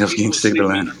 If Ranking of Kings stick the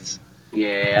landing.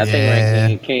 Yeah, I think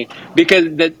Ranking of Kings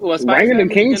because Ranking of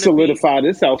Kings solidified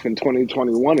itself in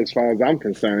 2021, as far as I'm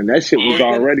concerned. That shit was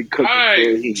already cooking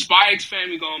for heat. Spy X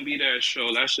Family gonna be that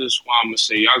show. That's just what I'm gonna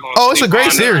say. Y'all gonna. Oh, it's a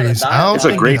great series. It's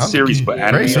a great series, but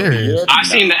great series. I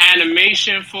seen the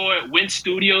animation for it. Win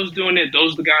Studios doing it.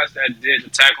 Those are the guys that did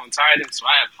Attack on Titan, so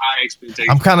I have high expectations.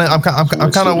 I'm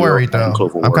kind of worried though.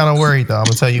 I'm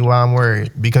gonna tell you why I'm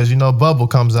worried, because Bubble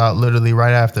comes out literally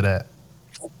right after that.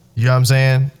 You know what I'm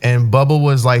saying? And Bubble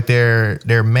was like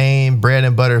their main bread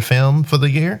and butter film for the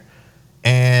year.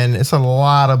 And it's a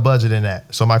lot of budget in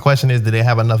that. So my question is, did they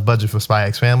have enough budget for Spy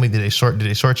X Family? Did they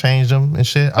shortchange them and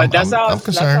shit? But that's all I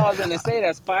concerned. was gonna say.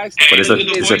 That Spy X Family.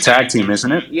 But it's a tag team,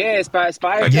 isn't it? Yeah, Spy X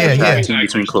Family. Tag team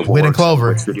between Clover. With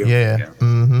Clover. Yeah.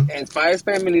 Mm-hmm. And Spy X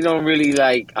Family don't really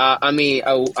like. I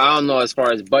don't know as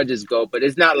far as budgets go, but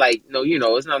it's not like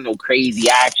it's not no crazy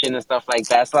action and stuff like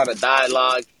that. It's a lot of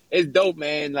dialogue. It's dope,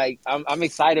 man. Like I'm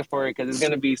excited for it because it's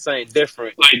gonna be something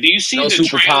different. Like, do you see no the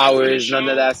superpowers, none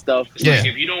of that stuff? Like,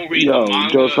 if you don't read the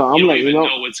manga, you don't even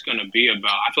know what it's gonna be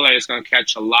about. I feel like it's gonna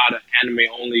catch a lot of anime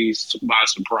only by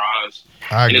surprise,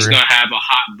 and it's gonna have a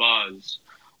hot buzz.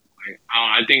 Like,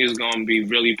 I think it's gonna be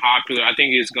really popular. I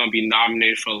think it's gonna be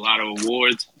nominated for a lot of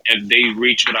awards if they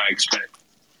reach what I expect.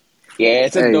 Yeah,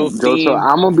 it's a dope theme. So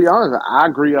I'm gonna be honest. I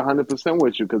agree 100%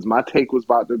 with you because my take was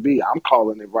about to be. I'm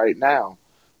calling it right now.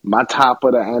 My top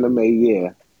of the anime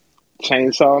year: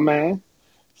 Chainsaw Man,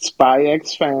 Spy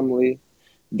X Family,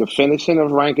 the finishing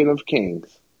of Ranking of Kings.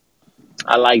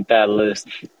 I like that list.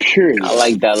 Period. I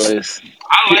like that list.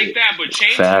 I like that, but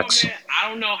Chainsaw Man, I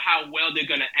don't know how well they're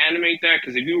gonna animate that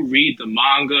because if you read the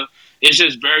manga, it's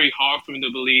just very hard for me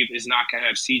to believe it's not gonna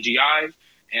have CGI,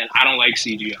 and I don't like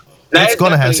CGI. It's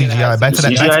gonna have CGI. Back to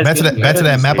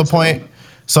that Mappa point.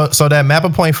 So that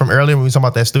Mappa point from earlier when we were talking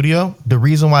about that studio, the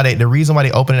reason why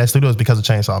they opened that studio is because of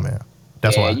Chainsaw Man.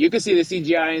 That's why. You can see the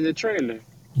CGI in the trailer.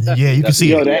 Yeah, you can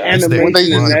see it. That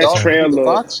animation in that trailer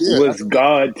was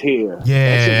god tier.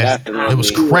 Yeah, it was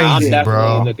crazy,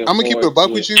 bro. I'm gonna keep it a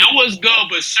buck with you. It was good,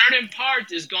 but certain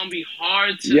parts is gonna be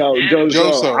hard to.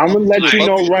 Joe, I'm gonna let you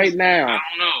know right now. I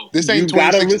don't know. This ain't you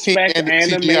gotta 2016 respect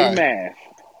anime CGI. math.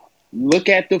 Look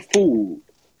at the food.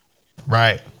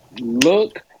 Right.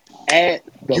 Look at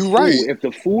the food. Right. If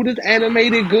the food is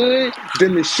animated good,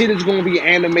 then the shit is gonna be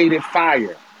animated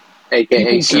fire.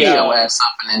 AKA shut your ass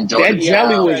up and enjoy that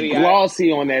jelly was glossy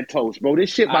on that toast, bro.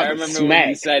 This shit about to smack. When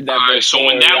you said that, so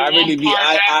when that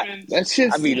I that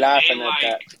shit's be laughing at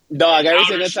that. Dog, every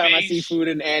single time I see food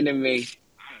in anime.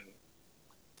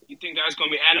 You think that's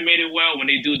gonna be animated well when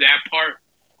they do that part?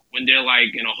 When they're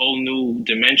like in a whole new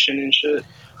dimension and shit?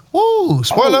 Woo!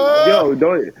 Spoiler! Yo,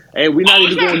 don't. Hey, we're not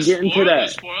even going to get into that.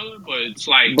 Spoiler, but it's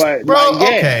like. But, bro,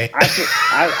 like, yeah, okay.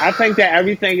 I think that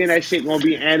everything in that shit going to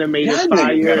be animated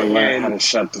fire. You gotta learn how to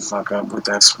shut the fuck up with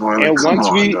that spoiler.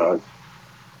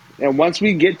 And once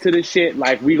we get to the shit,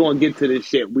 like, we going to get to the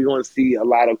shit, we going to see a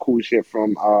lot of cool shit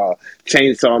from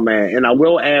Chainsaw Man. And I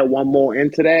will add one more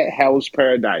into that, Hell's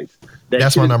Paradise.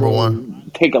 That's my number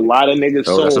one. Take a lot of niggas'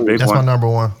 souls. That's my number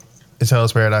one. It's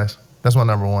Hell's Paradise. That's my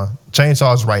number one.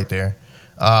 Chainsaw's right there.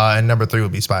 And number 3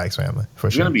 would be Spy X Family, for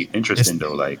It's sure. going to be interesting,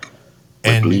 though, like,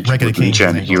 and Bleach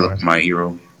and My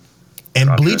Hero. And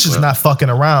Bleach is not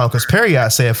fucking around, because Period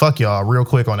said, fuck y'all, real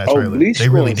quick on that trailer. Bleach they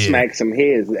really did. Smack some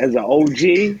heads. As an OG,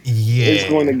 it's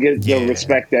going to get the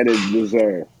respect that it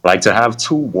deserves. Like, to have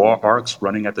 2 war arcs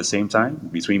running at the same time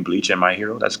between Bleach and My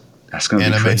Hero, that's going to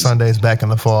be Anime crazy. Sundays back in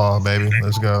the fall, baby.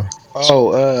 Let's go.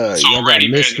 Y'all got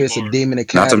Misfits and Demon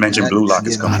Academy. Not to mention Blue Lock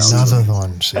is coming out. Another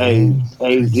one, see?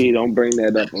 Hey, G, don't bring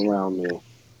that up around me. Yo,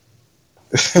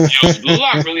 is Blue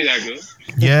Lock really that good?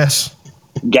 Yes.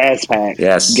 Gas Pack.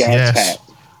 Yes. Gas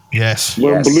Pack. Yes.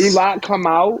 When Blue Lock come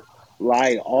out,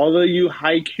 like, all of you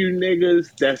Haikyuu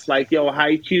niggas that's like, yo,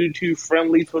 Haikyuu too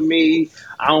friendly for me.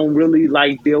 I don't really,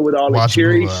 like, deal with all the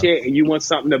cheery shit. And you want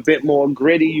something a bit more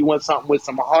gritty. You want something with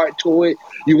some heart to it.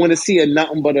 You want to see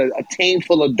nothing but a team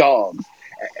full of dogs.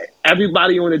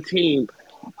 Everybody on the team,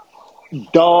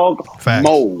 dog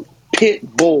mode, pit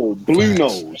bull, blue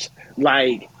nose.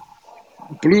 Like,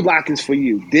 Blue Lock is for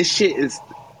you. This shit is,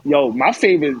 yo, my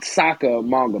favorite soccer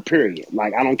manga, period.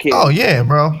 Like, I don't care. Oh, yeah,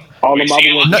 bro. All the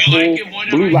other ones,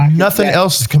 Blue Lock. Nothing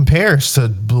else compares to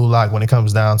Blue Lock when it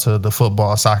comes down to the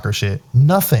football, soccer shit.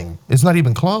 Nothing. It's not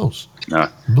even close. Nah,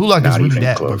 Blue Lock is really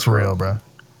that for real, bro.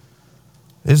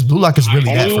 Blue Lock is really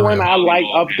that for real. Only one I like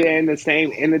up there in the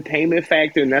same entertainment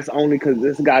factor, and that's only because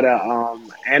this got a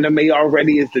anime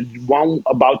already, is the one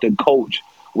about the coach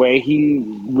where he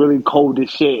really cold as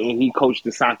shit and he coached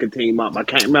the soccer team up. I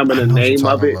can't remember the name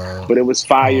of it, but it was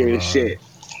fire as shit.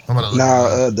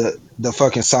 The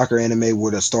fucking soccer anime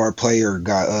where the star player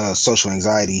got social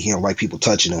anxiety. He don't like people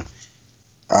touching him.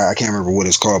 I can't remember what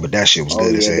it's called, but that shit was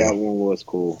good as hell. That one was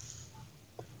cool.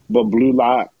 But Blue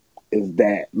Lock is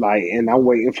that, like, and I'm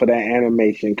waiting for that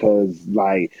animation because,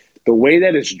 like, the way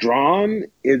that it's drawn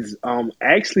is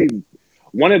actually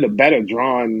one of the better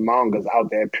drawn mangas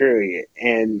out there, period.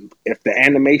 And if the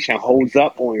animation holds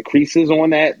up or increases on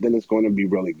that, then it's going to be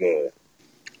really good.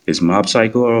 Is Mob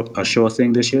Psycho a sure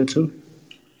thing this year too?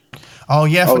 Oh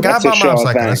yeah, I forgot about Mob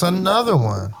Psycho. That's another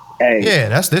one. Hey, yeah,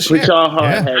 that's this year. Put y'all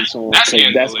hard heads on.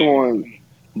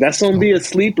 That's going to be a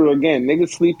sleeper again.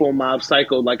 Niggas sleep on Mob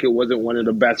Psycho like it wasn't one of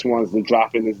the best ones to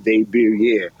drop in its debut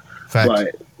year. Fact.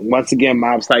 But once again,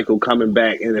 Mob Psycho coming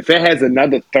back. And if it has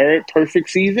another third perfect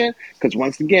season, because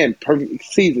once again, perfect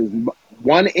seasons,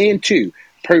 1 and 2,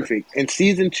 perfect. And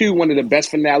season 2, one of the best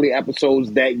finale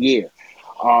episodes that year.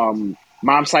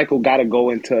 Mob Psycho got to go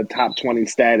into a top 20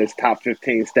 status, top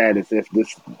 15 status if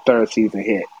this third season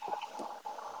hit.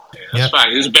 That's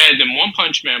fine. It's better than One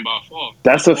Punch Man by far.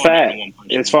 That's a fact.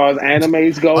 As far as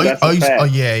animes go, that's a fact. Oh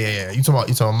yeah. You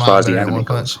talking about better than One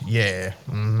Punch? Yeah.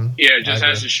 Mm-hmm. Yeah, just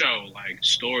as a show, like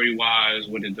story wise,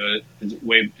 what it does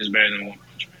is better than One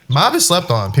Punch Man. Mob is slept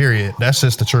on. Period. That's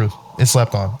just the truth. It's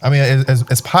slept on. I mean,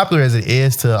 as popular as it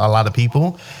is to a lot of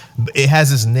people, it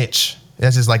has its niche.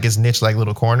 That's just like its niche, like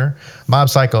little corner. Mob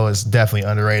Psycho is definitely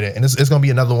underrated, and it's gonna be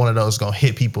another one of those gonna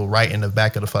hit people right in the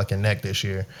back of the fucking neck this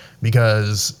year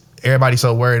because everybody's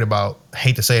so worried about,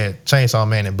 hate to say it, Chainsaw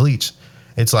Man and Bleach.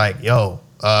 It's like, yo,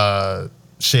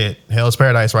 shit, Hell's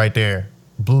Paradise right there,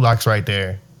 Blue Lock's right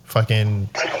there, fucking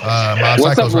Mob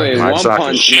Psycho's right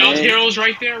there. Shield Heroes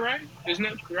right there, right? Isn't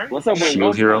that right? What's up with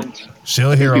Shield Hero?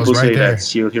 Shield Heroes people right say there. that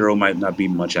Shield Hero might not be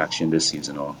much action this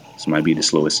season, or this might be the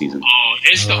slowest season. Oh,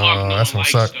 it's the arc no that's one gonna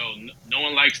likes, suck. though. No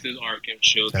one likes this arc in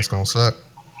Shield. That's gonna suck.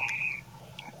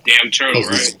 Damn turtle,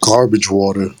 right? Garbage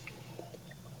water.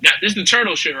 This is the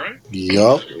turtle shit, right?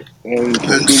 Yup. And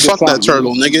fuck that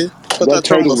turtle, nigga. Put that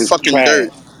turtle in the fucking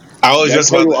dirt. I was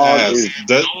just about to ask.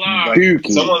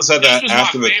 Someone said that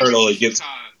after the turtle,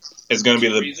 it's going to be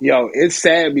the... Yo, it's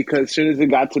sad because as soon as it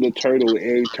got to the turtle,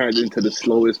 it turned into the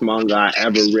slowest manga I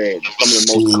ever read. Some of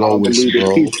the most convoluted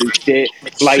pieces of shit.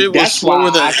 Like, shit was that's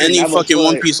slower why than any fucking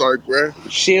One Piece arc, bro.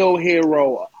 Shield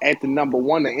Hero at the number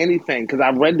 1 or anything, because I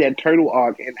read that turtle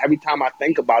arc, and every time I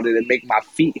think about it, it make my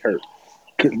feet hurt.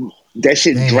 Cause that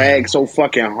shit dragged so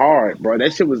fucking hard, bro.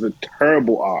 That shit was a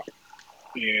terrible arc.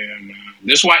 Yeah, man.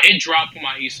 That's why it dropped on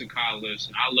my Isekai list.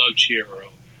 And I love Chihiro.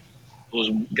 It was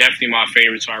definitely my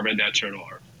favorite, so I read that turtle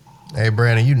arc. Hey,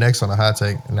 Brandon, you next on the hot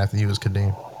take, and after you is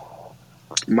Kadeem.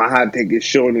 My hot take is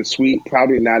short and sweet.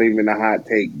 Probably not even a hot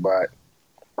take, but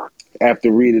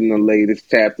after reading the latest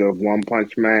chapter of One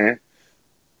Punch Man,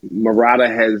 Murata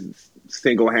has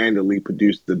single-handedly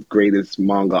produced the greatest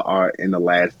manga art in the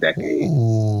last decade.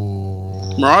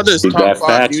 Murata is top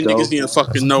 5. You niggas need to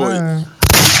fucking know it.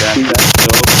 He's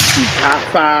top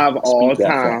 5 all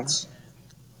time.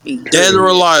 Dead or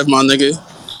alive, my nigga.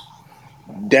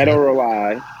 Dead or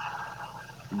alive.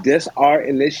 This art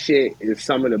and this shit is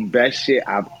some of the best shit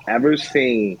I've ever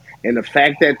seen. And the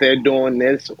fact that they're doing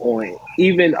this on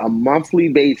even a monthly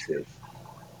basis,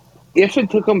 if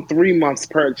it took them 3 months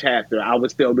per chapter, I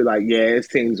would still be like, yeah, it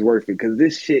seems worth it. Because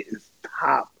this shit is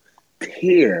top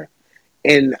tier.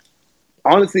 And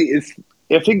honestly,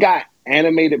 if it got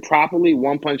animated properly,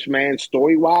 One Punch Man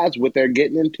story-wise, what they're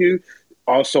getting into,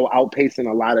 also outpacing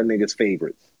a lot of niggas'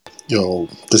 favorites. Yo,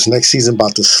 this next season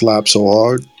about to slap so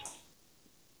hard. Oh,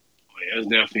 yeah, it's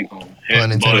definitely going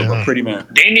to hit. But Pretty Man.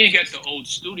 They need to get the old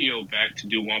studio back to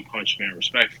do One Punch Man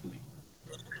respectfully.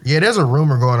 Yeah, there's a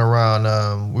rumor going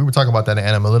around. We were talking about that in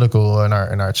Analytical in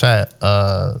our chat.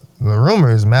 The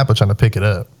rumor is Mappa trying to pick it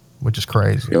up, which is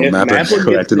crazy. Yo, Mappa's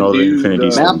collecting all the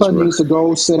Infinity Stones. Mappa needs to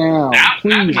go sit down.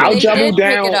 Please. I'll double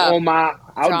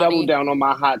down on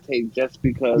my hot take just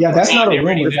because. Yeah, that's not a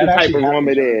rumor. It's the type of rumor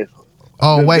it is.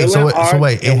 Oh wait, so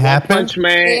wait, it happened. One Punch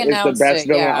Man is the best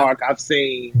villain arc I've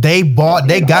seen. They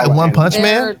got One Punch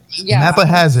Man. Yeah, Mappa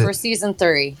has it for season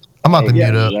 3. I'm about to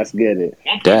mute up. Let's get it.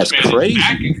 That's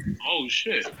crazy. Oh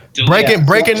shit!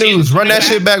 Breaking news. Run that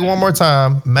shit back one more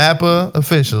time. Mappa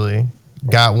officially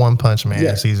got One Punch Man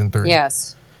in season 3.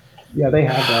 Yes. Yeah, they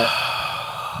have that.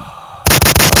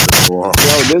 Yo,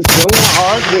 this villain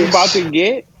arc we're about to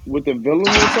get with the Villain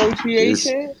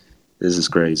Association. This is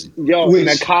crazy. Yo, in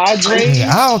the cadre.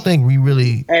 I don't think we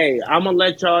really. Hey, I'm gonna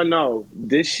let y'all know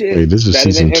this shit. Hey, this is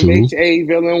better season than 2. MHA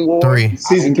Villain War. 3.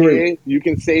 Season 3. You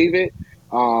can save it.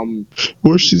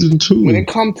 Or season 2. When it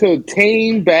comes to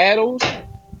team battles,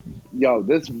 yo,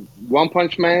 this One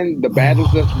Punch Man, the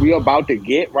battles that we about to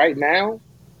get right now.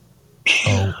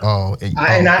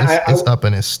 It's up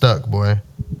and it's stuck, boy.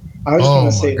 I just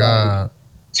want to say like,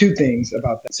 two things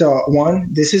about that. So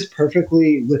one, this is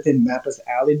perfectly within Mappa's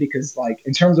alley because like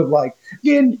in terms of like,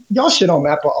 again, y'all shit on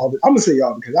Mappa all the I'm gonna say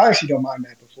y'all because I actually don't mind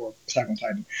Mappa for Attack on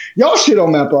Titan. Y'all shit on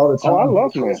Mappa all the time. Oh, I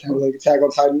love Mappa. Attack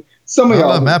on Titan. Some of y'all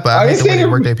love Mappa. I hate the way they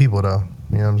work their people though.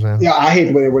 You know what I'm saying? Yeah, I hate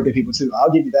the way they work their people too.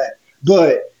 I'll give you that.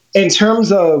 But in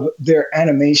terms of their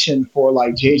animation for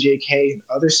like JJK and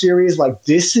other series, like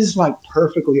this is like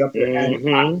perfectly up their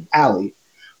alley.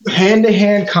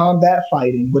 Hand-to-hand combat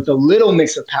fighting with a little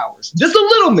mix of powers. Just a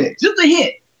little mix, just a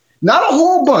hint. Not a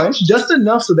whole bunch, just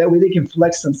enough so that way they can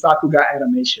flex some Sakuga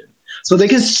animation. So they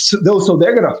can, so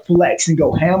they're gonna flex and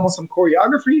go ham on some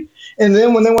choreography. And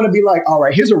then when they want to be like, all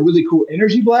right, here's a really cool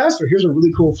energy blast, or here's a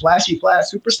really cool flashy flash,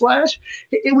 super slash,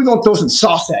 we're gonna throw some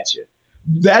sauce at you.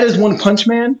 That is One Punch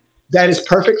Man. That is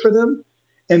perfect for them,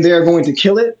 and they're going to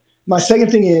kill it. My second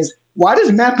thing is, why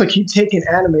does Mappa keep taking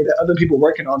anime that other people are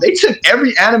working on? They took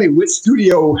every anime Wit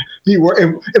studio be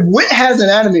working. If Wit has an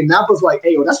anime, Mappa's like,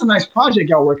 hey, well, that's a nice project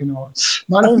y'all working on.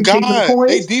 Mind if we take the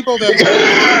coins? They Debo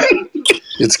that.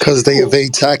 It's because they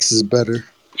evade taxes better.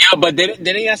 Yeah, but didn't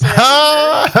y'all say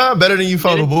that? Better than you,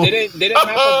 Photable. Didn't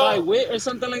Mappa buy Wit or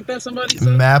something like that? Somebody said?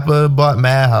 Mappa bought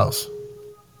Madhouse.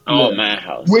 Oh,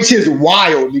 Madhouse. Which is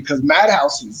wild because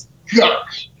Madhouse is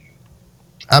gosh.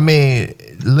 I mean,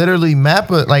 literally,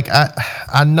 Mappa, like,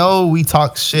 I know we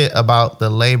talk shit about the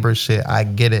labor shit. I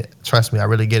get it. Trust me, I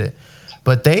really get it.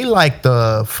 But they like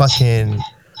the fucking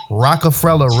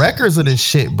Rockefeller records of this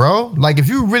shit, bro. Like, if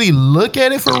you really look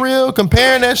at it for real,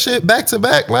 comparing that shit back to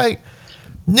back, like,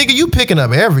 nigga, you picking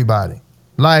up everybody.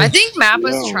 Like, I think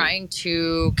Mappa's trying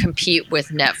to compete with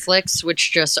Netflix,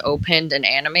 which just opened an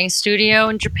anime studio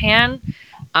in Japan.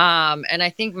 And I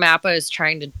think Mappa is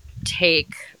trying to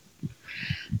take...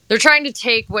 They're trying to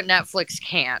take what Netflix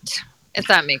can't, if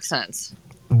that makes sense.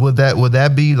 Would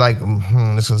that be like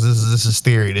this is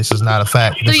theory? This is not a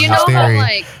fact. This so you is know theory.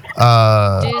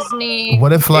 How, like Disney.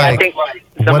 What if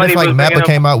Mappa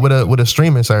came out with a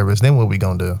streaming service? Then what we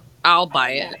gonna do? I'll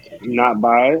buy it. Not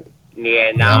buy it.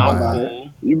 Yeah,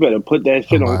 You better put that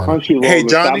shit on Crunchyroll. Hey, and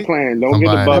Johnny, stop playing. Don't get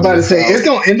the bug. I'm about to say it's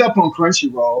gonna end up on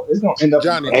Crunchyroll. It's gonna end up.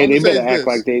 Johnny, hey, they better act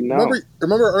like they know.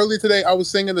 Remember earlier today I was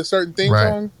singing a certain theme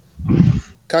song.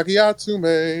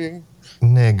 Kakiyatsume.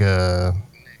 Nigga.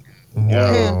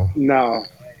 No.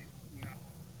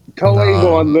 Toei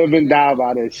gonna live and die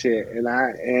by this shit.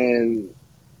 And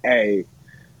hey,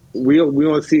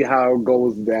 we'll see how it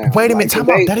goes down. Wait a minute, time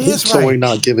out. That is right. Toei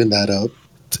not giving that up.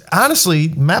 Honestly,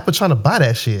 Mappa trying to buy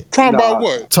that shit. Trying to buy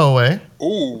what? Toei.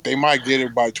 Ooh, they might get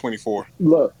it by 24.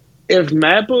 Look, if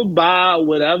Mappa buy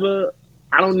whatever,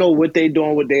 I don't know what they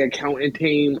doing with their accounting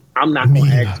team. I'm not going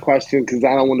to ask questions because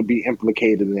I don't want to be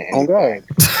implicated in anything. Okay.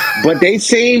 But they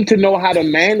seem to know how to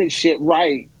manage shit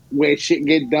right where shit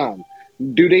get done.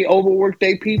 Do they overwork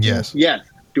their people? Yes.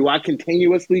 Do I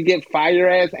continuously get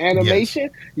fire-ass animation?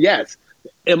 Yes.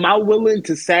 Am I willing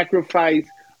to sacrifice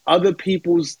other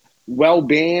people's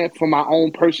well-being for my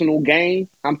own personal gain?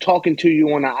 I'm talking to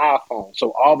you on an iPhone,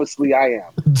 so obviously I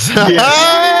am.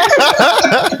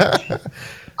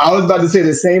 I was about to say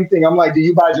the same thing. I'm like, do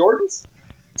you buy Jordans?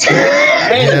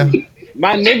 Hey,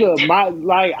 my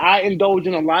nigga, I indulge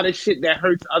in a lot of shit that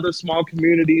hurts other small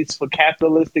communities for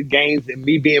capitalistic gains and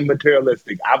me being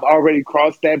materialistic. I've already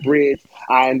crossed that bridge.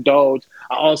 I indulge.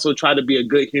 I also try to be a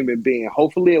good human being.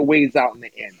 Hopefully it weighs out in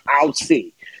the end. I'll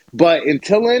see. But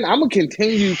until then, I'm going to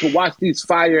continue to watch these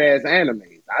fire-ass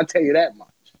animes. I'll tell you that much.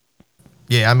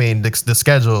 Yeah, I mean, the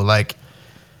schedule, like,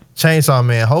 Chainsaw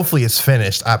Man, hopefully it's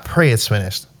finished. I pray it's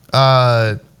finished.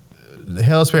 Hell's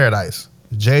Paradise,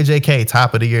 JJK,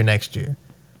 top of the year next year.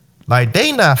 Like,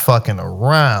 they not fucking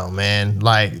around, man.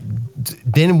 Like,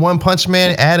 didn't One Punch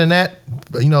Man add in that,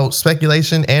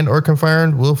 speculation and or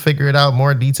confirmed? We'll figure it out.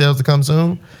 More details to come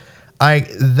soon. Like,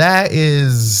 that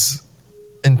is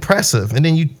impressive. And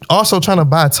then you also trying to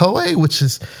buy Toei, which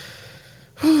is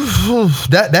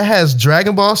that has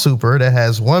Dragon Ball Super, that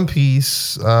has One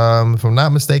Piece. If I'm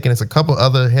not mistaken, it's a couple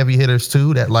other heavy hitters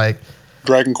too. That like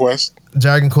Dragon Quest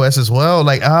as well.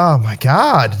 Like, oh my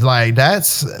god, like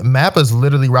that's Mappa's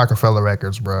literally Rockefeller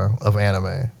Records, bro, of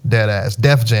anime. Dead ass,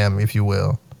 Def Jam, if you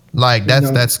will. Like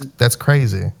that's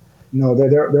crazy. No,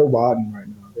 they're widening right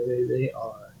now.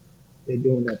 They're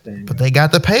doing that thing. But they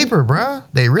got the paper, bro.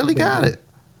 They really got it.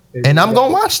 And I'm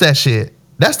gonna watch that shit.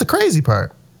 That's the crazy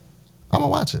part. I'm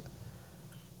gonna watch it.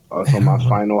 So my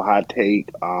final hot take: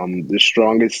 the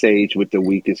strongest sage with the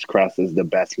weakest crust is the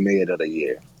best mid of the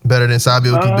year. Better than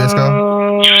Sabuki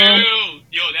Bisco?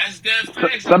 Yo, that's dead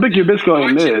facts. Sabuki Bisco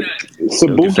ain't mid.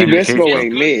 Sabuki Bisco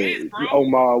ain't mid.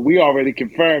 Omar, we already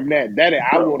confirmed that.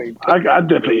 I won't. I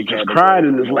definitely just cried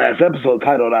in this last episode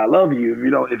titled "I Love You." If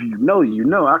you know, you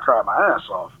know. I cried my ass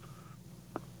off.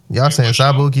 Y'all saying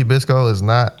Sabuki Bisco is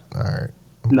not all right?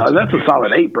 No, that's a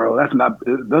solid 8, bro. That's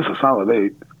a solid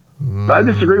 8. But I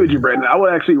disagree with you, Brandon. I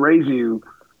would actually raise you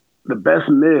the best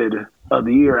mid of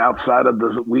the year outside of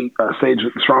the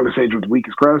strongest sage with the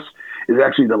weakest crest is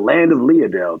actually the Land of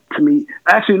Leodale. To me,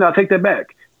 actually, no, take that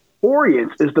back.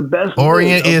 Orient is the best.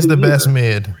 Orient is the best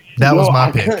mid. That was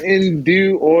my pick. I couldn't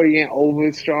do Orient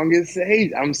over strongest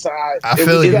sage. I'm sorry. I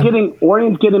feel you.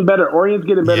 Orient's getting better.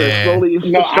 Yeah. Slowly.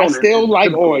 I still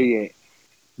like Orient.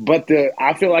 But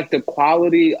I feel like the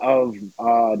quality of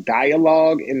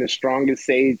dialogue in the strongest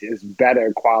sage is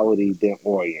better quality than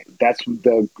Orient. That's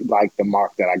the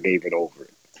mark that I gave it over.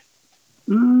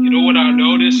 You know what I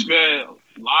noticed, man?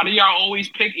 A lot of y'all always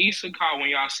pick Isekai when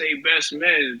y'all say best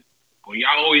mid, but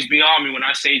y'all always be on me when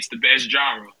I say it's the best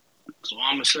genre. So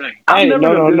I'm gonna say. I'm not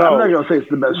gonna say it's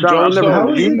the best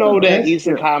genre. You know that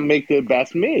Isekai make the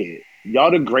best mid.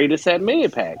 Y'all the greatest at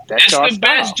mid pack. It's the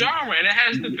best genre, and it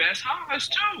has the best highs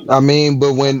too. I mean,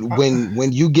 but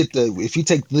when you get if you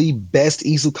take the best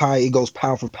isekai, it goes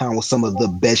pound for pound with some of the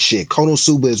best shit.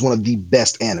 Konosuba is one of the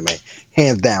best anime,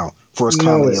 hands down, for its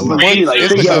comedy alone.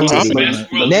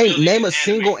 Name a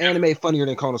single anime funnier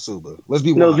than Konosuba. Let's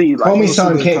be real.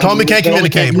 Komi-san can't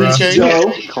communicate, bro.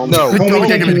 Komi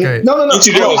can't communicate. No.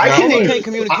 Komi can't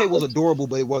communicate was adorable,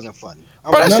 but it wasn't funny.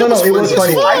 No, it was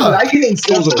funny. I can name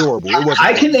several. It was adorable. It wasn't.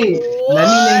 I can name.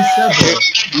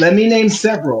 Let me name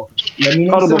several.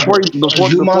 Before you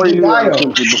Azumanga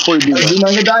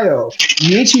Daioh,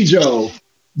 Nichijou,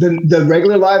 the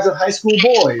regular lives of high school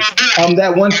boys.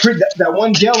 That one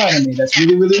jail anime that's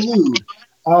really really lewd.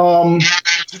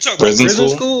 Prison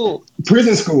School.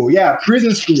 Prison School. It was.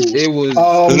 Prison School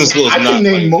is I can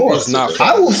name more.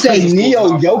 I will say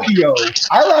Neo Yokio.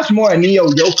 I laughed more at Neo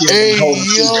Yokio than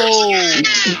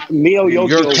Konosuba. Neo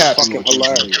Yokio is fucking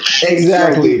hilarious.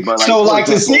 Exactly. So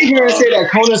to sit here and say that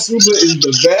Konosuba is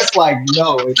the best,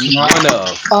 no, it's not.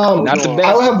 Not the best. I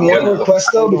will have one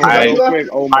request though because I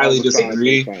highly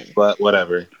disagree, but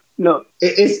whatever. No,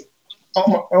 it's.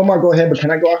 Omar, go ahead, but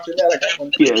can I go after that? I got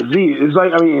one. Yeah, Z. It's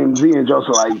Z and Joe.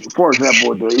 So, for example,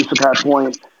 with the Isekai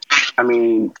point,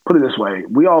 put it this way: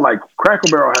 we all Cracker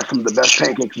Barrel has some of the best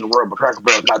pancakes in the world, but Cracker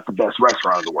Barrel is not the best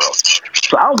restaurant in the world.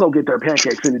 So I'll go get their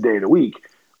pancakes any day of the week,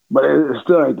 but it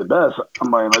still ain't the best.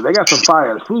 I'm they got some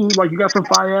fire ass food, you got some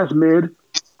fire ass mid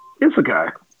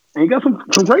Isekai, and you got some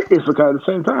great Isekai at the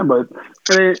same time, but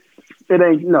it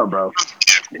ain't bro.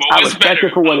 I respect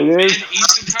it for what it is.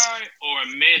 Isekai or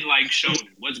mid shonen?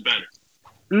 What's better?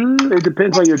 It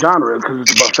depends on your genre because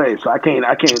it's a buffet. So I can't.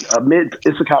 A mid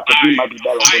Isekai for me might be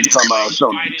better than some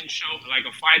shonen. Like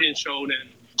a fighting shonen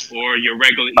or your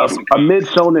regular Isekai. A mid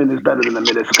shonen is better than a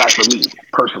mid Isekai for me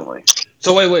personally.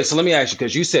 So wait. So let me ask you,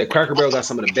 because you said Cracker Barrel got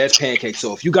some of the best pancakes.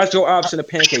 So if you got your option of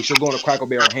pancakes, you're going to Cracker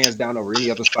Barrel hands down over any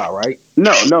other spot, right?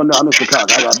 No. I'm in Chicago.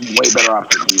 I got way better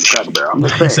options than Cracker Barrel. I'm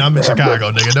just saying. I'm in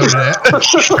Chicago, nigga. Don't do that.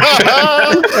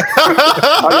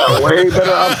 I got way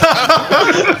better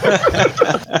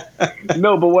options.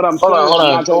 No, but what I'm saying. Hold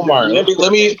on, Omar. Let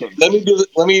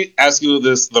me ask you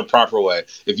this the proper way.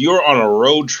 If you were on a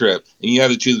road trip and you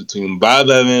had to choose between Bob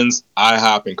Evans,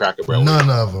 IHOP, and Cracker Barrel, none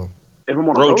of them. If I'm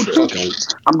on a road trip,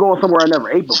 I'm going somewhere I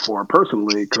never ate before,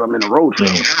 personally, because I'm in a road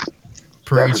trip.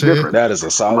 That is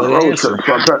a solid answer.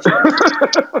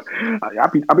 I'll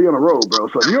be on the road, bro.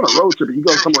 So if you're on a road trip and you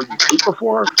go somewhere you ate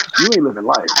before, you ain't living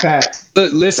life.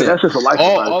 But listen, that's just a life.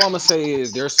 All I'm gonna say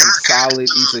is there's some solid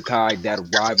isekai that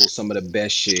rival some of the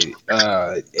best shit.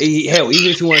 Hell, even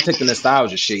if you want to take the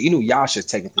nostalgia shit, Inuyasha's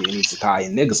technically an isekai,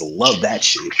 and niggas love that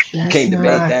shit. Can't debate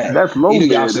that. That's low mid,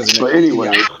 but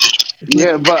anyway.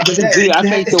 Yeah, but see, I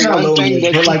think the one thing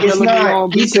that you're killing me on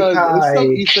because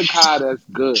it's some isekai that's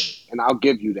good, and I'll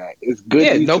give you that. It's good.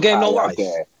 Yeah, no game, no life.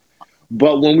 There.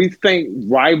 But when we think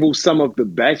rival some of the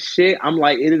best shit, I'm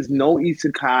like, it is no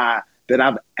isekai that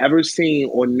I've ever seen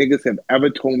or niggas have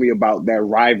ever told me about that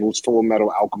rivals Full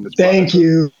Metal Alchemist. Thank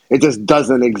you. It just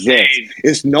doesn't exist.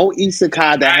 It's no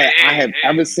isekai that I have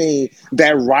ever seen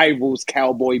that rivals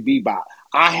Cowboy Bebop.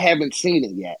 I haven't seen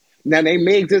it yet. Now, they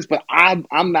may exist, but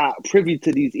I'm not privy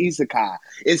to these isekai.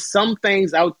 It's some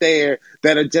things out there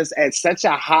that are just at such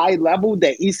a high level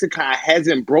that isekai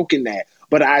hasn't broken that.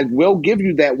 But I will give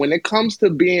you that when it comes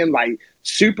to being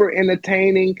super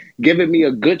entertaining, giving me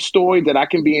a good story that I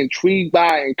can be intrigued by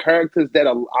and characters that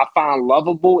I find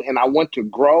lovable and I want to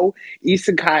grow,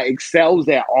 isekai excels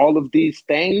at all of these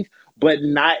things. but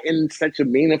not in such a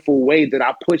meaningful way that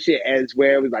I push it as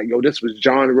where it was like, yo, this was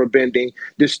genre bending.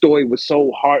 This story was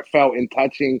so heartfelt and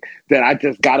touching that I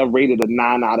just got to rate it a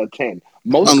 9 out of 10.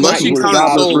 Most Unless you count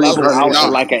jobs Soul level Level out to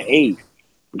 9. like an 8.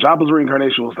 Jabba's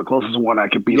reincarnation was the closest one I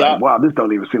could be like, wow, this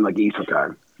don't even seem like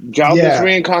isekai. Jabba's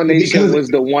reincarnation was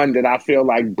the one that I feel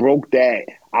like broke that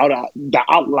out of the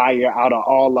outlier out of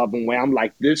all of them. Where I'm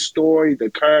like, this story, the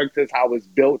characters, how it's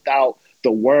built out,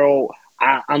 the world.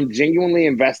 I'm genuinely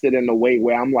invested in the way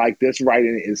where I'm like, this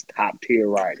writing is top tier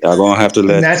writing. Y'all gonna have to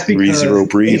let ReZero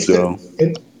breathe though.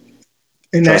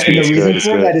 And the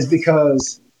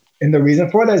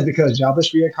reason for that is because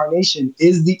Jabba's reincarnation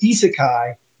is the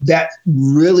isekai that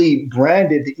really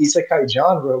branded the isekai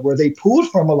genre, where they pulled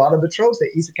from a lot of the tropes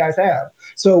that isekais have.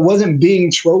 So it wasn't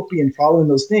being tropey and following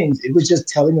those things. It was just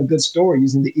telling a good story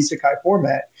using the isekai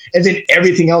format. And then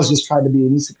everything else just tried to be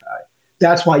an isekai.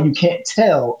 That's why you can't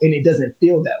tell, and it doesn't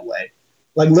feel that way.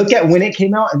 Like, look at when it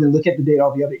came out, and then look at the date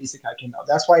all the other isekai came out.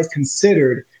 That's why it's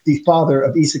considered the father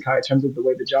of isekai in terms of the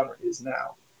way the genre is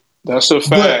now. That's a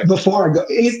fact. But before I go,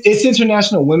 it's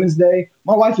International Women's Day.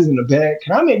 My wife is in the bed.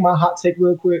 Can I make my hot take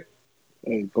real quick?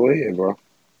 Hey, go ahead, bro.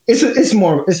 It's a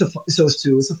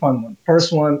fun one.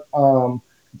 First one, in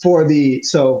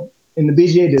the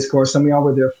BGA Discord, some of y'all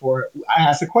were there for it. I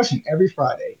ask a question every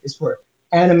Friday. It's for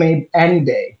Anime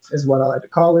Day, is what I like to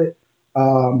call it.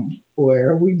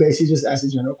 Where we basically just ask a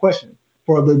general question.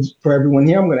 For everyone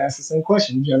here, I'm going to ask the same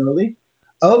question generally.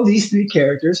 Of these 3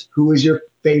 characters, who is your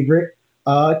favorite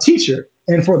teacher?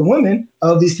 And for the women,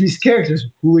 of these 3 characters,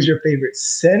 who is your favorite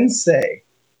sensei?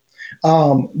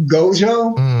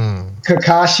 Gojo,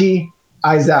 Kakashi,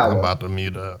 Aizawa. I'm about to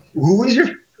mute up. Who is your?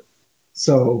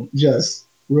 So just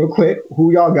real quick,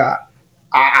 who y'all got?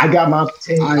 I got my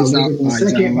take in a second,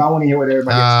 but I want to hear what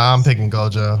everybody else. I'm picking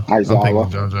Gojo. Aizawa.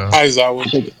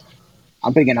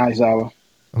 I'm picking Aizawa.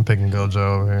 I'm picking Gojo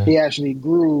over here. He actually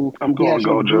grew. I'm going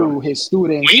Gojo. Grew his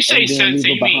students. When you say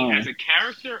sensei, you mean as a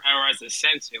character or as a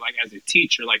sensei, like as a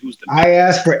teacher, like who's the? I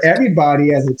asked for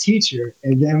everybody as a teacher,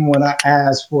 and then when I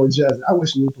asked for I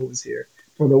wish Lupo was here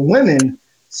for the women.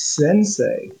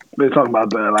 Sensei. They're talking about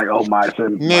the my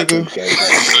sensei.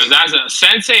 That's a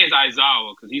sensei is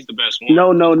Aizawa because he's the best one.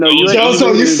 No.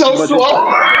 You're so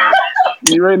slow.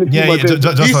 You ready to you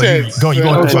going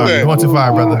too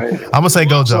far, brother. I'm gonna say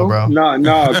Gojo, bro.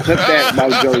 No, clip that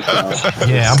about Jojo.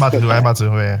 Yeah, I'm about to.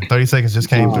 Yeah. 30 seconds just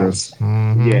came through.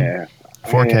 Mm-hmm. Yeah.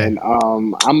 4K. And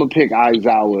I'm gonna pick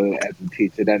Aizawa as a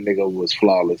teacher. That nigga was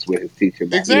flawless with his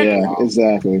teaching.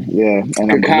 Exactly. Yeah.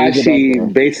 And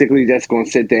Kakashi basically just gonna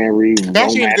sit there and read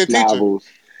romance novels.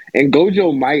 And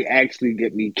Gojo might actually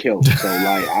get me killed. So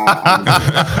like,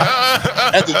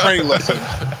 at the training lesson,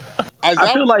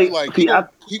 I feel like he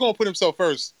gonna put himself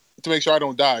first to make sure I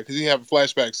don't die because he have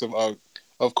flashbacks of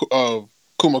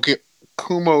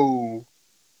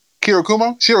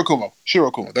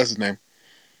Shirakumo. That's his name.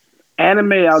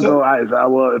 Anime, I'll go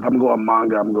Aizawa. If I'm going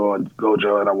manga, I'm going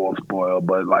Gojo, and I won't spoil.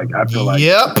 But like, I feel like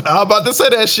I'm about to say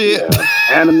that shit. Yeah.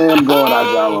 Anime, I'm going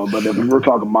Aizawa. But if we're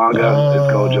talking manga,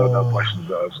 it's Gojo. No questions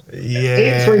asked.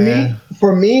 Yeah.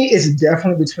 For me, it's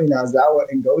definitely between Aizawa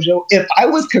and Gojo. If I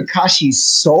was Kakashi's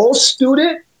sole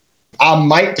student, I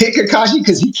might pick Kakashi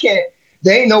because he can't.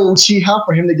 They ain't no Uchiha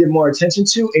for him to give more attention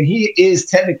to, and he is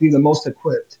technically the most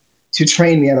equipped to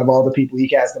train me out of all the people. He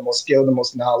has the most skill, the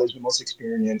most knowledge, the most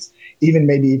experience,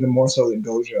 maybe even more so than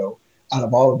Gojo out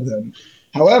of all of them.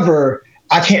 However,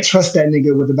 I can't trust that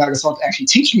nigga with a bag of salt to actually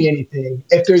teach me anything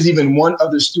if there's even one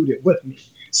other student with me.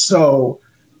 So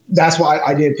that's why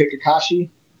I did pick Kakashi.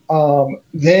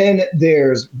 Then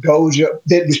there's Gojo.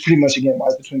 That was pretty much, again,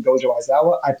 was between Gojo and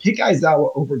Aizawa. I pick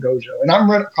Aizawa over Gojo. And I'm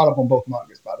caught up on both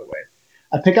mangas, by the way.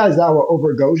 I pick Aizawa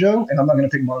over Gojo, and I'm not going to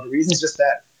pick manga reasons, just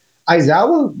that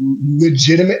Aizawa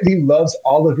legitimately loves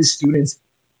all of his students.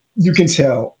 You can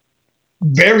tell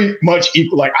very much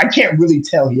equal. Like, I can't really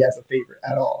tell he has a favorite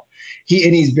at all.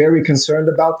 He's very concerned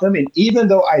about them. And even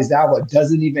though Aizawa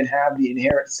doesn't even have the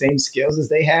inherent same skills as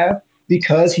they have,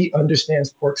 because he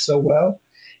understands quirks so well,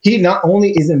 he not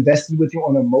only is invested with you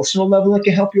on an emotional level and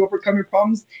can help you overcome your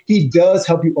problems, he does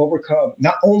help you overcome,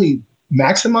 not only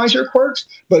maximize your quirks,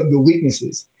 but the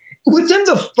weaknesses. Within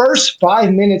the first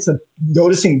 5 minutes of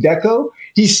noticing Deku,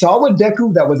 he saw a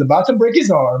Deku that was about to break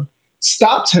his arm,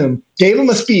 stopped him, gave him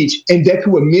a speech, and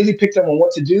Deku immediately picked up on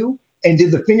what to do and did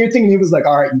the finger thing, and he was like,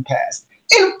 all right, you passed.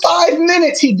 In 5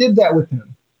 minutes, he did that with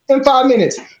him. In 5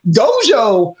 minutes.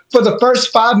 Gojo, for the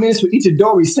first 5 minutes with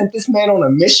Itadori, sent this man on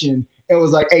a mission and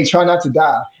was like, hey, try not to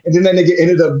die. And then that nigga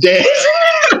ended up dead.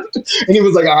 And he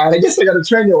was like, all right, I guess I got to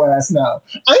train your ass now.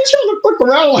 I ain't trying to fuck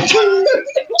around like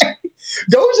that.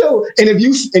 Gojo, and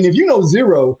if you know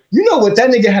Zero, you know what that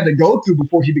nigga had to go through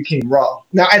before he became Raw.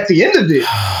 Now at the end of it,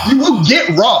 you will get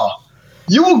Raw.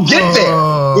 You will get there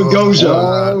with Gojo.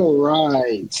 All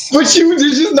right. But you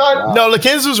just not. No,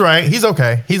 Lakenzu's right. He's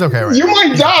okay. He's okay right You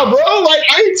might die, bro. Like,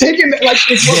 I ain't taking that. Like,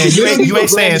 it's you ain't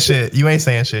saying shit. You ain't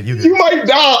saying shit. You might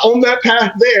die on that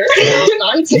path there.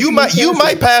 you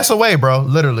might pass away, bro.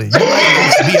 Literally. You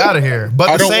might just be out of here. But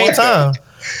at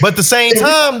the same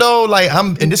time, though, like,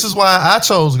 and this is why I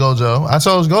chose Gojo. I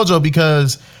chose Gojo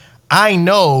because I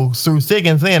know through thick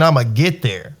and thin I'ma get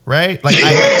there, right?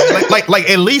 Like, like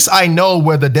at least I know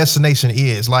where the destination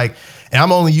is. Like, and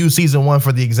I'm only use season 1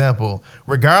 for the example.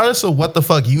 Regardless of what the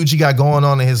fuck Yuji got going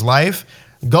on in his life,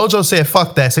 Gojo said,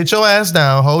 "Fuck that. Sit your ass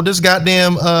down. Hold this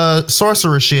goddamn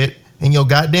sorcerer shit in your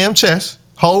goddamn chest.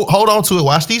 Hold on to it.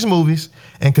 Watch these movies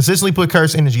and consistently put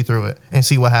curse energy through it and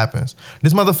see what happens."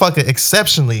 This motherfucker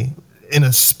exceptionally, in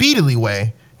a speedily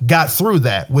way, got through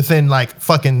that within like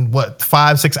fucking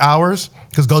 5-6 hours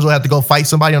because Gojo had to go fight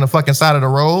somebody on the fucking side of the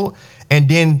road and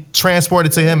then transport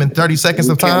it to him in 30 seconds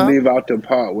of time. Can't leave out the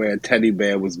part where a teddy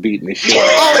bear was beating the shit.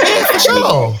 Oh yeah, for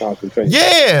sure.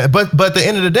 Yeah, but at the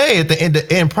end of the day,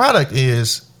 the end product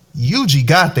is Yuji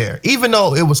got there, even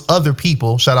though it was other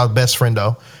people. Shout out best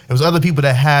friendo. It was other people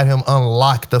that had him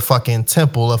unlock the fucking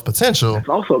temple of potential. It's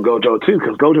also Gojo too,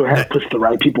 because Gojo has pushed the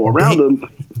right people around him,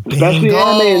 especially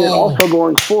anime, and then also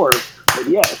going forth. But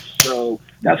yes, so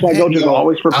that's why Gojo's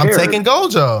always prepared. I'm taking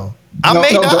Gojo.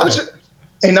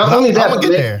 And not only that, but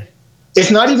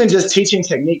it's not even just teaching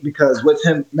technique, because with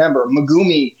him, remember,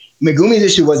 Megumi's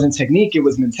issue wasn't technique, it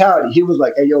was mentality. He was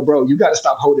like, "Hey, yo, bro, you got to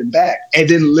stop holding back." And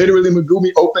then literally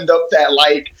Megumi opened up that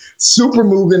like super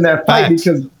move in that fight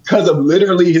because of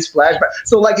literally his flashback.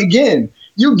 So like, again,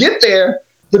 you get there,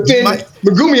 but then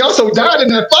Megumi also died in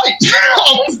that fight.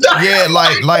 Almost died. Yeah,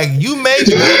 like you may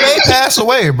pass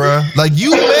away, bro. Like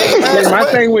you may pass away. My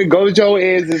thing with Gojo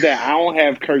is that I don't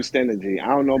have cursed energy. I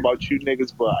don't know about you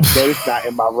niggas, but that's not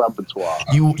in my repertoire.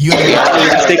 The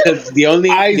only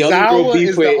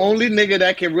is the only nigga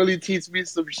that can really teach me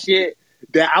some shit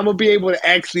that I'm gonna be able to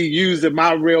actually use in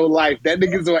my real life. That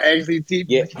nigga's gonna actually teach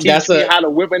me how to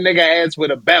whip a nigga ass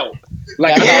with a belt.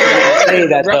 Like,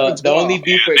 the only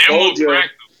beef with Gojo.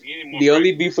 The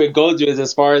only beef with Gojo is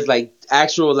as far as like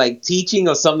actual like teaching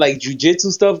or some like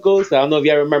jujitsu stuff goes. I don't know if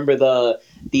y'all remember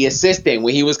the assistant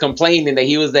when he was complaining that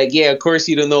he was like, "Yeah, of course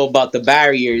you don't know about the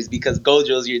barriers because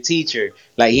Gojo's your teacher.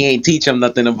 Like he ain't teach him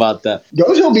nothing about that."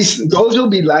 Gojo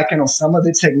be lacking on some of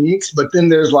the techniques, but then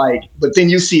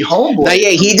you see Homeboy. Now, yeah,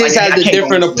 he just has a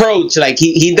different approach. Like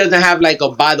he doesn't have like a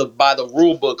by the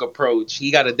rule book approach.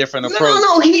 He got a different approach.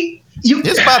 No,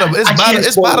 it's by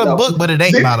the book, but it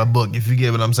ain't by the book. If you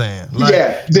get what I'm saying. Like,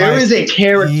 yeah, there is a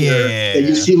character that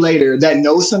you see later that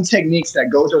knows some techniques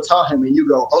that Gojo taught him, and you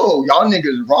go, "Oh, y'all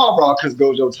niggas raw because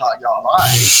Gojo taught y'all." All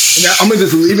right, and I'm gonna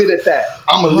just leave it at that.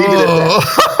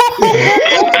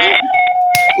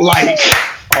 Like,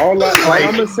 all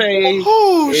I'm gonna say is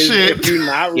shit. If you're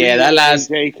not reading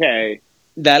JK,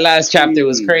 that last chapter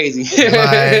was crazy.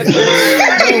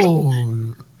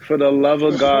 For the love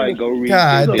of God, go read.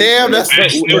 God damn, that's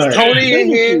is Tony in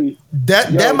here?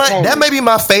 That may be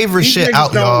my favorite shit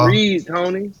out, y'all. Read,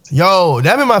 Tony. Yo,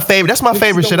 that be my favorite. That's my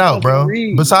favorite shit out, bro.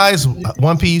 Besides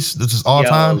One Piece, this is all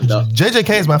time.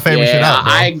 JJK is my favorite shit out,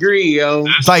 bro. I agree, yo.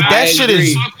 It's like that shit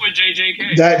is.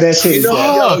 That shit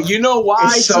is. You know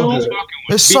why?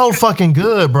 It's so fucking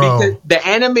good, bro. Because the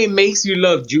anime makes you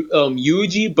love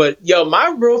Yuji, but yo,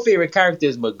 my real favorite character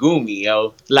is Megumi,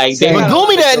 yo. Like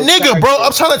Megumi, that nigga, bro.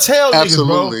 I'm trying to tell niggas,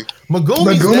 bro.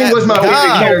 Megumi was my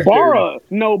favorite character.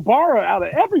 Nobara out of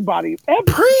everybody.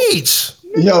 Preach.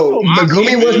 Yo,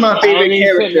 Megumi was my favorite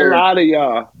character. A lot of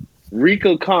y'all.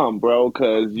 Rika come, bro,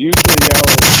 because you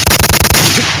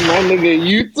my nigga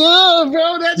Yuta,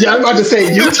 bro. Yeah, I'm about to say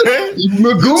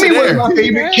Megumi was my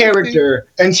favorite character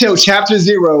until chapter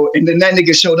 0, and then that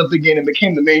nigga showed up again and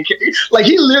became the main character. Like,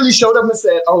 he literally showed up and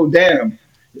said, "Oh damn,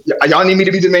 y'all need me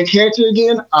to be the main character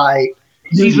again?"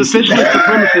 He's officially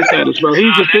supremacy status, bro.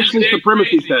 He's officially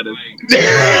supremacy status.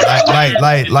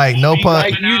 Like no pun.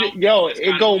 Like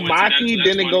it go Maki,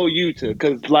 then it go Yuta,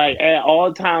 because like at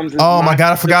all times. Oh my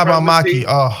god, I forgot about Maki.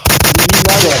 Oh, you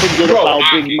never forget about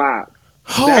Big Maki.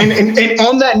 And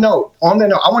on that note, I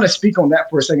want to speak on that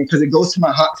for a second because it goes to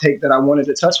my hot take that I wanted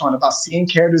to touch on about seeing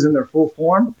characters in their full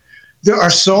form. There are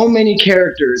so many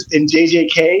characters in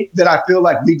JJK that I feel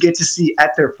like we get to see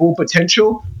at their full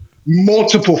potential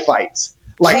multiple fights.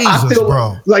 Like Jesus, I feel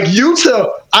bro. like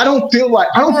Yuta. I don't feel like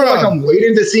I'm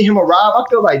waiting to see him arrive. I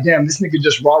feel like, damn, this nigga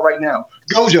just raw right now.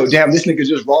 Gojo, damn, this nigga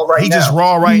just raw right now. He just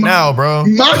raw right now, bro.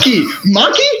 Maki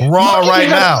raw right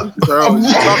now. Bro,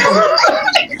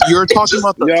 you're talking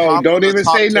about the top. Don't even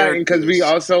say characters. nothing because we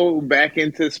also back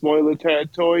into spoiler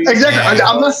territory. Exactly. Yeah.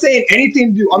 I'm not saying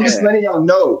anything to do. I'm just letting y'all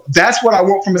know. That's what I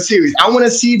want from a series. I want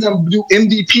to see them do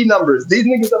MVP numbers. These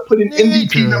niggas are putting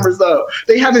MVP numbers up.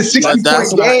 They having 60 That's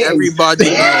point not games. everybody.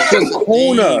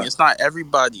 Sakuna. It's not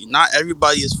everybody. Not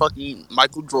everybody is fucking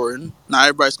Michael Jordan. Not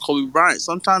everybody's Kobe Bryant.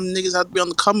 Sometimes niggas have to be on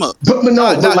the come up. But here's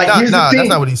the thing. That's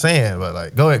not what he's saying. But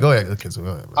like, go ahead. Okay, so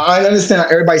go ahead, bro. I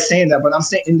understand everybody's saying that, but I'm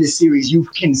saying in this series, you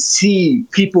can see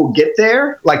people get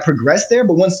there, like progress there.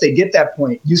 But once they get that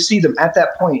point, you see them at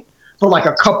that point for like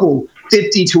a couple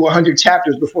 50 to 100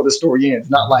 chapters before the story ends.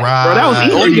 Not like, bro, that was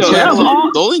easy.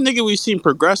 The only nigga we've seen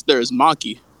progress there is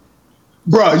Maki.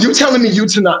 Bro, you telling me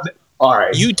Yuta not? All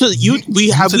right. We seen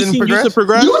Yuta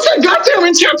progress? Yuta got there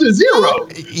in chapter 0.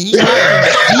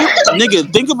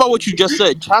 Nigga, think about what you just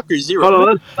said. Chapter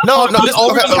 0. He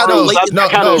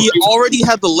already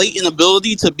had the latent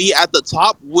ability to be at the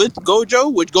top with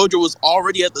Gojo, which Gojo was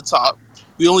already at the top.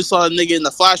 We only saw a nigga in the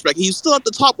flashback. He was still at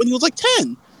the top when he was like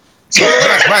 10.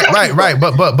 Right.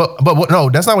 But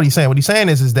no, that's not what he's saying. What he's saying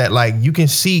is that like you can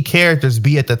see characters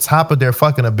be at the top of their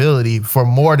fucking ability for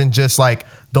more than just like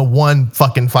the one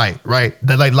fucking fight, right?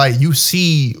 That like you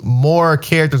see more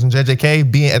characters in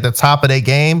JJK being at the top of their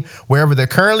game wherever they're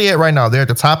currently at right now. They're at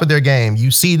the top of their game.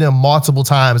 You see them multiple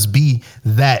times be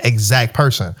that exact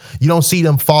person. You don't see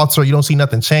them falter. You don't see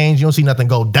nothing change. You don't see nothing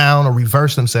go down or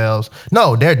reverse themselves.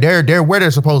 No, they're where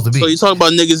they're supposed to be. So you talk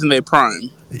about niggas in their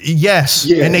prime. Yes,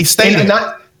 yeah. And they stay. And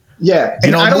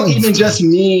I don't even just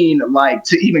mean like,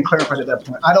 to even clarify to that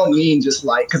point, I don't mean just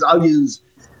like, because I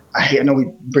know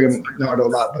we bring Naruto a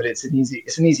lot, but it's an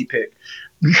easy pick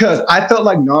because I felt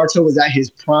like Naruto was at his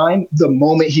prime the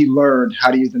moment he learned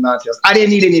how to use the Nine-Tails. I didn't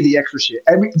need any of the extra shit.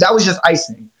 That was just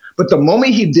icing. But the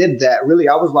moment he did that, really,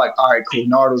 I was like, all right, cool,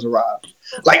 Naruto's arrived.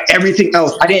 Like everything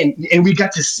else, I didn't, and we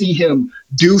got to see him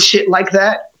do shit like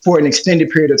that for an extended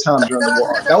period of time during the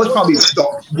war arc. That was probably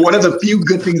one of the few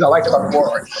good things I liked about the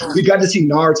war arc. We got to see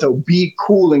Naruto be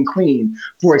cool and clean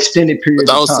for extended periods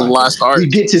of time. That was the last arc. We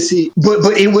get to see, but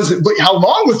how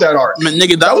long was that arc? Man,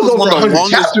 nigga, that was one of the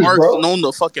longest arcs known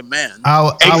to fucking man.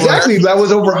 That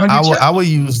was over 100 chapters. I would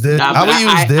use this. I would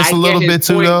use this a little bit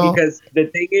too, though. Because the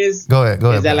thing is, go ahead.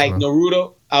 Is that like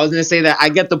Naruto? I was gonna say that I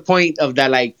get the point of that,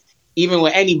 like. Even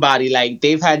with anybody, like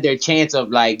they've had their chance of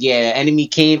like, yeah, enemy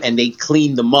came and they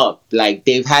cleaned them up. Like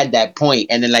they've had that point.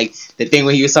 And then like the thing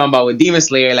when he was talking about with Demon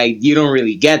Slayer, like you don't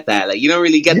really get that. Like you don't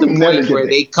really get the point where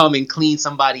they come and clean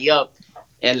somebody up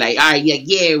and like, all right,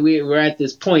 yeah, we're at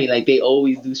this point. Like they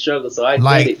always do struggle. So I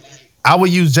get it. I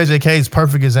would use JJK's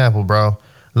perfect example, bro.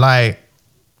 Like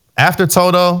after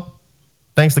Todo,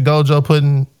 thanks to Gojo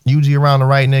putting Yuji around the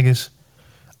right niggas,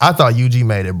 I thought Yuji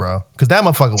made it, bro, because that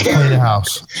motherfucker was cleaning the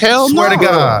house. Hell no. Swear to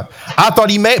God, I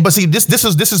thought he made. But see, this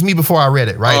is me before I read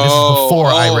it, right? This is before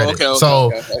I read it.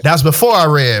 So that's before I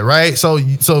read, right? So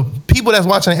people that's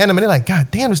watching the anime, they're like,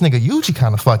 God damn, this nigga Yuji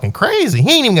kind of fucking crazy.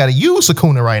 He ain't even got to use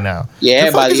Sukuna right now.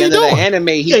 Yeah, by the end of the anime,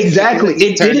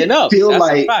 he turning up. Feel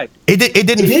like it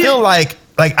didn't feel like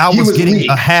I was getting weak.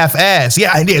 A half ass. Yeah,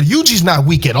 I did. Yuji's not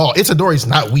weak at all. Itadori's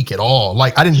not weak at all.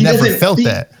 Like I never felt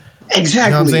that. Exactly. You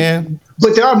know what I'm saying?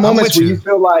 But there are moments where you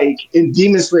feel like in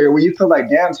Demon Slayer, where you feel like,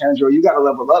 damn, Tanjiro, you got to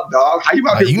level up, dog. How you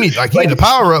about you need the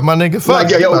power up, my nigga.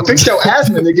 Fuck. Like, yo, fix your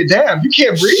asthma, nigga. Damn, you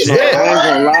can't breathe. I ain't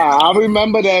gonna lie. I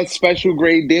remember that special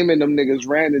grade demon them niggas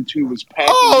ran into was packing.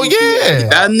 Oh yeah,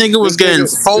 that nigga was getting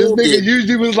folded. This nigga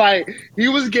usually was like, he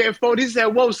was getting folded. He said,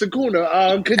 "Whoa,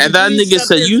 Sukuna." And that nigga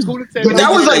said, "You." But that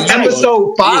was like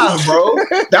episode 5, bro.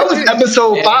 That was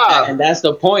episode 5, and that's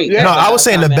the point. No, I was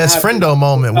saying the best friendo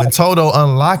moment when Todo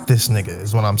unlocked this nigga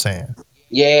is what I'm saying.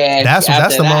 Yeah, that's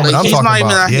the moment I'm talking about. He's not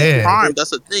even at his prime. That's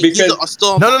the thing. Because he's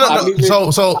still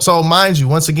no. So mind you,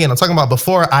 once again, I'm talking about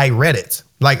before I read it.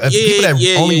 Like people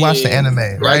that only watch the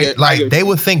anime, right? Like they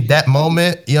would think that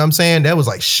moment, you know what I'm saying? That was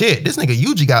like, shit, this nigga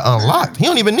Yuji got unlocked. He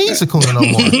don't even need Sukuna no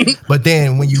more. But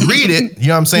then when you read it, you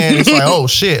know what I'm saying? It's like, oh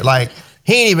shit, like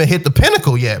he ain't even hit the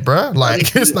pinnacle yet, bro.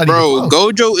 Like it's not even close.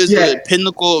 Gojo is the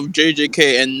pinnacle of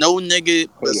JJK, and no nigga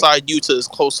beside Yuta is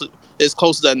close to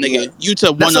that nigga.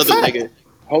 Yuta one other nigga.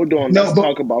 Hold on, let's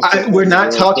talk about. We're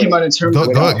not talking about in terms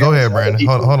of. Go ahead, Brandon.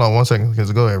 Hold on 1 second.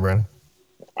 Go ahead, Brandon.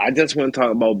 I just want to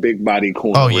talk about Big Body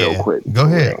Kuna real quick. Go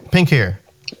ahead. Pink hair.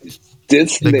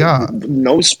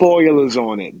 No spoilers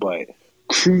on it, but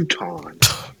Crouton.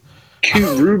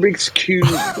 Rubik's Cube,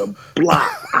 the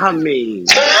block. I mean,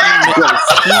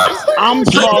 I'm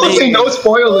talking no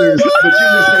spoilers, but you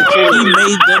just said he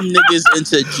made them niggas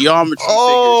into geometry figures.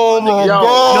 My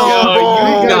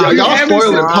God. Y'all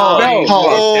spoiled it.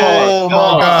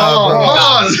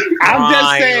 Pause. I'm just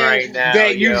saying right now,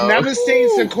 that you've never seen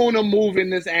Sukuna move in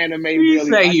this anime. You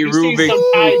say he You've seen Rubik's some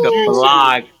Cube the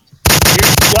block.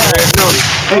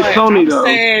 Hey, Tony, I'm though.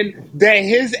 saying that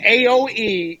his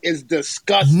AOE is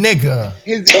disgusting. Nigga.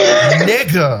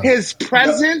 His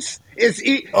presence is.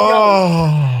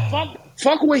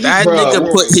 Fuck what he. That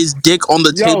nigga put his dick on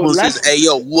the table and says, "Hey,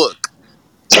 yo, look."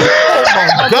 Oh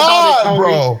my God,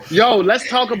 bro. Yo, let's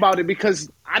talk about it because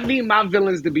I need my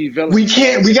villains to be villains. We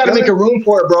can't. We got to make a room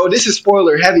for it, bro. This is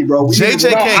spoiler heavy, bro.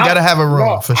 JJK got to have a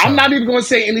room for sure. I'm not even going to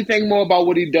say anything more about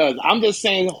what he does. I'm just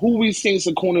saying who we've seen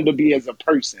Sukuna to be as a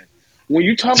person. When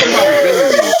you talk about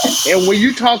villainy, and when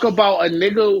you talk about a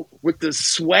nigga with the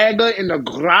swagger and the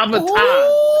gravitas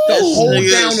to hold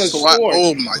down a sword.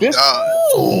 Oh my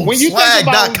God. When you think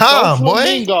about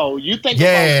Doflamingo, you think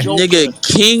about Joker. Nigga,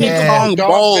 King Kong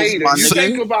balls, my You nigga.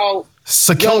 think about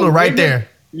Sukuna right there.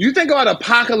 You think about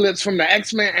Apocalypse from the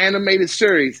X-Men animated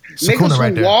series. Sukuna Niggas right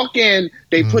who there. walk in,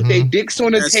 they put their dicks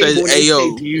on the table and they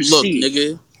say, do you see it?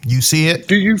 Nigga. You see it?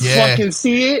 Do you fucking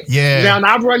see it? Yeah. Now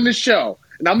I run the show.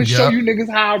 And I'm going to show you niggas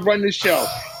how I run the show.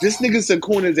 This nigga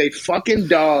Sukuna is a fucking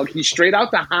dog. He's straight out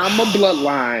the Hama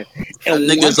bloodline. And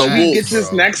once he gets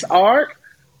his next arc,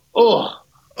 I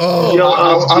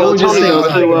will just say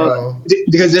one thing,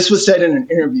 because this was said in an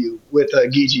interview with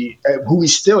Gigi, who we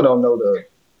still don't know the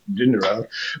gender of,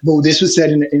 but this was said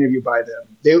in an interview by them.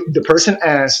 The person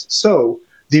asked, so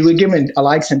they would give him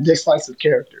likes and dislikes of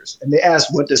characters, and they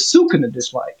asked, what does Sukuna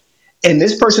dislike? And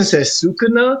this person says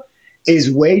Sukuna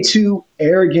is way too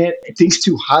arrogant, thinks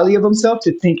too highly of himself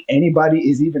to think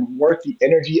anybody is even worth the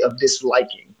energy of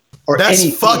disliking or anything.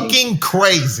 That's fucking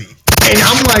crazy. And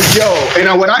I'm like, yo,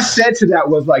 and what I said to that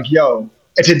was like, yo,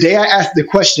 and today I asked the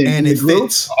question in the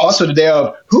group, also today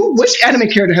of which anime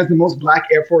character has the most Black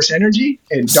Air Force energy?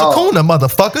 And Sukuna,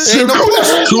 motherfucker.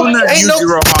 Sukuna and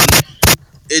Yujiro Hanma.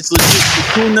 It's legit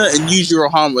Sukuna and Yujiro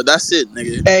Hanma. That's it,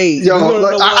 nigga. Hey, yo,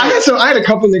 look, I had a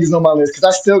couple niggas on my list because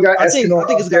I still got Escanor up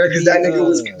there because that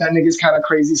nigga's kind of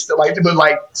crazy still. But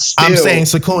still, I'm saying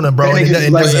Sukuna, bro.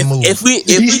 It doesn't move. If we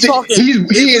talking,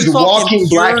 he is walking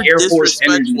Black Air Force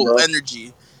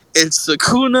energy. It's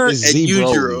Sukuna and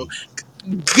Yujiro.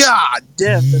 God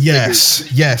damn.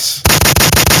 Yes.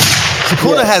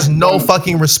 Sukuna has no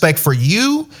fucking respect for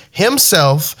you,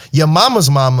 himself, your mama's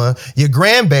mama, your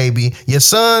grandbaby, your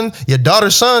son, your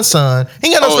daughter's son. He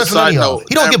ain't got no respect for none of y'all.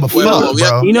 He don't give a fuck,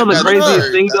 bro. You know the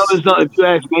craziest thing though is if you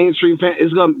ask mainstream fans,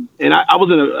 it's gonna. And I was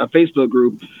in a Facebook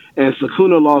group, and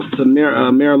Sukuna lost to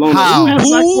Marilona.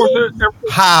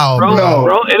 How? Bro?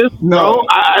 Bro,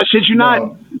 I shit you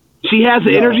not. She has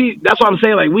the energy. That's what I'm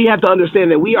saying. Like, we have to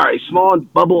understand that we are a small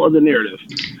bubble of the narrative.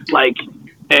 Like,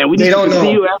 and we need to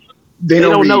continue. They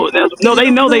don't know. No, they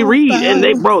know they read, and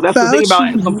that's the thing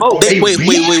about some folks. Wait.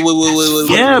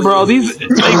 Yeah, bro, they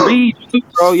read,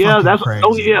 bro. Yeah,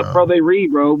 bro, they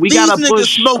read, bro. We gotta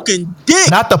push smoking dick.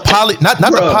 Not the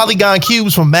polygon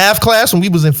cubes from math class when we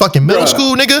was in fucking middle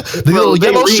school, nigga. The little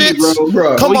yellow shits.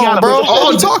 Come on, bro. What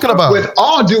are you talking about? With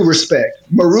all due respect,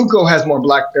 Maruko has more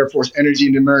Black Air Force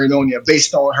energy than Marilonia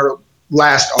based on her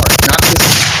last arc. Not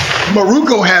this.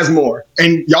 Maruko has more,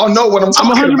 and y'all know what I'm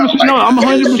talking about. No, I'm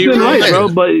 100% right, bro.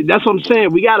 But that's what I'm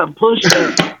saying. We gotta push,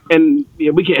 and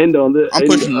we can end on this. I'm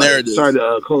pushing narrative. Sorry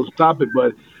to close the topic,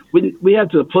 but we have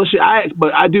to push it.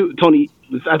 But I do, Tony.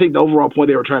 I think the overall point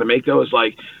they were trying to make though is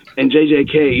like in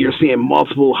JJK, you're seeing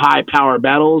multiple high power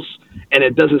battles, and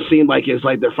it doesn't seem like it's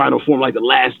like their final form, like the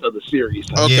last of the series.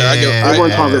 Okay, I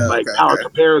weren't talking like power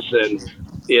comparison.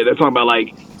 Yeah, they're talking about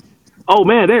like. Oh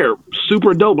man, they're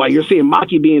super dope. Like you're seeing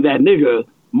Maki being that nigga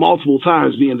multiple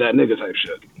times, being that nigga type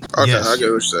shit. Okay, I get what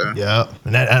you're saying. Yeah,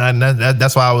 and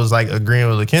that's why I was like agreeing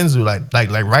with Akinzu. Like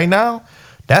right now,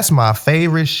 that's my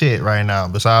favorite shit right now.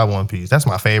 Beside One Piece, that's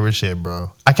my favorite shit,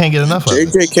 bro. I can't get enough of it.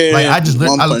 JJK, like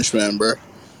One Punch Man, bro.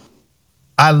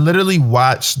 I literally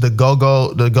watched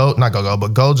Gojo's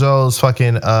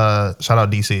fucking shout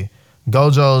out DC.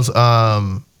 Gojo's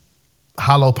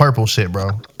Hollow Purple shit, bro.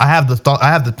 I have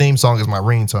the theme song as my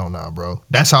ringtone now, bro.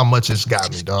 That's how much it's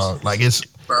got me, dog. Like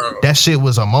that shit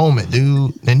was a moment,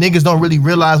 dude. And niggas don't really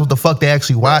realize what the fuck they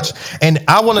actually watch. And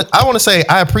I wanna say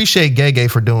I appreciate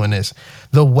Gege for doing this.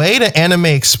 The way the anime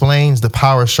explains the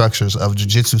power structures of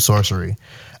Jujutsu sorcery.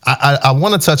 I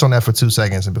want to touch on that for 2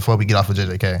 seconds, and before we get off of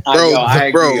JJK,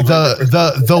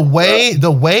 the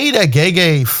way that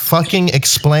Gege fucking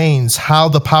explains how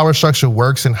the power structure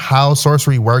works and how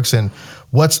sorcery works and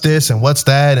what's this and what's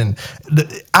that. And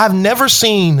I've never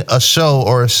seen a show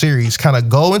or a series kind of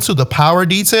go into the power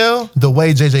detail the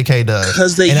way JJK does.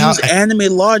 Because they use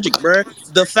anime logic, bro.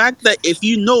 The fact that if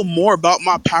you know more about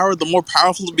my power, the more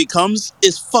powerful it becomes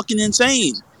is fucking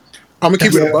insane. I'm gonna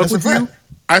keep it a buck with you.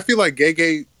 I feel like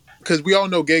Gege, because we all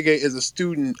know Gege is a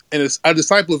student and a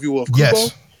disciple, if you will, of Kubo.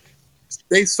 Yes.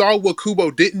 They saw what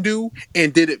Kubo didn't do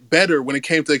and did it better when it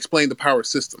came to explain the power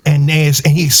system. And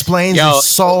he explains it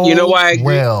so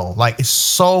well. Like, it's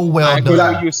so well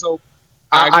done.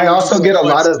 I also get a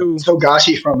lot of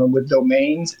Togashi from him with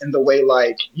domains and the way,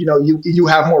 like, you know, you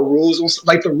have more rules,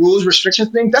 like the rules restrictions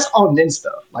thing. That's all Nin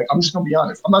stuff. Like, I'm just gonna be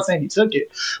honest. I'm not saying he took it,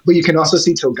 but you can also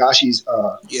see Togashi's.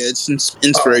 It's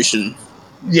inspiration.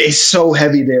 Yeah, it's so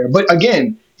heavy there. But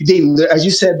again, as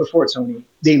you said before, Tony,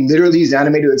 they literally use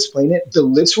anime to explain it. The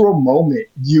literal moment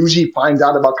Yuji finds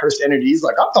out about cursed energy, he's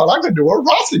like, I thought I could do a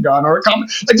Rasengan or a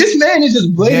comment. Like, this man is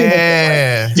just blaming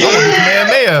it.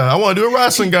 I want to do a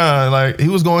Rasengan. Like, he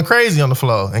was going crazy on the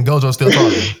floor, and Gojo still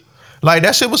talking. Like,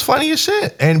 that shit was funny as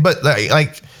shit. But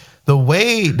like the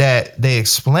way that they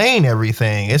explain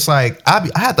everything, it's like I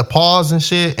had to pause and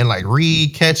shit and like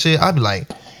read, catch it. I'd be like,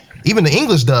 even the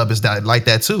English dub is like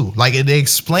that too. Like, they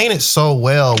explain it so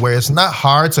well where it's not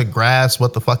hard to grasp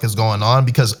what the fuck is going on,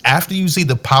 because after you see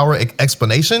the power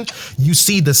explanation, you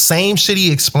see the same shit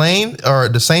he explained, or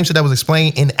the same shit that was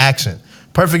explained in action.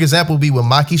 Perfect example would be with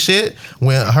Maki shit,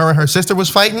 when her and her sister was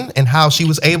fighting and how she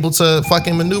was able to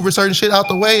fucking maneuver certain shit out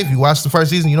the way. If you watch the first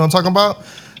season, you know what I'm talking about?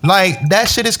 Like, that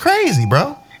shit is crazy,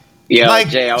 bro. Yeah, like,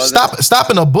 Jay,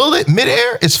 stopping a bullet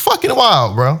midair is fucking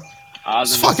wild, bro.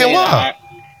 It's fucking wild.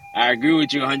 I agree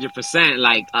with you 100%.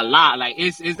 Like, a lot. Like,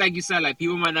 it's like you said, like,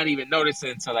 people might not even notice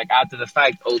it until like after the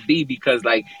fact OD, because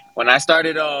like when I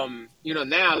started you know,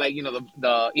 now, like, you know,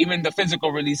 the even the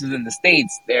physical releases in the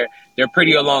States, they're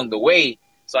pretty along the way.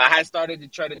 So I had started to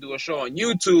try to do a show on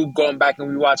YouTube, going back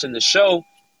and rewatching the show,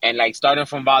 and like starting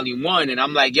from volume 1, and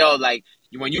I'm like, yo, like,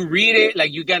 when you read it,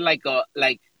 like, you get like a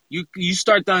you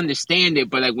start to understand it,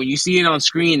 but like when you see it on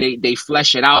screen, they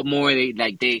flesh it out more, they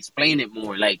explain it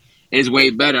more, like, is way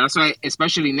better. That's why,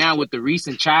 especially now with the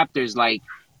recent chapters, like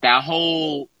that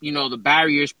whole, you know, the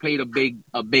barriers played a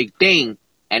big thing,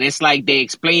 and it's like they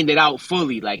explained it out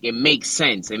fully. Like, it makes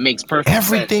sense. It makes perfect sense.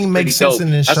 Everything makes sense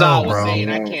in this show, all I was saying.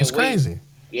 I can't it's wait. Crazy.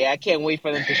 Yeah, I can't wait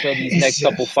for them to show these next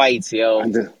couple fights, yo.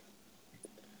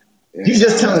 He's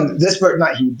just telling this, but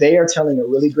not he. They are telling a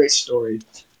really great story.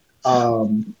 I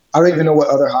don't even know what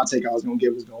other hot take I was gonna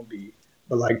give was gonna be,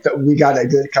 but like we got a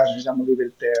good coverage. I'm gonna leave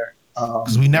it there.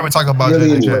 Because we never talk about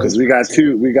because we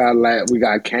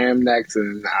got Cam next,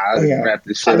 and I'll wrap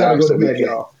this shit up. So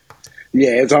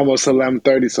yeah, it's almost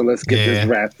 11:30, so let's get this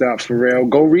wrapped up for real.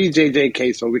 Go read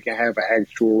JJK so we can have an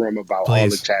actual room about all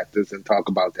the chapters and talk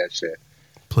about that shit.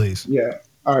 Please. Yeah.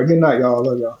 All right. Good night, y'all.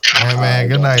 Love y'all. All right, man.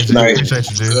 Good night. Appreciate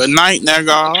you, dude. Good night,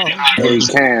 nigga. Hey,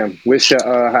 Cam, what's your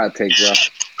hot take, bro?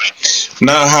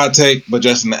 Not a hot take, but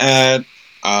just an ad.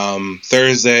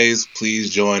 Thursdays, please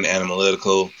join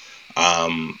Analytical.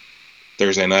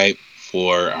 Thursday night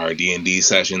for our D&D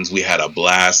sessions. We had a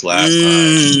blast last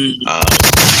time.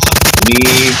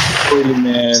 Me, Pretty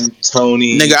Man,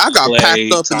 Tony, nigga, I got Clay,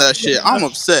 packed up in that shit. I'm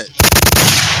upset.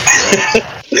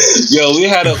 Yo, we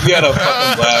had a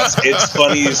fucking blast. It's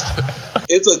funny.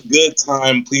 It's a good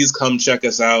time. Please come check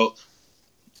us out.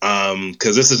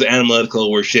 Because this is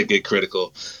Analytical where shit get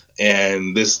critical,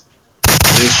 and this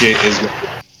shit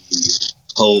is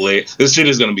hilarious. This shit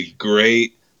is gonna be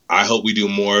great. I hope we do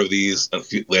more of these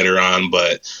later on,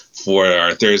 but for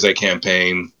our Thursday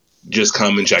campaign, just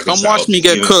come and check us out. Come watch me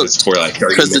get cooked. For like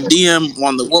 30 because the minutes. DM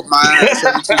wanted to whoop my ass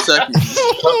every 2 seconds.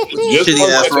 Just shitty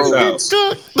ass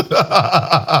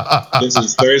roll. This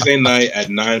is Thursday night at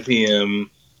 9 p.m.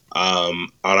 On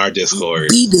our Discord.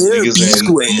 Be there, be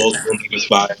square.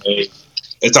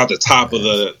 It's at the top of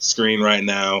the screen right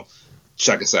now.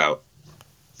 Check us out.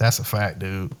 That's a fact,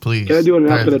 dude. Please. Can I do it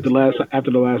after the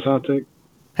last hot take?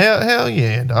 Hell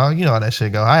yeah, dog. You know how that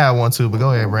shit go. I have one too, but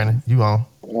go ahead, Brandon. You on?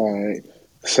 All right.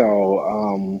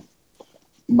 So,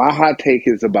 my hot take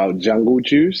is about Jungle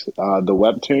Juice, the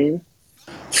webtoon.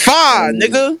 Fine,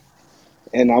 nigga.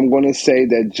 And I'm going to say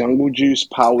that Jungle Juice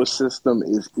power system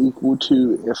is equal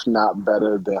to, if not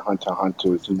better than Hunter x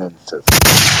Hunter's Nin system.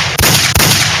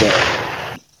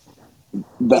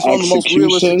 That's one of the most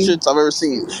realistic shits I've ever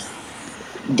seen.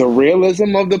 The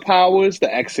realism of the powers,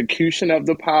 the execution of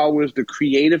the powers, the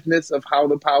creativeness of how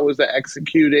the powers are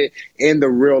executed, and the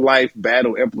real life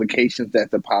battle implications that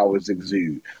the powers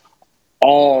exude.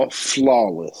 all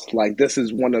flawless. Like, this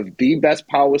is one of the best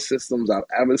power systems I've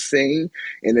ever seen.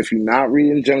 And if you're not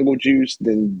reading Jungle Juice,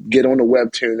 then get on the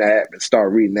Webtoon app and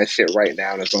start reading that shit right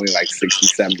now. And it's only like 60,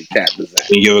 70 chapters in.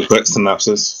 Can you give a quick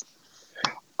synopsis?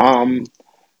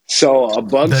 So a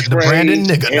bug spray. The Brandon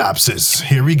Nigganopsis.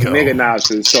 Here we go.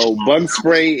 Nigganopsis. So bug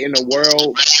spray in the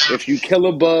world. If you kill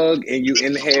a bug and you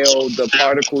inhale the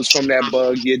particles from that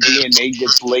bug, your DNA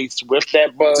gets laced with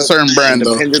that bug. It's a certain brand,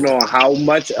 and depending on how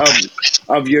much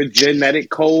of your genetic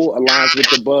code aligns with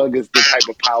the bug is the type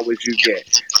of powers you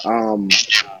get.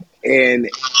 And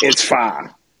it's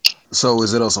fire. So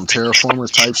is it on some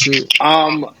Terraformers type shit?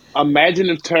 Imagine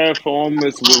if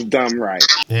Terraformers was done right.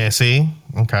 Yeah, see?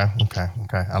 Okay. I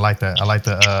like that. I like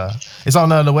the it's on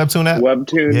the Webtoon app?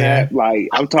 Webtoon app, like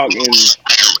I'm talking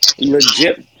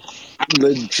legit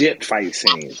fight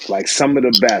scenes. Like some of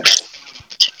the best.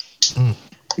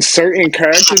 Certain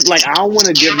characters, like I don't want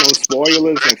to give no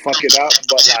spoilers and fuck it up,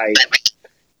 but like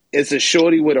it's a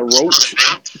shorty with a roach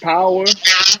power.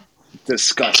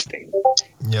 Disgusting.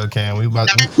 Yo, Cam, we about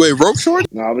wait, roach shorty?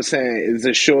 No, I was saying it's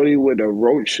a shorty with a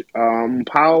roach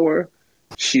power.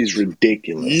 She's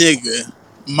ridiculous. Nigga.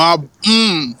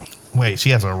 Wait, she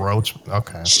has a roach?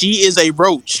 Okay. She is a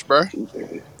roach, bro.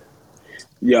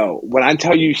 Yo, when I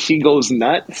tell you she goes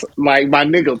nuts, like my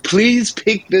nigga, please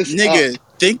pick this nigga, up.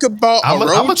 Think about a roach.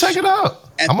 I'm gonna check it out.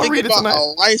 And I'm gonna think read it about tonight. a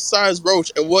life-size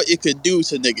roach and what it could do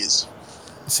to niggas.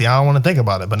 See, I don't want to think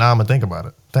about it, but now I'm gonna think about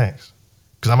it. Thanks.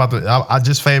 Because I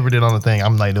just favored it on the thing.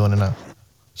 I'm like doing it now.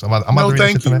 So I'm about to read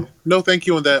that shit tonight. No, thank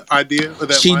you on that idea. Or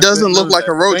that she mindset. doesn't look like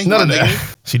a roach. None of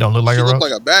that. She don't look like a roach. She look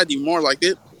like a baddie, more like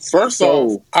it. First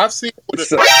off, I've seen what a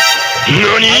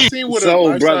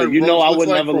brother, you know I would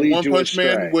like never lead One you Punch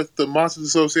astray. Man with the Monsters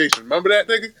Association. Remember that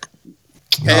nigga?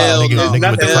 Hell no.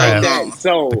 Nigga with the crab. That.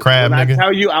 So the crab, when nigga. I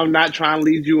tell you I'm not trying to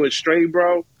lead you astray,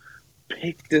 bro,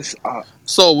 pick this up.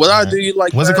 So what I do you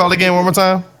like? What's it called again? One more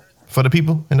time for the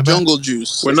people in the back. Jungle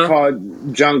Juice. It's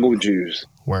called Jungle Juice.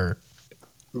 Word.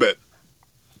 Bet.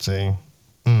 See.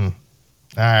 All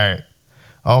right.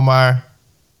 Omar,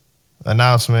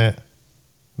 announcement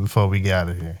before we get out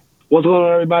of here. What's going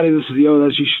on, everybody? This is Yo,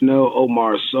 as you should know,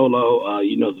 Omar Solo.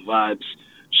 You know the vibes.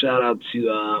 Shout out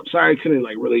to, sorry I couldn't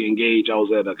really engage. I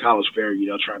was at a college fair,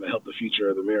 trying to help the future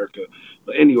of America.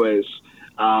 But anyways,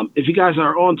 if you guys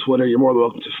are on Twitter, you're more than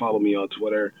welcome to follow me on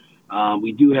Twitter.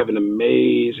 We do have an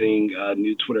amazing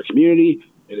new Twitter community.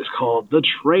 It is called The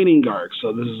Training Arc.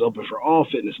 So this is open for all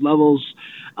fitness levels.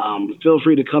 Feel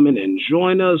free to come in and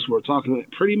join us. We're talking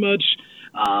pretty much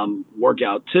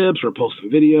workout tips. We're posting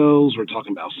videos. We're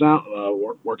talking about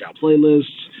workout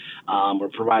playlists. We're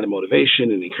providing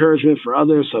motivation and encouragement for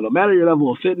others. So no matter your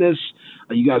level of fitness,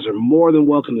 you guys are more than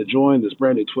welcome to join this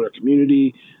brand new Twitter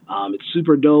community. It's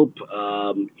super dope.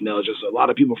 Just a lot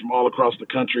of people from all across the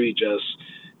country just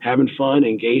having fun,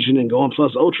 engaging, and going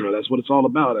plus ultra. That's what it's all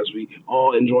about. As we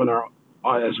all enjoy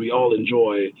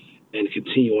and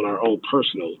continue on our own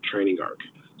personal training arc.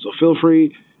 So feel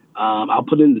free. I'll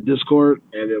put it in the Discord,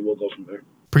 and then we'll go from there.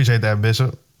 Appreciate that,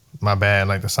 Bishop. My bad.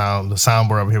 Like the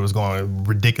soundboard over here was going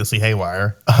ridiculously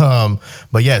haywire.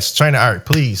 But yes, Training Arc.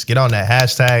 Please get on that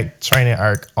hashtag Training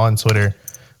Arc on Twitter.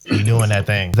 We're doing that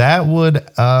thing. That would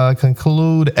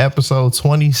conclude episode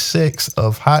 26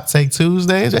 of Hot Take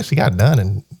Tuesdays. Actually got done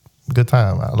in good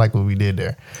time. I like what we did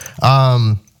there.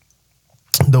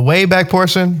 The way back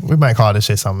portion, we might call this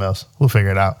shit something else. We'll figure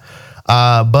it out.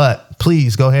 But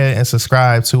please go ahead and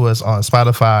subscribe to us on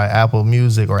Spotify, Apple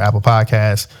Music, or Apple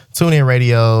Podcasts, TuneIn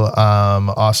Radio,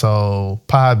 also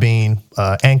Podbean,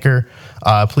 Anchor.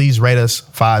 Please rate us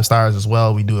 5 stars as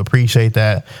well. We do appreciate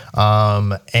that.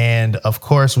 And of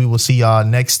course, we will see y'all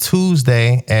next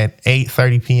Tuesday at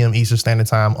 8:30 p.m. Eastern Standard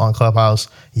Time on Clubhouse.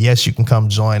 Yes, you can come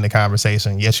join the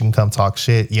conversation. Yes, you can come talk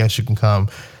shit. Yes, you can come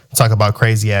talk about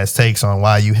crazy ass takes on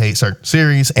why you hate certain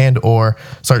series and or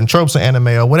certain tropes of anime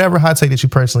or whatever hot take that you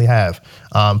personally have.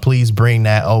 Please bring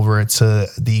that over to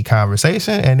the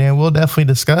conversation, and then we'll definitely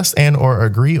discuss and or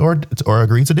agree or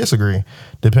agree to disagree,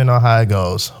 depending on how it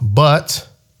goes. But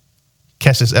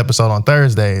catch this episode on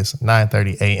Thursdays,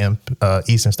 9:30 a.m.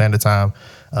 Eastern Standard Time,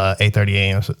 8:30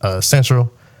 a.m. Central.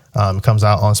 It comes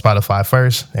out on Spotify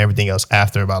first, everything else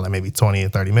after about maybe 20 or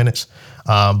 30 minutes.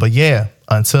 But yeah,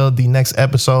 until the next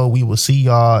episode, we will see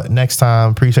y'all next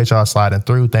time. Appreciate y'all sliding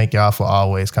through. Thank y'all for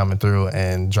always coming through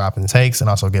and dropping takes and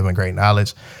also giving great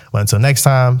knowledge. But until next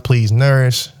time, please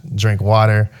nourish, drink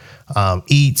water,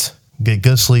 eat, get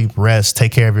good sleep, rest,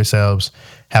 take care of yourselves.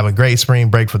 Have a great spring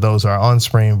break for those who are on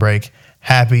spring break.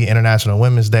 Happy International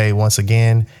Women's Day once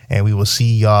again, and we will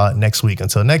see y'all next week.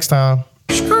 Until next time.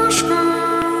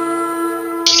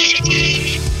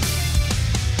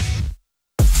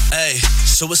 Hey,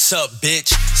 so what's up,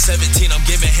 bitch? 17, I'm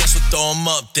giving hands, so throw 'em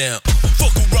up down.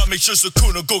 Fuck around, make sure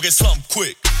Sukuna go get slumped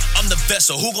quick. I'm the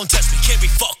vessel, who gon' test me, can't be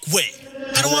fucked with.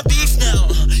 I don't want beef now,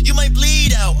 you might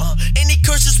bleed out. Any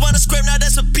curses wanna scream, now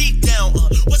that's a beat down.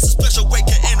 What's the special way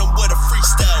to end them with a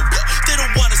freestyle? They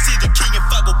don't wanna see the king and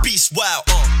fight with beast, wow.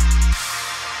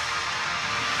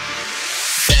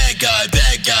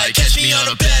 Bad guy, catch me on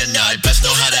a bad night. Best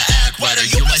know how to act right or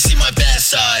you might see my bad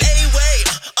side. Hey, wait,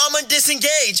 I'ma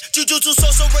disengage. Jujutsu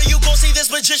sorcerer, you gon' see this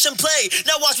magician play.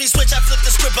 Now watch me switch, I flip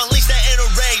the script, unleash that inner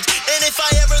rage. And if I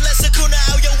ever let Sukuna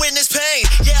out, you'll witness pain.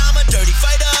 Yeah, I'm a dirty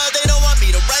fighter, they don't want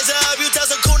me to rise up. You tell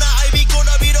Sukuna, I be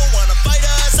Kuna, we don't wanna fight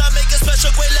us. I make a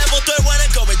special grade level 3 when I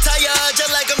go retire.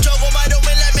 Just like I'm Jogo, I don't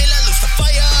let me let loose the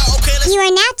fire. Okay, You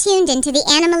are now tuned into the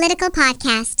Animalytical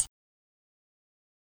Podcast.